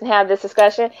stay with us and have this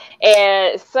discussion.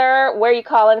 And, sir, where are you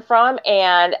calling from?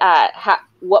 And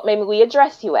what may we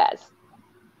address you as?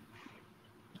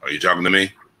 Are you talking to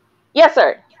me? Yes,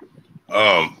 sir.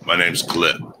 My name's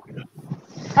Clip.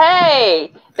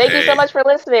 Hey, thank you so much for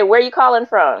listening. Where are you calling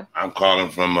from? I'm calling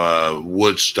from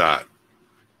Woodstock.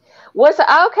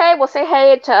 Okay, well, say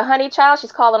hey to Honey Child.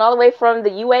 She's calling all the way from the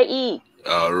UAE.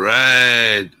 All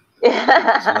right.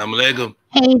 Assalamu alaikum.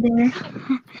 Hey there.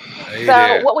 Hey So,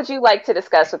 there. what would you like to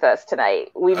discuss with us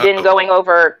tonight? We've been going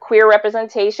over queer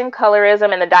representation,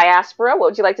 colorism, and the diaspora.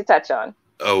 What would you like to touch on?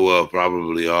 Oh, well,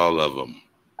 probably all of them.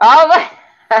 All right.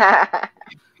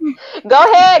 Go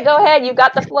ahead. You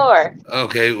got the floor.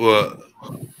 Okay, well,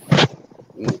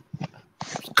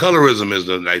 colorism is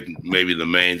maybe the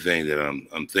main thing that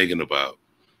I'm thinking about.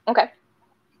 Okay.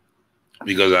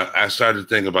 Because I started to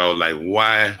think about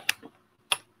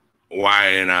why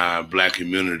in our Black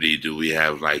community do we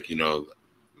have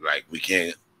we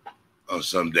can't on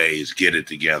some days get it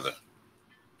together.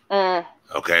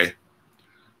 Okay,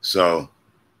 so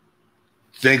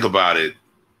think about it.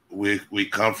 We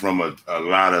come from a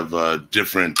lot of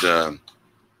different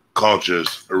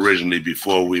cultures originally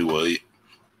before we were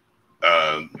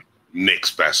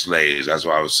mixed by slaves. That's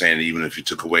why I was saying even if you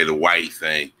took away the white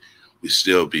thing, we'd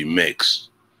still be mixed.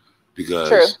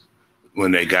 Because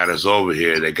when they got us over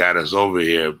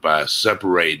here by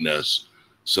separating us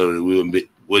so that we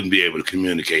wouldn't be able to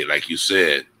communicate, like you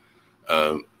said,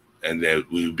 and that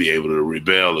we would be able to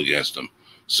rebel against them.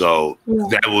 So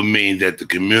that would mean that the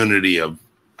community of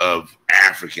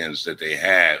Africans that they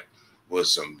had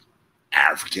was some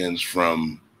Africans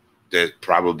that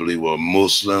probably were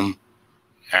Muslim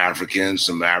Africans,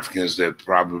 some Africans that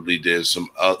probably did some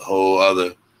whole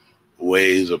other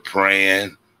ways of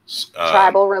praying.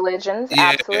 Tribal religions,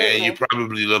 absolutely. And you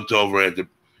probably looked over at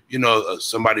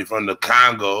somebody from the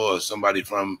Congo or somebody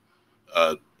from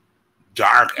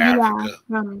dark Africa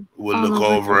would look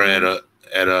over at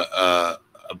a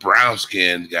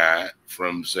brown-skinned guy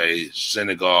from, say,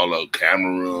 Senegal or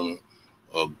Cameroon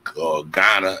or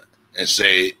Ghana and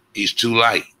say he's too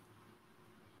light.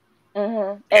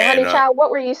 And Honey Child,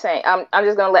 what were you saying? I'm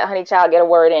just gonna let Honey Child get a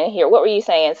word in here. What were you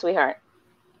saying, sweetheart?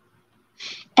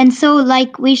 And so,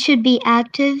 we should be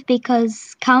active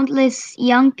because countless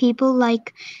young people,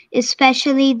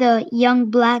 especially the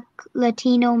young Black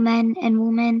Latino men and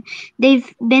women,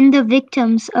 they've been the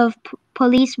victims of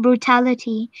police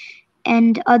brutality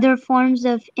and other forms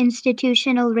of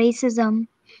institutional racism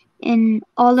in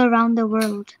all around the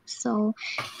world. So,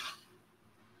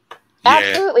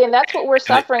 absolutely, and that's what we're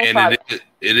suffering from.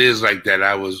 It is like that.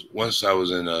 I was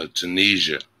in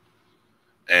Tunisia,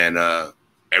 and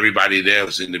everybody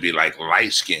there seemed to be light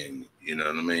skinned, you know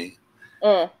what I mean?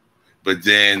 But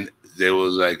then there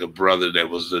was a brother that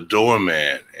was the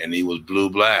doorman, and he was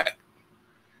blue-black.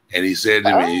 And he said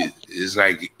to me, it's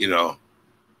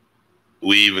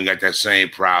we even got that same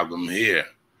problem here.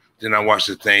 Then I watched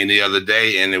the thing the other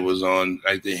day, and it was on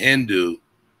the Hindu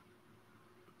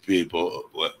people.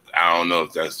 I don't know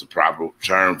if that's the proper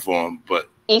term for them, but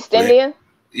East Indian.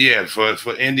 Yeah,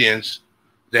 for Indians,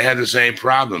 they had the same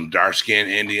problem. Dark-skinned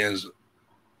Indians,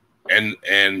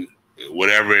 and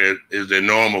whatever is their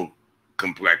normal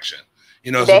complexion.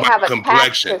 You know, it's They about have a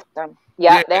complexion. caste system.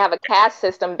 Yeah, they have a caste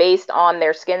system based on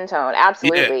their skin tone.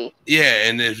 Absolutely. Yeah,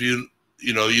 and if you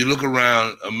look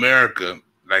around America,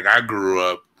 like I grew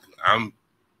up, I'm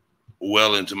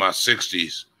well into my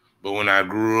 60s, but when I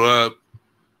grew up,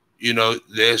 you know,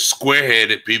 there's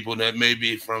square-headed people that may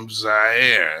be from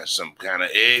Zaire, some kind of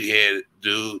egg-headed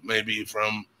dude, maybe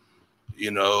from,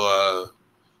 you know,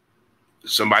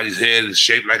 somebody's head is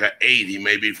shaped like an 8. He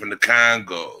may be from the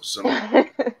Congo.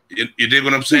 You dig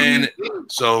what I'm saying?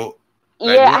 So,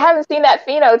 like, yeah, I haven't seen that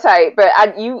phenotype, but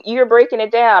you're breaking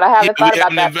it down. I haven't thought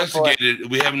about that before.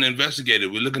 We haven't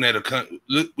investigated. We're looking at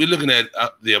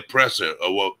the oppressor,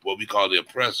 or what we call the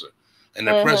oppressor, and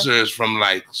the oppressor is from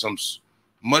like some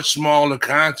much smaller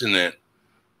continent,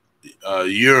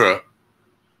 Europe,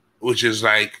 which is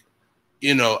like,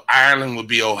 you know, Ireland would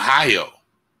be Ohio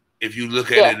if you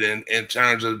look at it in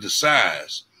terms of the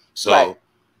size. So,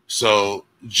 so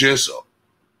just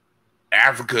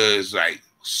Africa is like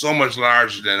so much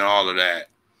larger than all of that.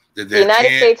 The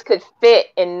United States could fit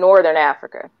in Northern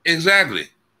Africa. Exactly.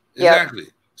 Yep.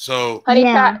 So, Honey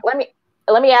Child,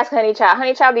 let me ask Honey Child.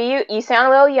 Honey Child, you sound a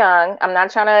little young. I'm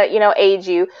not trying to, you know, age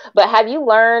you, but have you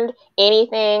learned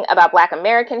anything about Black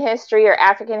American history or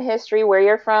African history where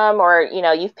you're from, or, you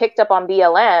know, you've picked up on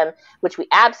BLM, which we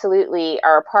absolutely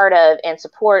are a part of and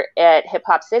support at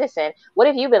Hiphopcitizen. What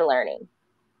have you been learning?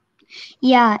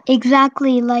 Yeah,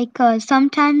 exactly. Like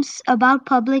sometimes about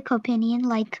public opinion,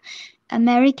 like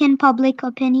American public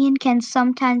opinion can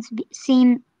sometimes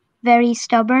seem very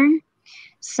stubborn.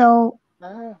 So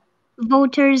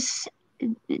voters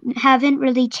haven't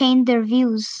really changed their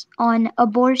views on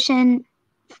abortion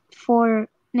for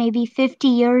maybe 50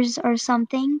 years or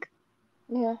something.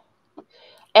 Yeah.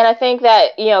 And I think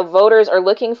that, you know, voters are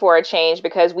looking for a change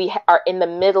because we are in the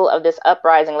middle of this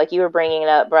uprising, like you were bringing it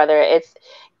up, brother.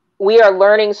 We are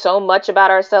learning so much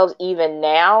about ourselves even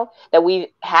now that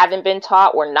we haven't been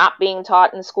taught. We're not being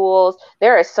taught in schools.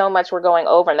 There is so much we're going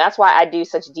over. And that's why I do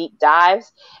such deep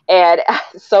dives and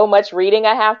so much reading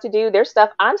I have to do. There's stuff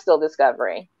I'm still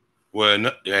discovering.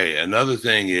 Well, hey, another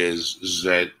thing is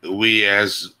that we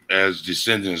as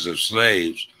descendants of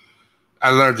slaves, I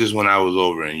learned this when I was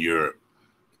over in Europe.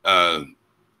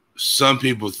 Some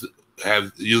people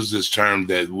have used this term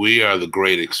that we are the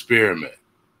great experiment.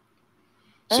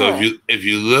 So if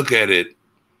you look at it,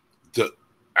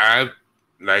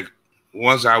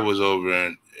 once I was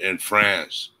over in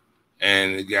France,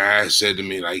 and the guy said to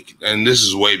me, like, and this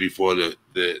is way before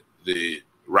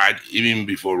even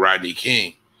before Rodney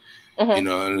King, you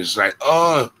know, and it's like,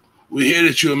 oh, we hear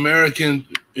that you're American,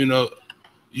 you know,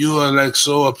 you are like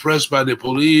so oppressed by the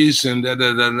police and da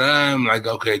da da da. I'm like,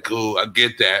 okay, cool, I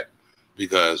get that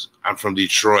because I'm from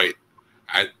Detroit.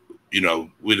 You know,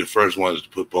 we're the first ones to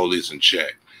put police in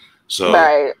check.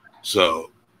 So,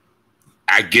 so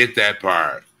I get that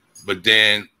part. But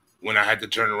then when I had to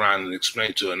turn around and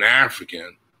explain to an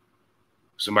African,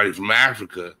 somebody from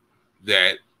Africa,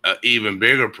 that an even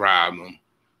bigger problem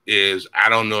is I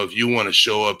don't know if you want to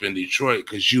show up in Detroit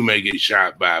because you may get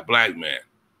shot by a black man.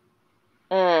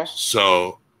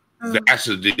 So that's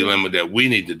a dilemma that we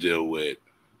need to deal with,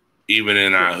 even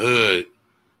in our hood.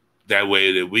 That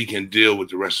way that we can deal with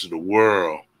the rest of the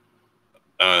world.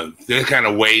 They're kind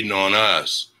of waiting on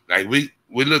us. Like we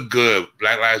look good.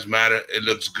 Black Lives Matter, it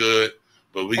looks good,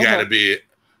 but we got to be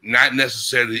not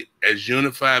necessarily as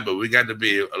unified, but we got to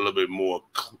be a little bit more,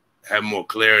 have more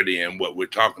clarity in what we're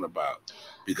talking about.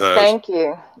 Because thank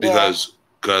you. Because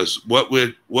what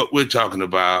we're talking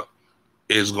about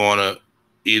is going to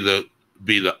either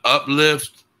be the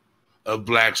uplift of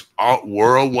blacks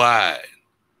worldwide,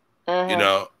 you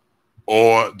know,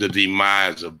 or the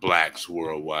demise of blacks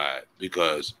worldwide.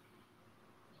 Because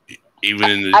even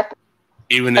in the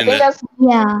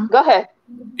go ahead.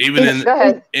 Even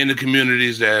in the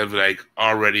communities that have like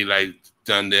already like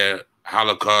done their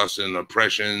Holocaust and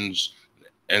oppressions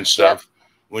and stuff,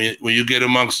 when you get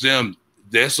amongst them,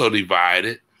 they're so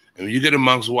divided. And when you get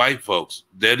amongst white folks,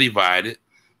 they're divided.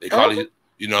 They call it,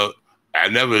 you know, I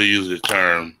never use the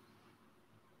term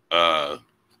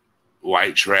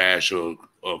white trash or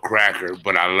cracker,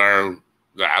 but I learned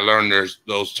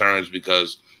those terms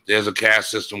because there's a caste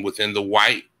system within the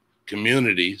white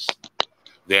communities.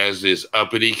 There's this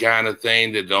uppity kind of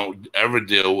thing that don't ever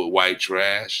deal with white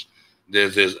trash.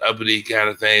 There's this uppity kind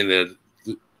of thing that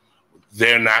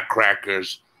they're not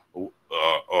crackers,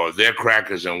 or they're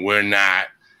crackers and we're not.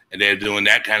 and they're doing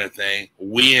that kind of thing.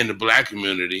 We in the black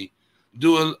community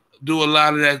do a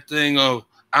lot of that thing of,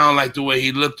 I don't like the way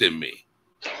he looked at me.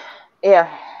 Yeah.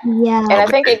 Yeah. And I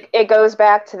think it goes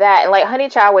back to that. And like Honey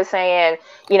Child was saying,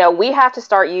 you know, we have to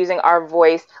start using our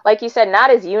voice, like you said,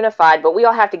 not as unified, but we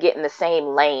all have to get in the same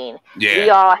lane. Yeah. We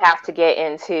all have to get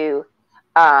into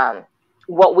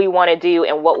what we want to do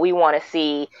and what we want to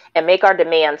see, and make our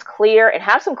demands clear and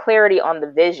have some clarity on the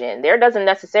vision. There doesn't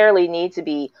necessarily need to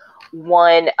be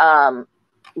one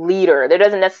leader. There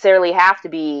doesn't necessarily have to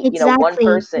be, you know, one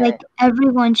person. Like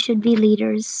everyone should be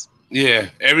leaders. Yeah,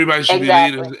 everybody should be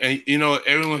leaders, and you know,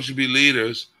 everyone should be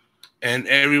leaders, and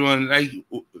everyone, like,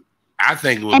 I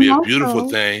think it would be a beautiful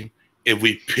thing if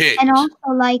we picked. And also,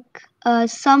 like,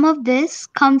 some of this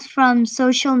comes from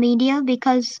social media,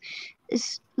 because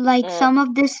like some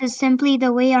of this is simply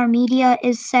the way our media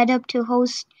is set up to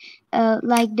host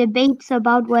like debates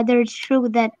about whether it's true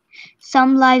that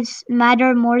some lives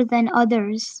matter more than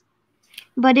others.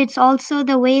 But it's also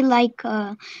the way, like,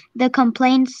 the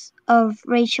complaints of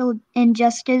racial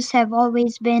injustice have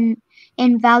always been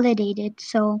invalidated.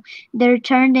 So they're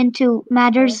turned into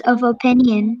matters of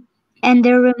opinion, and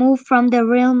they're removed from the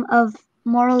realm of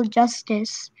moral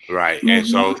justice. Right. And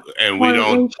so, and we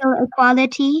don't. Racial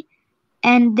equality,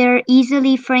 and they're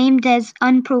easily framed as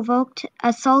unprovoked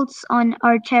assaults on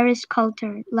our cherished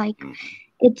culture. Like,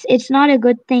 it's not a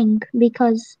good thing,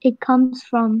 because it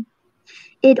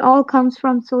all comes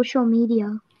from social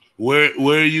media. Where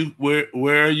are you? Where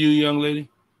are you, young lady?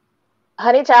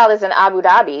 Honey Child is in Abu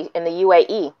Dhabi in the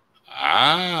UAE.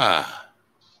 Ah.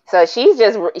 So she's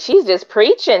just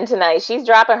preaching tonight. She's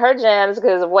dropping her gems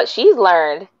because of what she's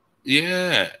learned.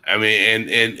 Yeah, I mean,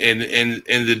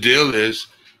 and the deal is,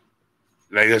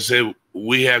 like I said,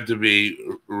 we have to be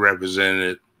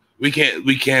represented. We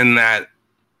cannot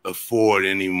afford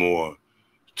anymore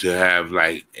to have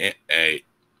like a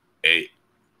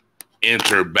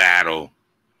inter battle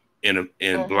in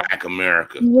Black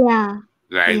America. Yeah.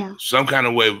 Like some kind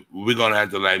of way, we're gonna have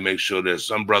to like make sure that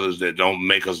some brothers that don't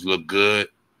make us look good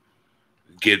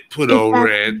get put over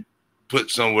and put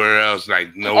somewhere else,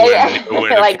 like nowhere near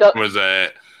where like the cameras are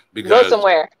at. Because, go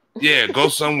somewhere. Yeah, go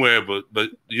somewhere, but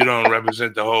you don't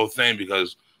represent the whole thing,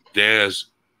 because there's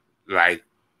like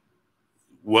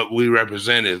what we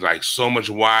represent is like so much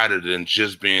wider than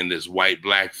just being this white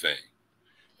black thing.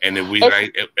 And if we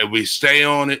if we stay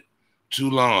on it too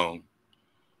long,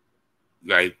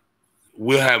 like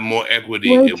we'll have more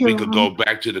equity if we could go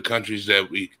back to the countries that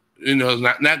we, you know,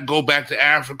 not go back to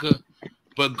Africa,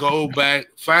 but go back,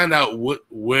 find out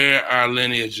where our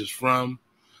lineage is from.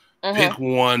 Pick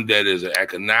one that is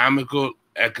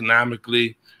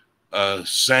economically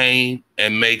sane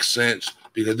and makes sense,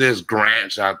 because there's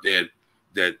grants out there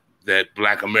that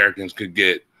Black Americans could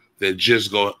get that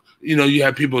just go, you know, you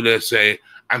have people that say,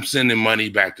 I'm sending money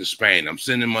back to Spain, I'm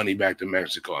sending money back to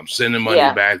Mexico, I'm sending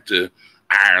money back to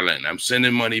Ireland, I'm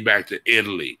sending money back to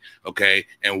Italy, okay?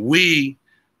 And we,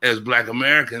 as Black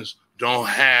Americans, don't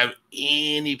have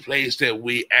any place that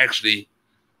we actually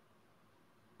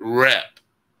rep.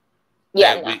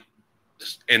 Yeah.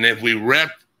 And if we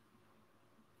rep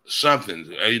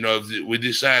something, you know, if we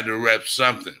decide to rep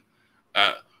something,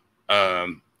 I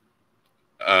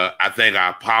think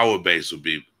our power base would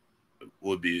be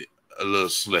a little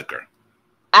slicker.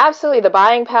 Absolutely. The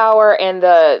buying power and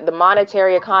the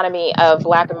monetary economy of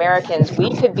Black Americans,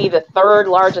 we could be the third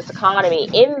largest economy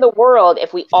in the world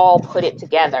if we all put it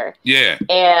together. Yeah.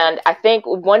 And I think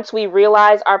once we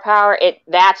realize our power,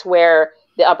 that's where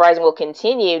the uprising will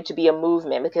continue to be a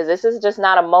movement, because this is just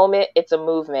not a moment, it's a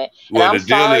movement. Well,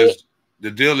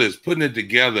 the deal is putting it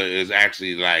together is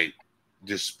actually like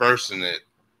dispersing it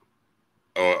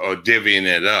or divvying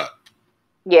it up.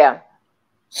 Yeah.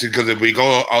 See, because if we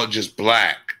go all just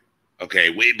black, okay,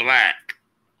 we black,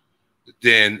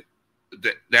 then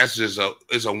that's just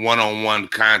it's a one-on-one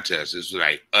contest. It's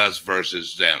like us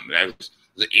versus them. That's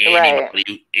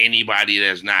anybody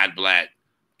that's not black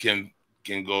can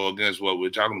go against what we're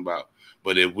talking about.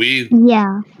 But if we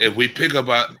pick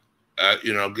up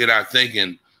you know, get our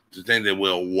thinking to think that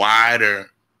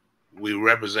we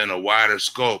represent a wider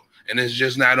scope, and it's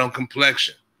just not on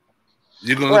complexion.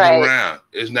 You can look around.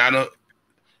 It's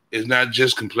not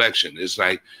just complexion. It's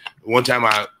like one time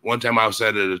I was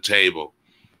sat at a table,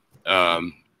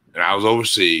 and I was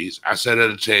overseas. I sat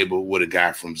at a table with a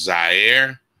guy from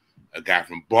Zaire, a guy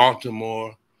from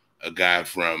Baltimore, a guy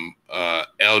from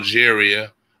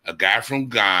Algeria, a guy from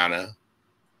Ghana,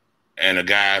 and a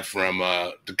guy from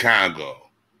the Congo.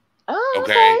 Oh,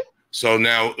 okay. So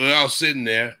now we're all sitting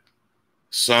there.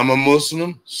 Some are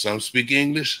Muslim, some speak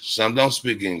English, some don't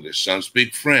speak English, some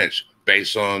speak French,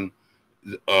 based on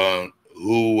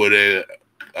who were the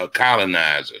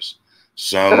colonizers.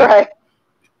 Some Right.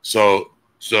 so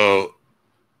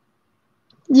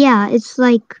Yeah, it's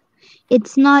like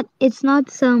it's not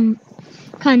some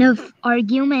kind of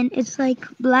argument. It's like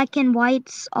black and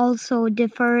whites also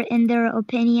differ in their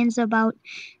opinions about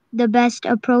the best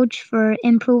approach for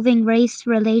improving race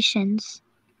relations.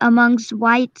 Amongst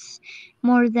whites,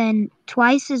 more than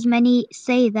twice as many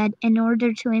say that in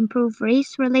order to improve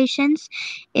race relations,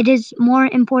 it is more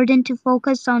important to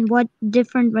focus on what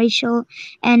different racial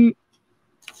and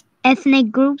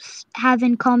ethnic groups have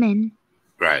in common.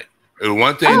 right.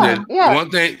 One thing Oh, Yeah. that yeah.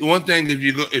 one thing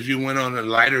if you went on a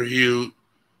lighter hue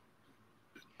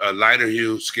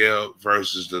scale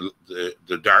versus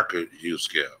the darker hue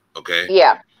scale, okay?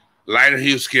 Yeah. Lighter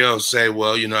hue scale say,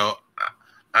 well, you know,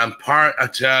 I'm part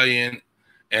Italian,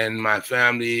 and my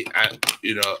family,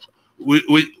 you know,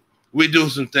 we do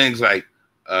some things like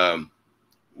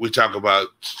we talk about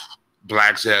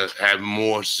blacks have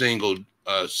more single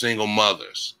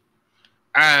mothers.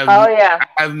 Oh, yeah.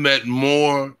 I've met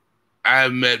more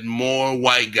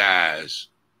white guys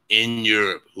in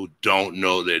Europe who don't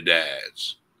know their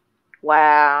dads.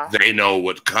 Wow. They know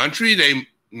what country they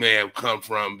may have come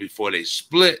from before they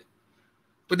split,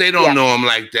 but they don't Yeah. know them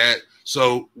like that.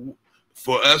 So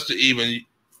for us to even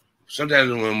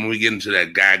sometimes when we get into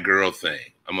that guy girl thing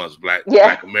amongst black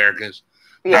Americans,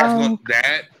 Yeah.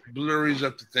 that blurs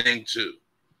up the thing too,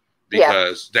 Yeah.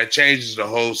 because that changes the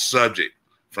whole subject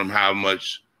from how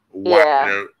much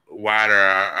Yeah.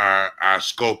 wider our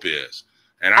scope is.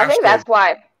 And I our think scope, that's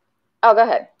why. Oh, go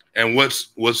ahead. and what's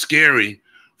scary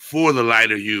for the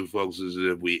lighter hue folks is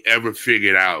if we ever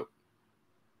figured out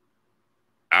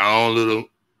our own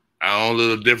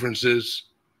little differences,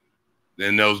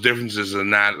 then those differences are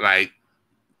not like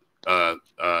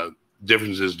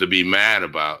differences to be mad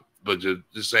about, but to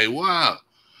say, wow,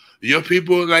 your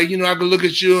people, like, you know, I can look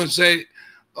at you and say,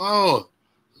 oh,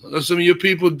 are some of your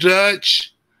people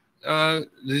Dutch?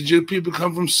 Did your people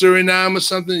come from Suriname or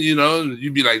something? You know,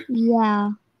 you'd be like,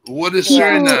 Yeah. what is People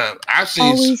Suriname? I've seen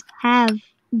always have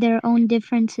their own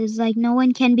differences. Like no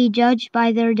one can be judged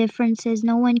by their differences.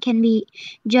 No one can be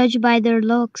judged by their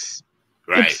looks.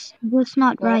 right. It's just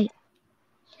not Yeah. right.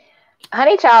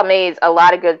 Honey Child made a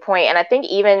lot of good point, and I think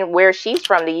even where she's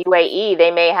from, the UAE, they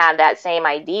may have that same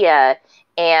idea,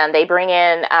 and they bring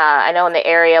in, I know in the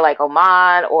area like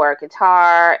Oman or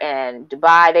Qatar and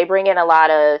Dubai, they bring in a lot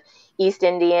of East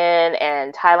Indian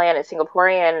and Thailand and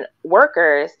Singaporean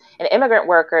workers and immigrant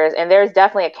workers, and there's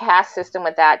definitely a caste system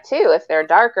with that too. If they're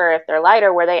darker, if they're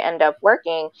lighter, where they end up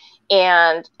working,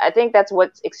 and I think that's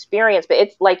what's experienced. But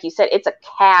it's like you said, it's a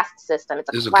caste system.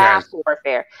 It's a class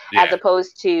warfare as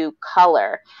opposed to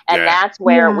color. And that's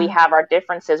where we have our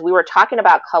differences. We were talking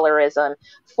about colorism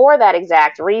for that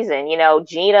exact reason. You know,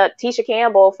 Tisha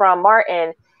Campbell from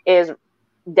Martin is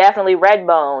definitely red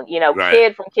bone. You know,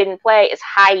 Kid from Kid and Play is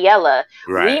high yellow.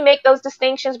 We make those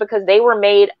distinctions because they were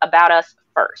made about us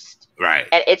first. Right.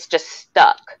 And it's just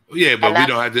stuck. Yeah, but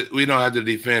we don't have to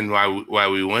defend why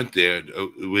we went there.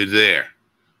 We're there.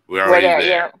 We're already there.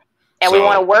 Yeah. And we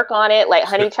want to work on it. Like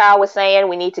Honey Child was saying,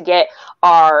 we need to get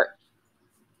our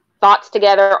thoughts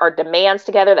together, our demands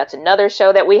together. That's another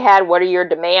show that we had. What are your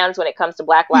demands when it comes to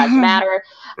Black Lives Matter?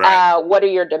 What are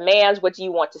your demands? What do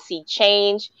you want to see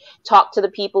change? Talk to the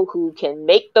people who can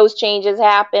make those changes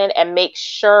happen and make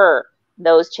sure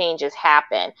those changes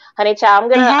happen. Honey Child, I'm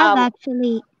gonna. I have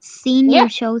actually seen your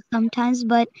show sometimes,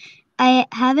 but I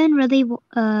haven't really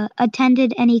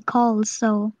attended any calls.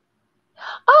 So.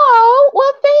 Oh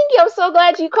well, thank you. I'm so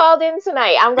glad you called in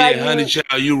tonight. I'm glad you. Honey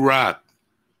Child, you rock.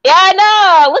 Yeah, I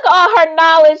know. Look at all her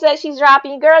knowledge that she's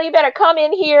dropping. Girl, you better come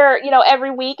in here, you know,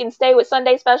 every week and stay with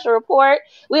Sunday Special Report.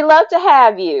 We love to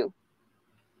have you.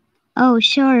 Oh,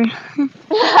 sure.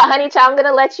 Honey Child, I'm going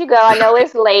to let you go. I know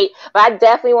it's late, but I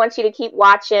definitely want you to keep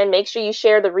watching. Make sure you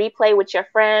share the replay with your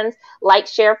friends. Like,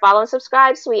 share, follow, and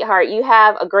subscribe, sweetheart. You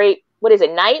have a great, what is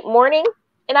it, morning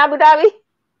in Abu Dhabi?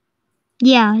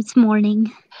 Yeah, it's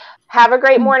morning. Have a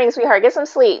great morning, sweetheart. Get some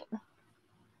sleep.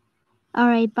 All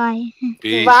right, bye.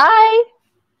 Peace. Bye.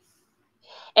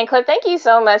 And Cliff, thank you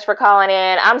so much for calling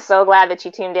in. I'm so glad that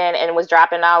you tuned in and was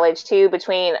dropping knowledge too.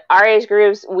 Between our age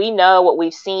groups, we know what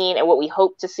we've seen and what we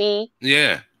hope to see.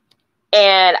 Yeah.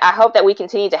 And I hope that we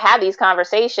continue to have these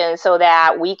conversations so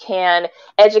that we can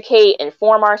educate,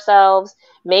 inform ourselves,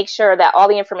 make sure that all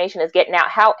the information is getting out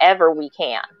however we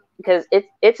can. Because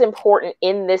it's important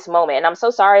in this moment. And I'm so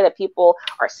sorry that people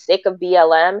are sick of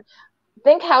BLM.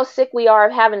 Think how sick we are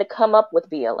of having to come up with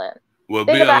BLM. Well,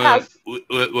 think BLM,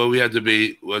 what we had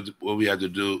to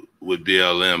do with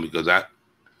BLM, because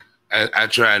I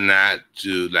try not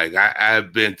to, like,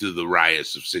 I've been through the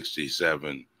riots of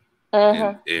 '67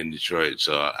 in Detroit,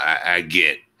 so I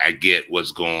get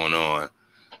what's going on.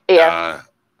 Yeah.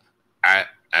 I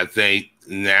think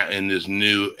now in this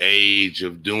new age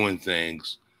of doing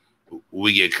things,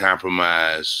 we get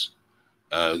compromised,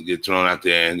 get thrown out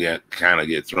there, and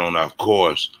get thrown off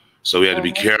course. So we have to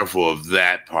be careful of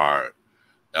that part.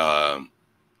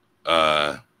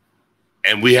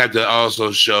 And we have to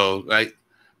also show, like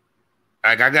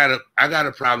I got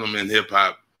a problem in hip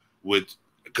hop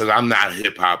because I'm not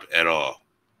hip hop at all.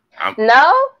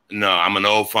 No, I'm an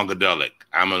old Funkadelic.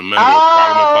 I'm a member of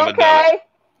Parliament Funkadelic.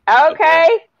 Okay.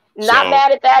 Not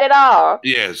mad at that at all.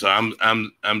 Yeah, so I'm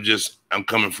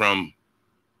coming from.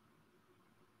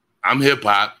 I'm hip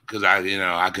hop because I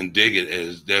can dig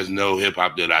it. There's no hip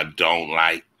hop that I don't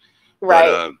like.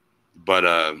 Right. But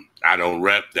I don't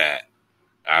rep that.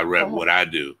 I rep what I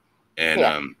do,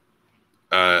 and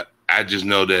I just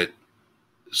know that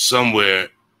somewhere,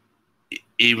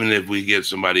 even if we get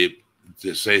somebody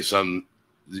to say something,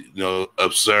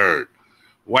 absurd,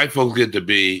 white folks get to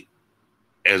be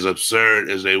as absurd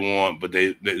as they want, but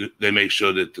they make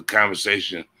sure that the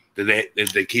conversation that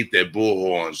they keep their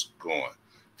bullhorns going,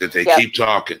 that they keep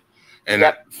talking, and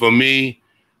for me,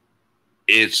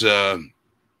 it's I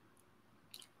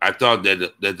thought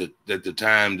that the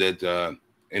time that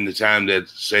in the time that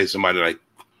say somebody like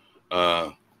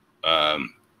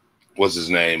what's his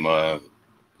name,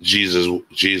 Jesus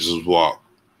Walk.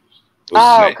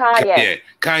 Kanye.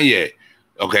 Kanye.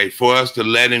 Okay, for us to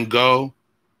let him go,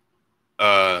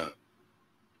 I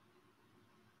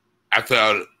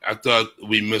thought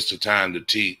we missed the time to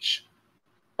teach,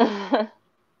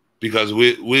 because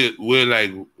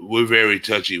we're very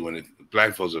touchy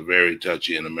black folks are very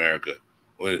touchy in America.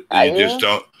 When you just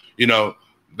don't,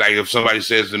 like if somebody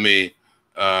says to me,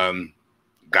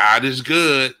 God is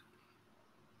good,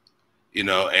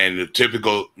 and the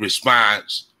typical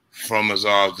response from us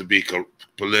all to be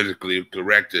politically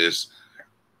correct is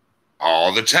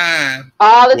all the time.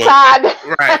 All the time.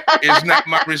 Right. It's not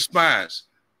my response.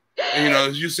 And,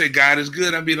 if you say God is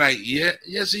good, I'd be like, yeah,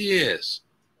 yes, he is.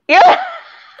 Yeah.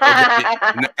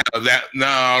 Okay.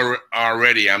 Now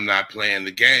already I'm not playing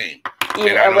the game.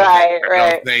 Yeah, and I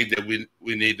don't think that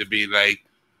we need to be like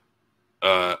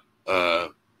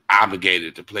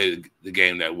obligated to play the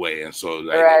game that way. And so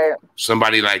like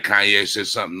somebody like Kanye said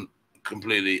something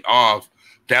completely off,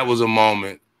 that was a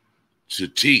moment to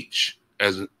teach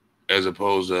as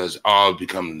opposed to us all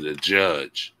becoming the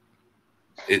judge.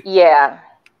 You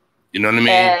know what I mean?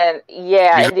 And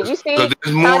and did you see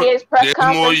Kanye's press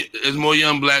conference? There's more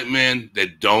young black men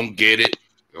that don't get it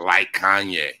like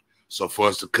Kanye. So for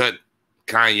us to cut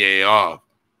Kanye off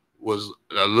was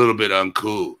a little bit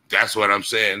uncool. That's what I'm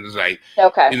saying. It's like,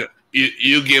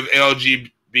 you give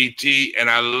LGBT, and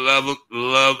I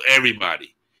love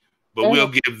everybody, but we'll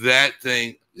give that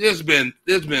thing. There's been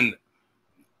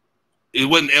it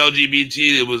wasn't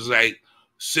LGBT. It was like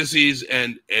sissies,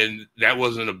 and that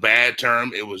wasn't a bad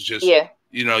term. It was just you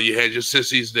had your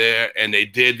sissies there, and they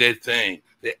did their thing.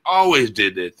 They always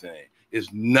did their thing.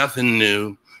 It's nothing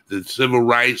new. The civil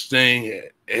rights thing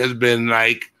has been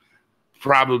like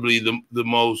probably the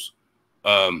most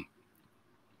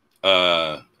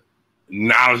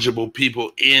knowledgeable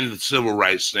people in the civil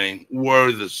rights thing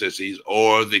were the sissies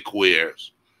or the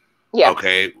queers. Yeah.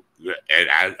 Okay. And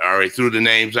I already threw the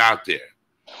names out there.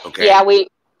 Okay. Yeah, we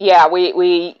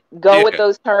go with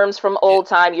those terms from old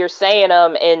time. You're saying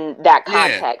them in that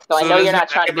context. So I know you're not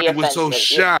trying to be offensive. We're so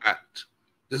shocked.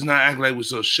 Let's not act like we're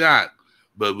so shocked,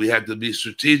 but we have to be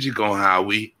strategic on how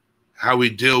we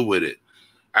deal with it.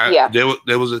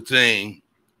 There was a thing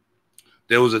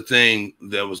that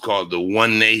was called the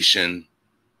One Nation.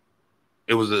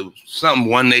 It was something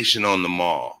One Nation on the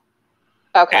Mall.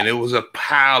 Okay. And it was a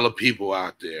pile of people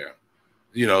out there.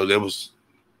 There was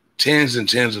tens and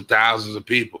tens of thousands of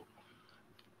people.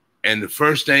 And the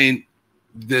first thing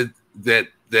that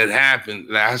happened,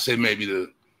 like I said, maybe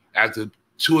after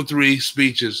 2 or 3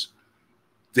 speeches,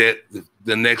 that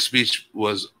the next speech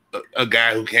was a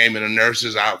guy who came in a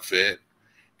nurse's outfit,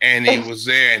 and he was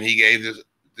there, and he gave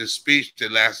this speech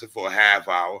that lasted for a half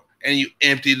hour, and you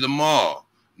emptied the mall.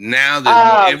 Now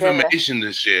there's more information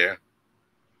to share.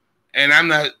 And I'm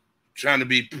not trying to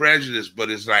be prejudiced, but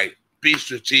it's like, be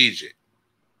strategic.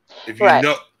 If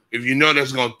you know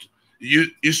that's going to,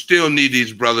 you still need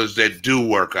these brothers that do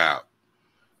work out,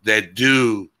 that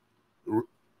do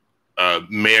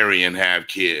marry and have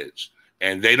kids,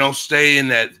 and they don't stay in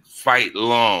that fight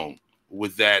long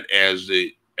with that as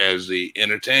the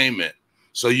entertainment.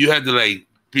 So you have to like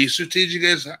be strategic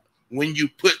as when you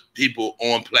put people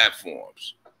on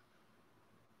platforms.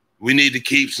 we need to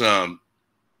keep some.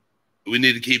 We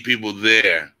need to keep people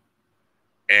there,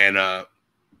 and I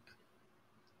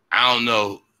don't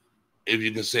know if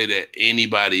you can say that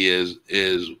anybody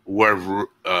is worth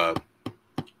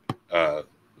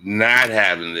not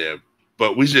having there,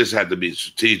 but we just have to be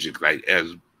strategic, like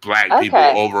as Black people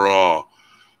overall.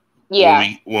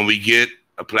 Yeah. When we get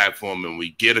a platform and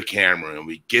we get a camera and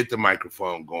we get the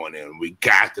microphone going in and we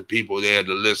got the people there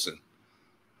to listen,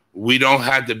 we don't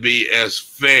have to be as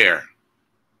fair.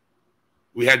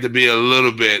 We have to be a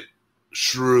little bit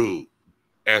shrewd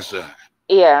as to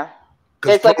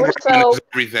because it's like we're so is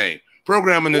everything.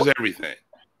 Programming is everything.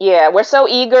 Yeah, we're so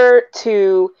eager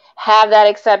to have that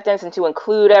acceptance and to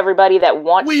include everybody that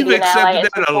wants to be an ally. We've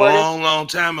accepted that a long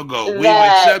time ago. We've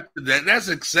accepted that. That's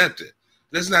accepted.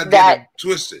 Let's not get it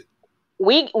twisted.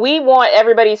 We want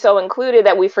everybody so included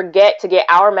that we forget to get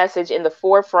our message in the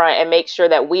forefront and make sure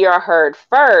that we are heard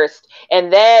first,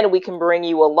 and then we can bring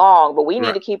you along. But we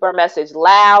need to keep our message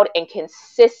loud and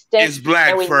consistent. It's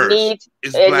Black first.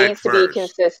 It needs to be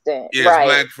consistent. Yeah, right.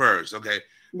 It's Black first. Okay.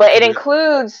 But it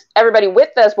includes everybody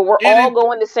with us, but we're all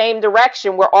going the same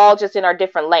direction. We're all just in our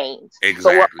different lanes.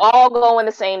 Exactly. But we're all going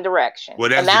the same direction.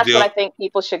 Well, and that's what I think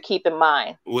people should keep in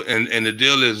mind. And the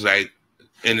deal is, like,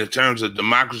 in the terms of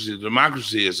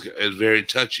democracy is very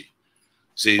touchy.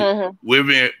 See, we're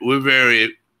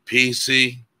very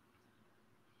PC,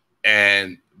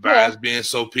 and by us being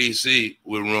so PC,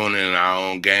 we're ruining our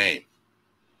own game.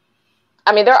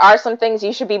 I mean, there are some things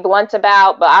you should be blunt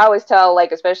about, but I always tell,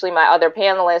 like, especially my other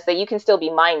panelists, that you can still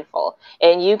be mindful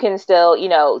and you can still, you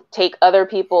know, take other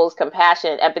people's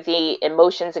compassion, empathy,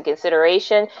 emotions in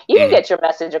consideration. You can get your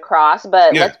message across,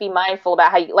 but let's be mindful about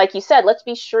how you, like you said, let's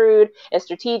be shrewd and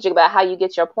strategic about how you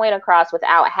get your point across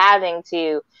without having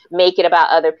to make it about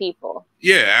other people.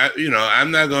 Yeah, I'm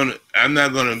not gonna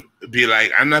be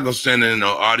like, I'm not gonna stand in the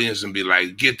audience and be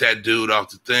like, get that dude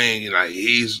off the thing. Like,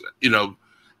 he's,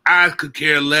 I could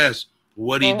care less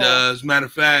what he does. Matter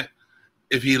of fact,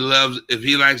 if he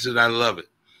likes it, I love it,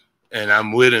 and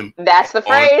I'm with him. That's the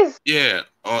phrase.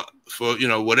 For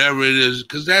whatever it is,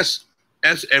 because that's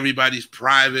everybody's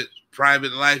private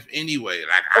life anyway.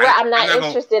 Like, I'm not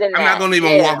interested in that. I'm not gonna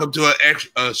even walk up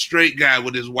to a straight guy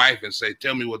with his wife and say,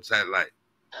 "Tell me what's that like."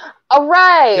 All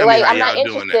right, like, I'm not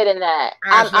interested in that.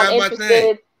 I'm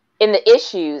interested in the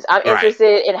issues. I'm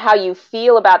interested in how you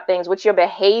feel about things. What's your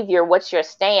behavior? What's your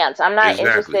stance? I'm not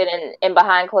interested in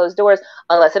behind closed doors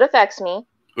unless it affects me.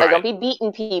 Like, don't be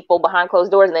beating people behind closed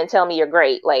doors and then tell me you're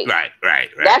great. Like, right.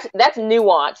 That's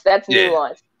nuance. That's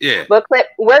nuance. Yeah. But Clip,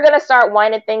 we're gonna start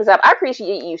winding things up. I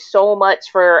appreciate you so much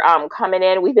for coming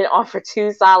in. We've been on for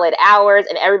 2 solid hours,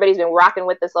 and everybody's been rocking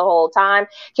with us the whole time.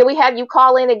 Can we have you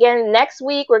call in again next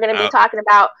week? We're gonna be talking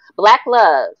about Black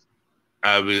love.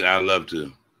 I'd love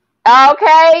to.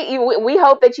 Okay, we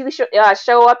hope that you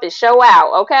show up and show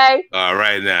out. Okay. All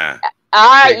right now.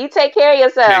 All right, you take care of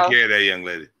yourself. Take care of that young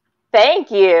lady. Thank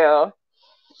you.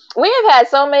 We have had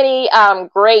so many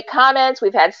great comments.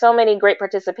 We've had so many great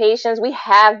participations. We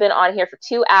have been on here for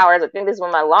 2 hours. I think this is one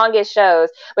of my longest shows,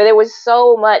 but there was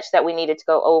so much that we needed to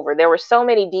go over. There were so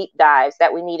many deep dives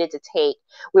that we needed to take.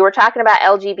 We were talking about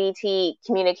LGBT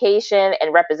communication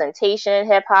and representation in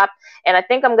hip hop, and I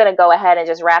think I'm going to go ahead and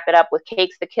just wrap it up with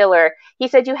Cakes the Killer. He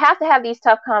said you have to have these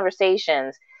tough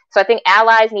conversations. So I think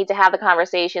allies need to have the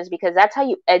conversations because that's how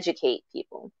you educate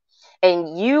people.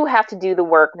 And you have to do the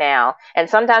work now. And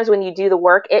sometimes when you do the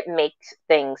work, it makes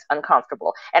things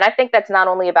uncomfortable. And I think that's not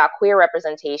only about queer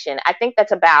representation. I think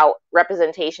that's about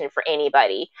representation for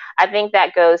anybody. I think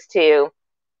that goes to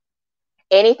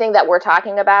anything that we're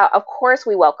talking about. Of course,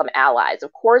 we welcome allies.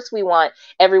 Of course, we want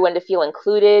everyone to feel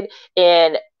included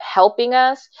in helping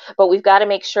us, but we've got to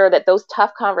make sure that those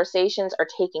tough conversations are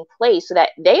taking place so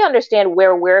that they understand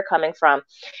where we're coming from.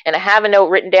 And I have a note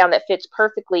written down that fits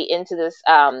perfectly into this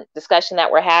discussion that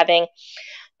we're having.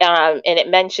 And it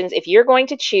mentions, if you're going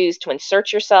to choose to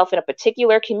insert yourself in a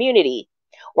particular community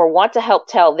or want to help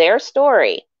tell their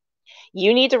story,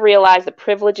 you need to realize the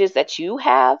privileges that you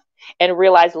have and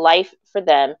realize life for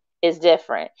them is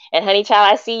different. And Honey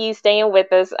Child, I see you staying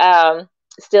with us,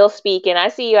 still speaking. I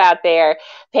see you out there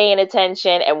paying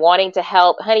attention and wanting to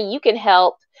help. Honey, you can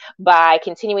help by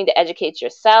continuing to educate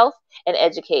yourself and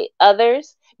educate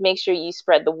others. Make sure you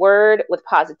spread the word with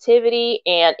positivity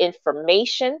and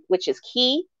information, which is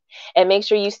key. And make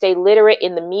sure you stay literate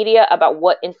in the media about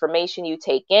what information you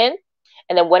take in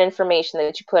and then what information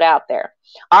that you put out there.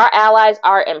 Our allies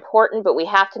are important, but we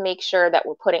have to make sure that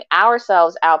we're putting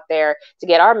ourselves out there to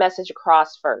get our message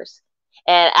across first.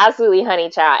 And absolutely, Honey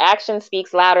Child, action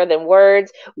speaks louder than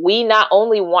words. We not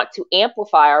only want to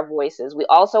amplify our voices, we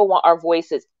also want our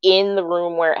voices in the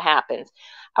room where it happens.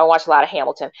 I watch a lot of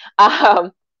Hamilton.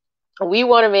 We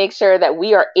want to make sure that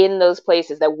we are in those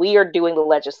places, that we are doing the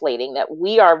legislating, that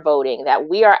we are voting, that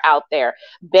we are out there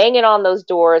banging on those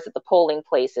doors at the polling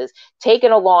places, taking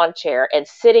a lawn chair and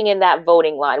sitting in that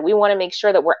voting line. We want to make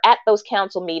sure that we're at those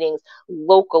council meetings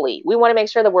locally. We want to make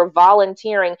sure that we're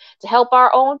volunteering to help our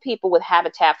own people with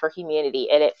Habitat for Humanity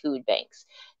and at food banks.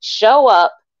 Show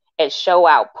up and show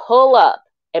out. Pull up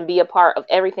and be a part of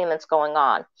everything that's going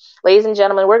on. Ladies and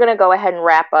gentlemen, we're going to go ahead and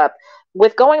wrap up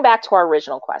with going back to our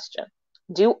original question.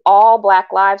 Do all Black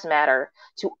lives matter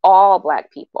to all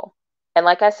Black people? And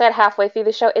like I said halfway through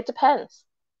the show, it depends.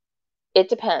 It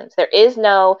depends. There is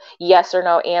no yes or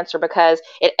no answer because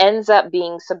it ends up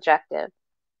being subjective.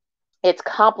 It's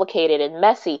complicated and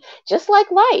messy, just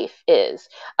like life is.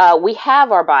 We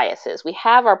have our biases. We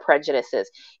have our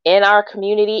prejudices in our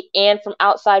community and from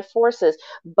outside forces.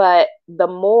 But the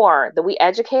more that we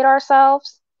educate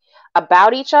ourselves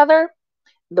about each other,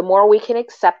 the more we can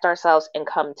accept ourselves and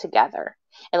come together.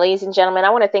 And ladies and gentlemen, I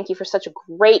want to thank you for such a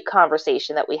great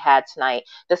conversation that we had tonight,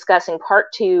 discussing part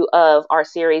 2 of our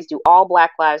series, Do All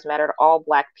Black Lives Matter to All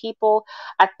Black People?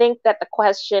 I think that the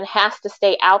question has to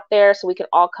stay out there so we can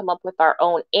all come up with our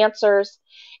own answers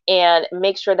and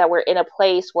make sure that we're in a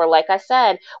place where, like I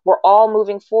said, we're all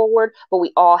moving forward, but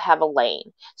we all have a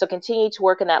lane. So continue to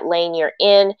work in that lane you're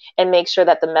in and make sure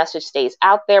that the message stays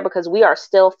out there, because we are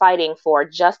still fighting for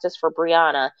justice for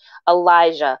Breonna,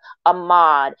 Elijah,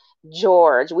 Ahmaud,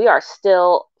 George. We are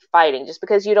still fighting. Just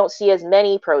because you don't see as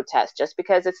many protests, just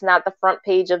because it's not the front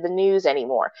page of the news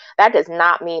anymore, that does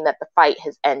not mean that the fight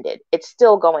has ended. It's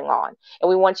still going on, and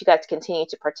we want you guys to continue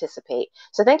to participate.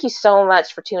 So thank you so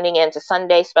much for tuning in to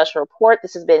Sunday Special Report.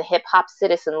 This has been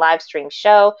Hiphopcitizen live stream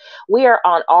show. We are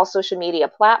on all social media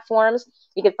platforms.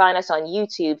 You can find us on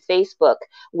YouTube, Facebook.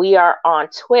 We are on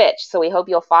Twitch, so we hope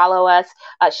you'll follow us.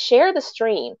 Share the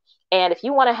stream. And if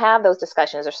you want to have those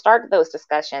discussions or start those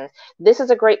discussions, this is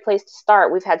a great place to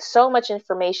start. We've had so much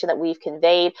information that we've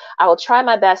conveyed. I will try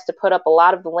my best to put up a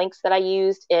lot of the links that I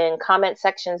used in comment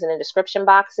sections and in description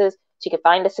boxes, so you can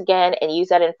find us again and use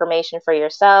that information for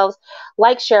yourselves.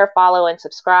 Like, share, follow, and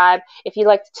subscribe. If you'd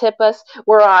like to tip us,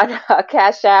 we're on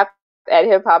Cash App at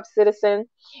Hiphopcitizen.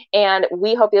 And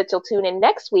we hope that you'll tune in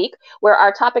next week, where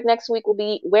our topic next week will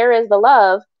be, where is the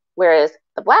love? Where is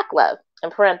the Black love? In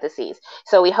parentheses.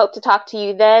 So we hope to talk to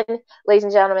you then. Ladies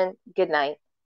and gentlemen, good night.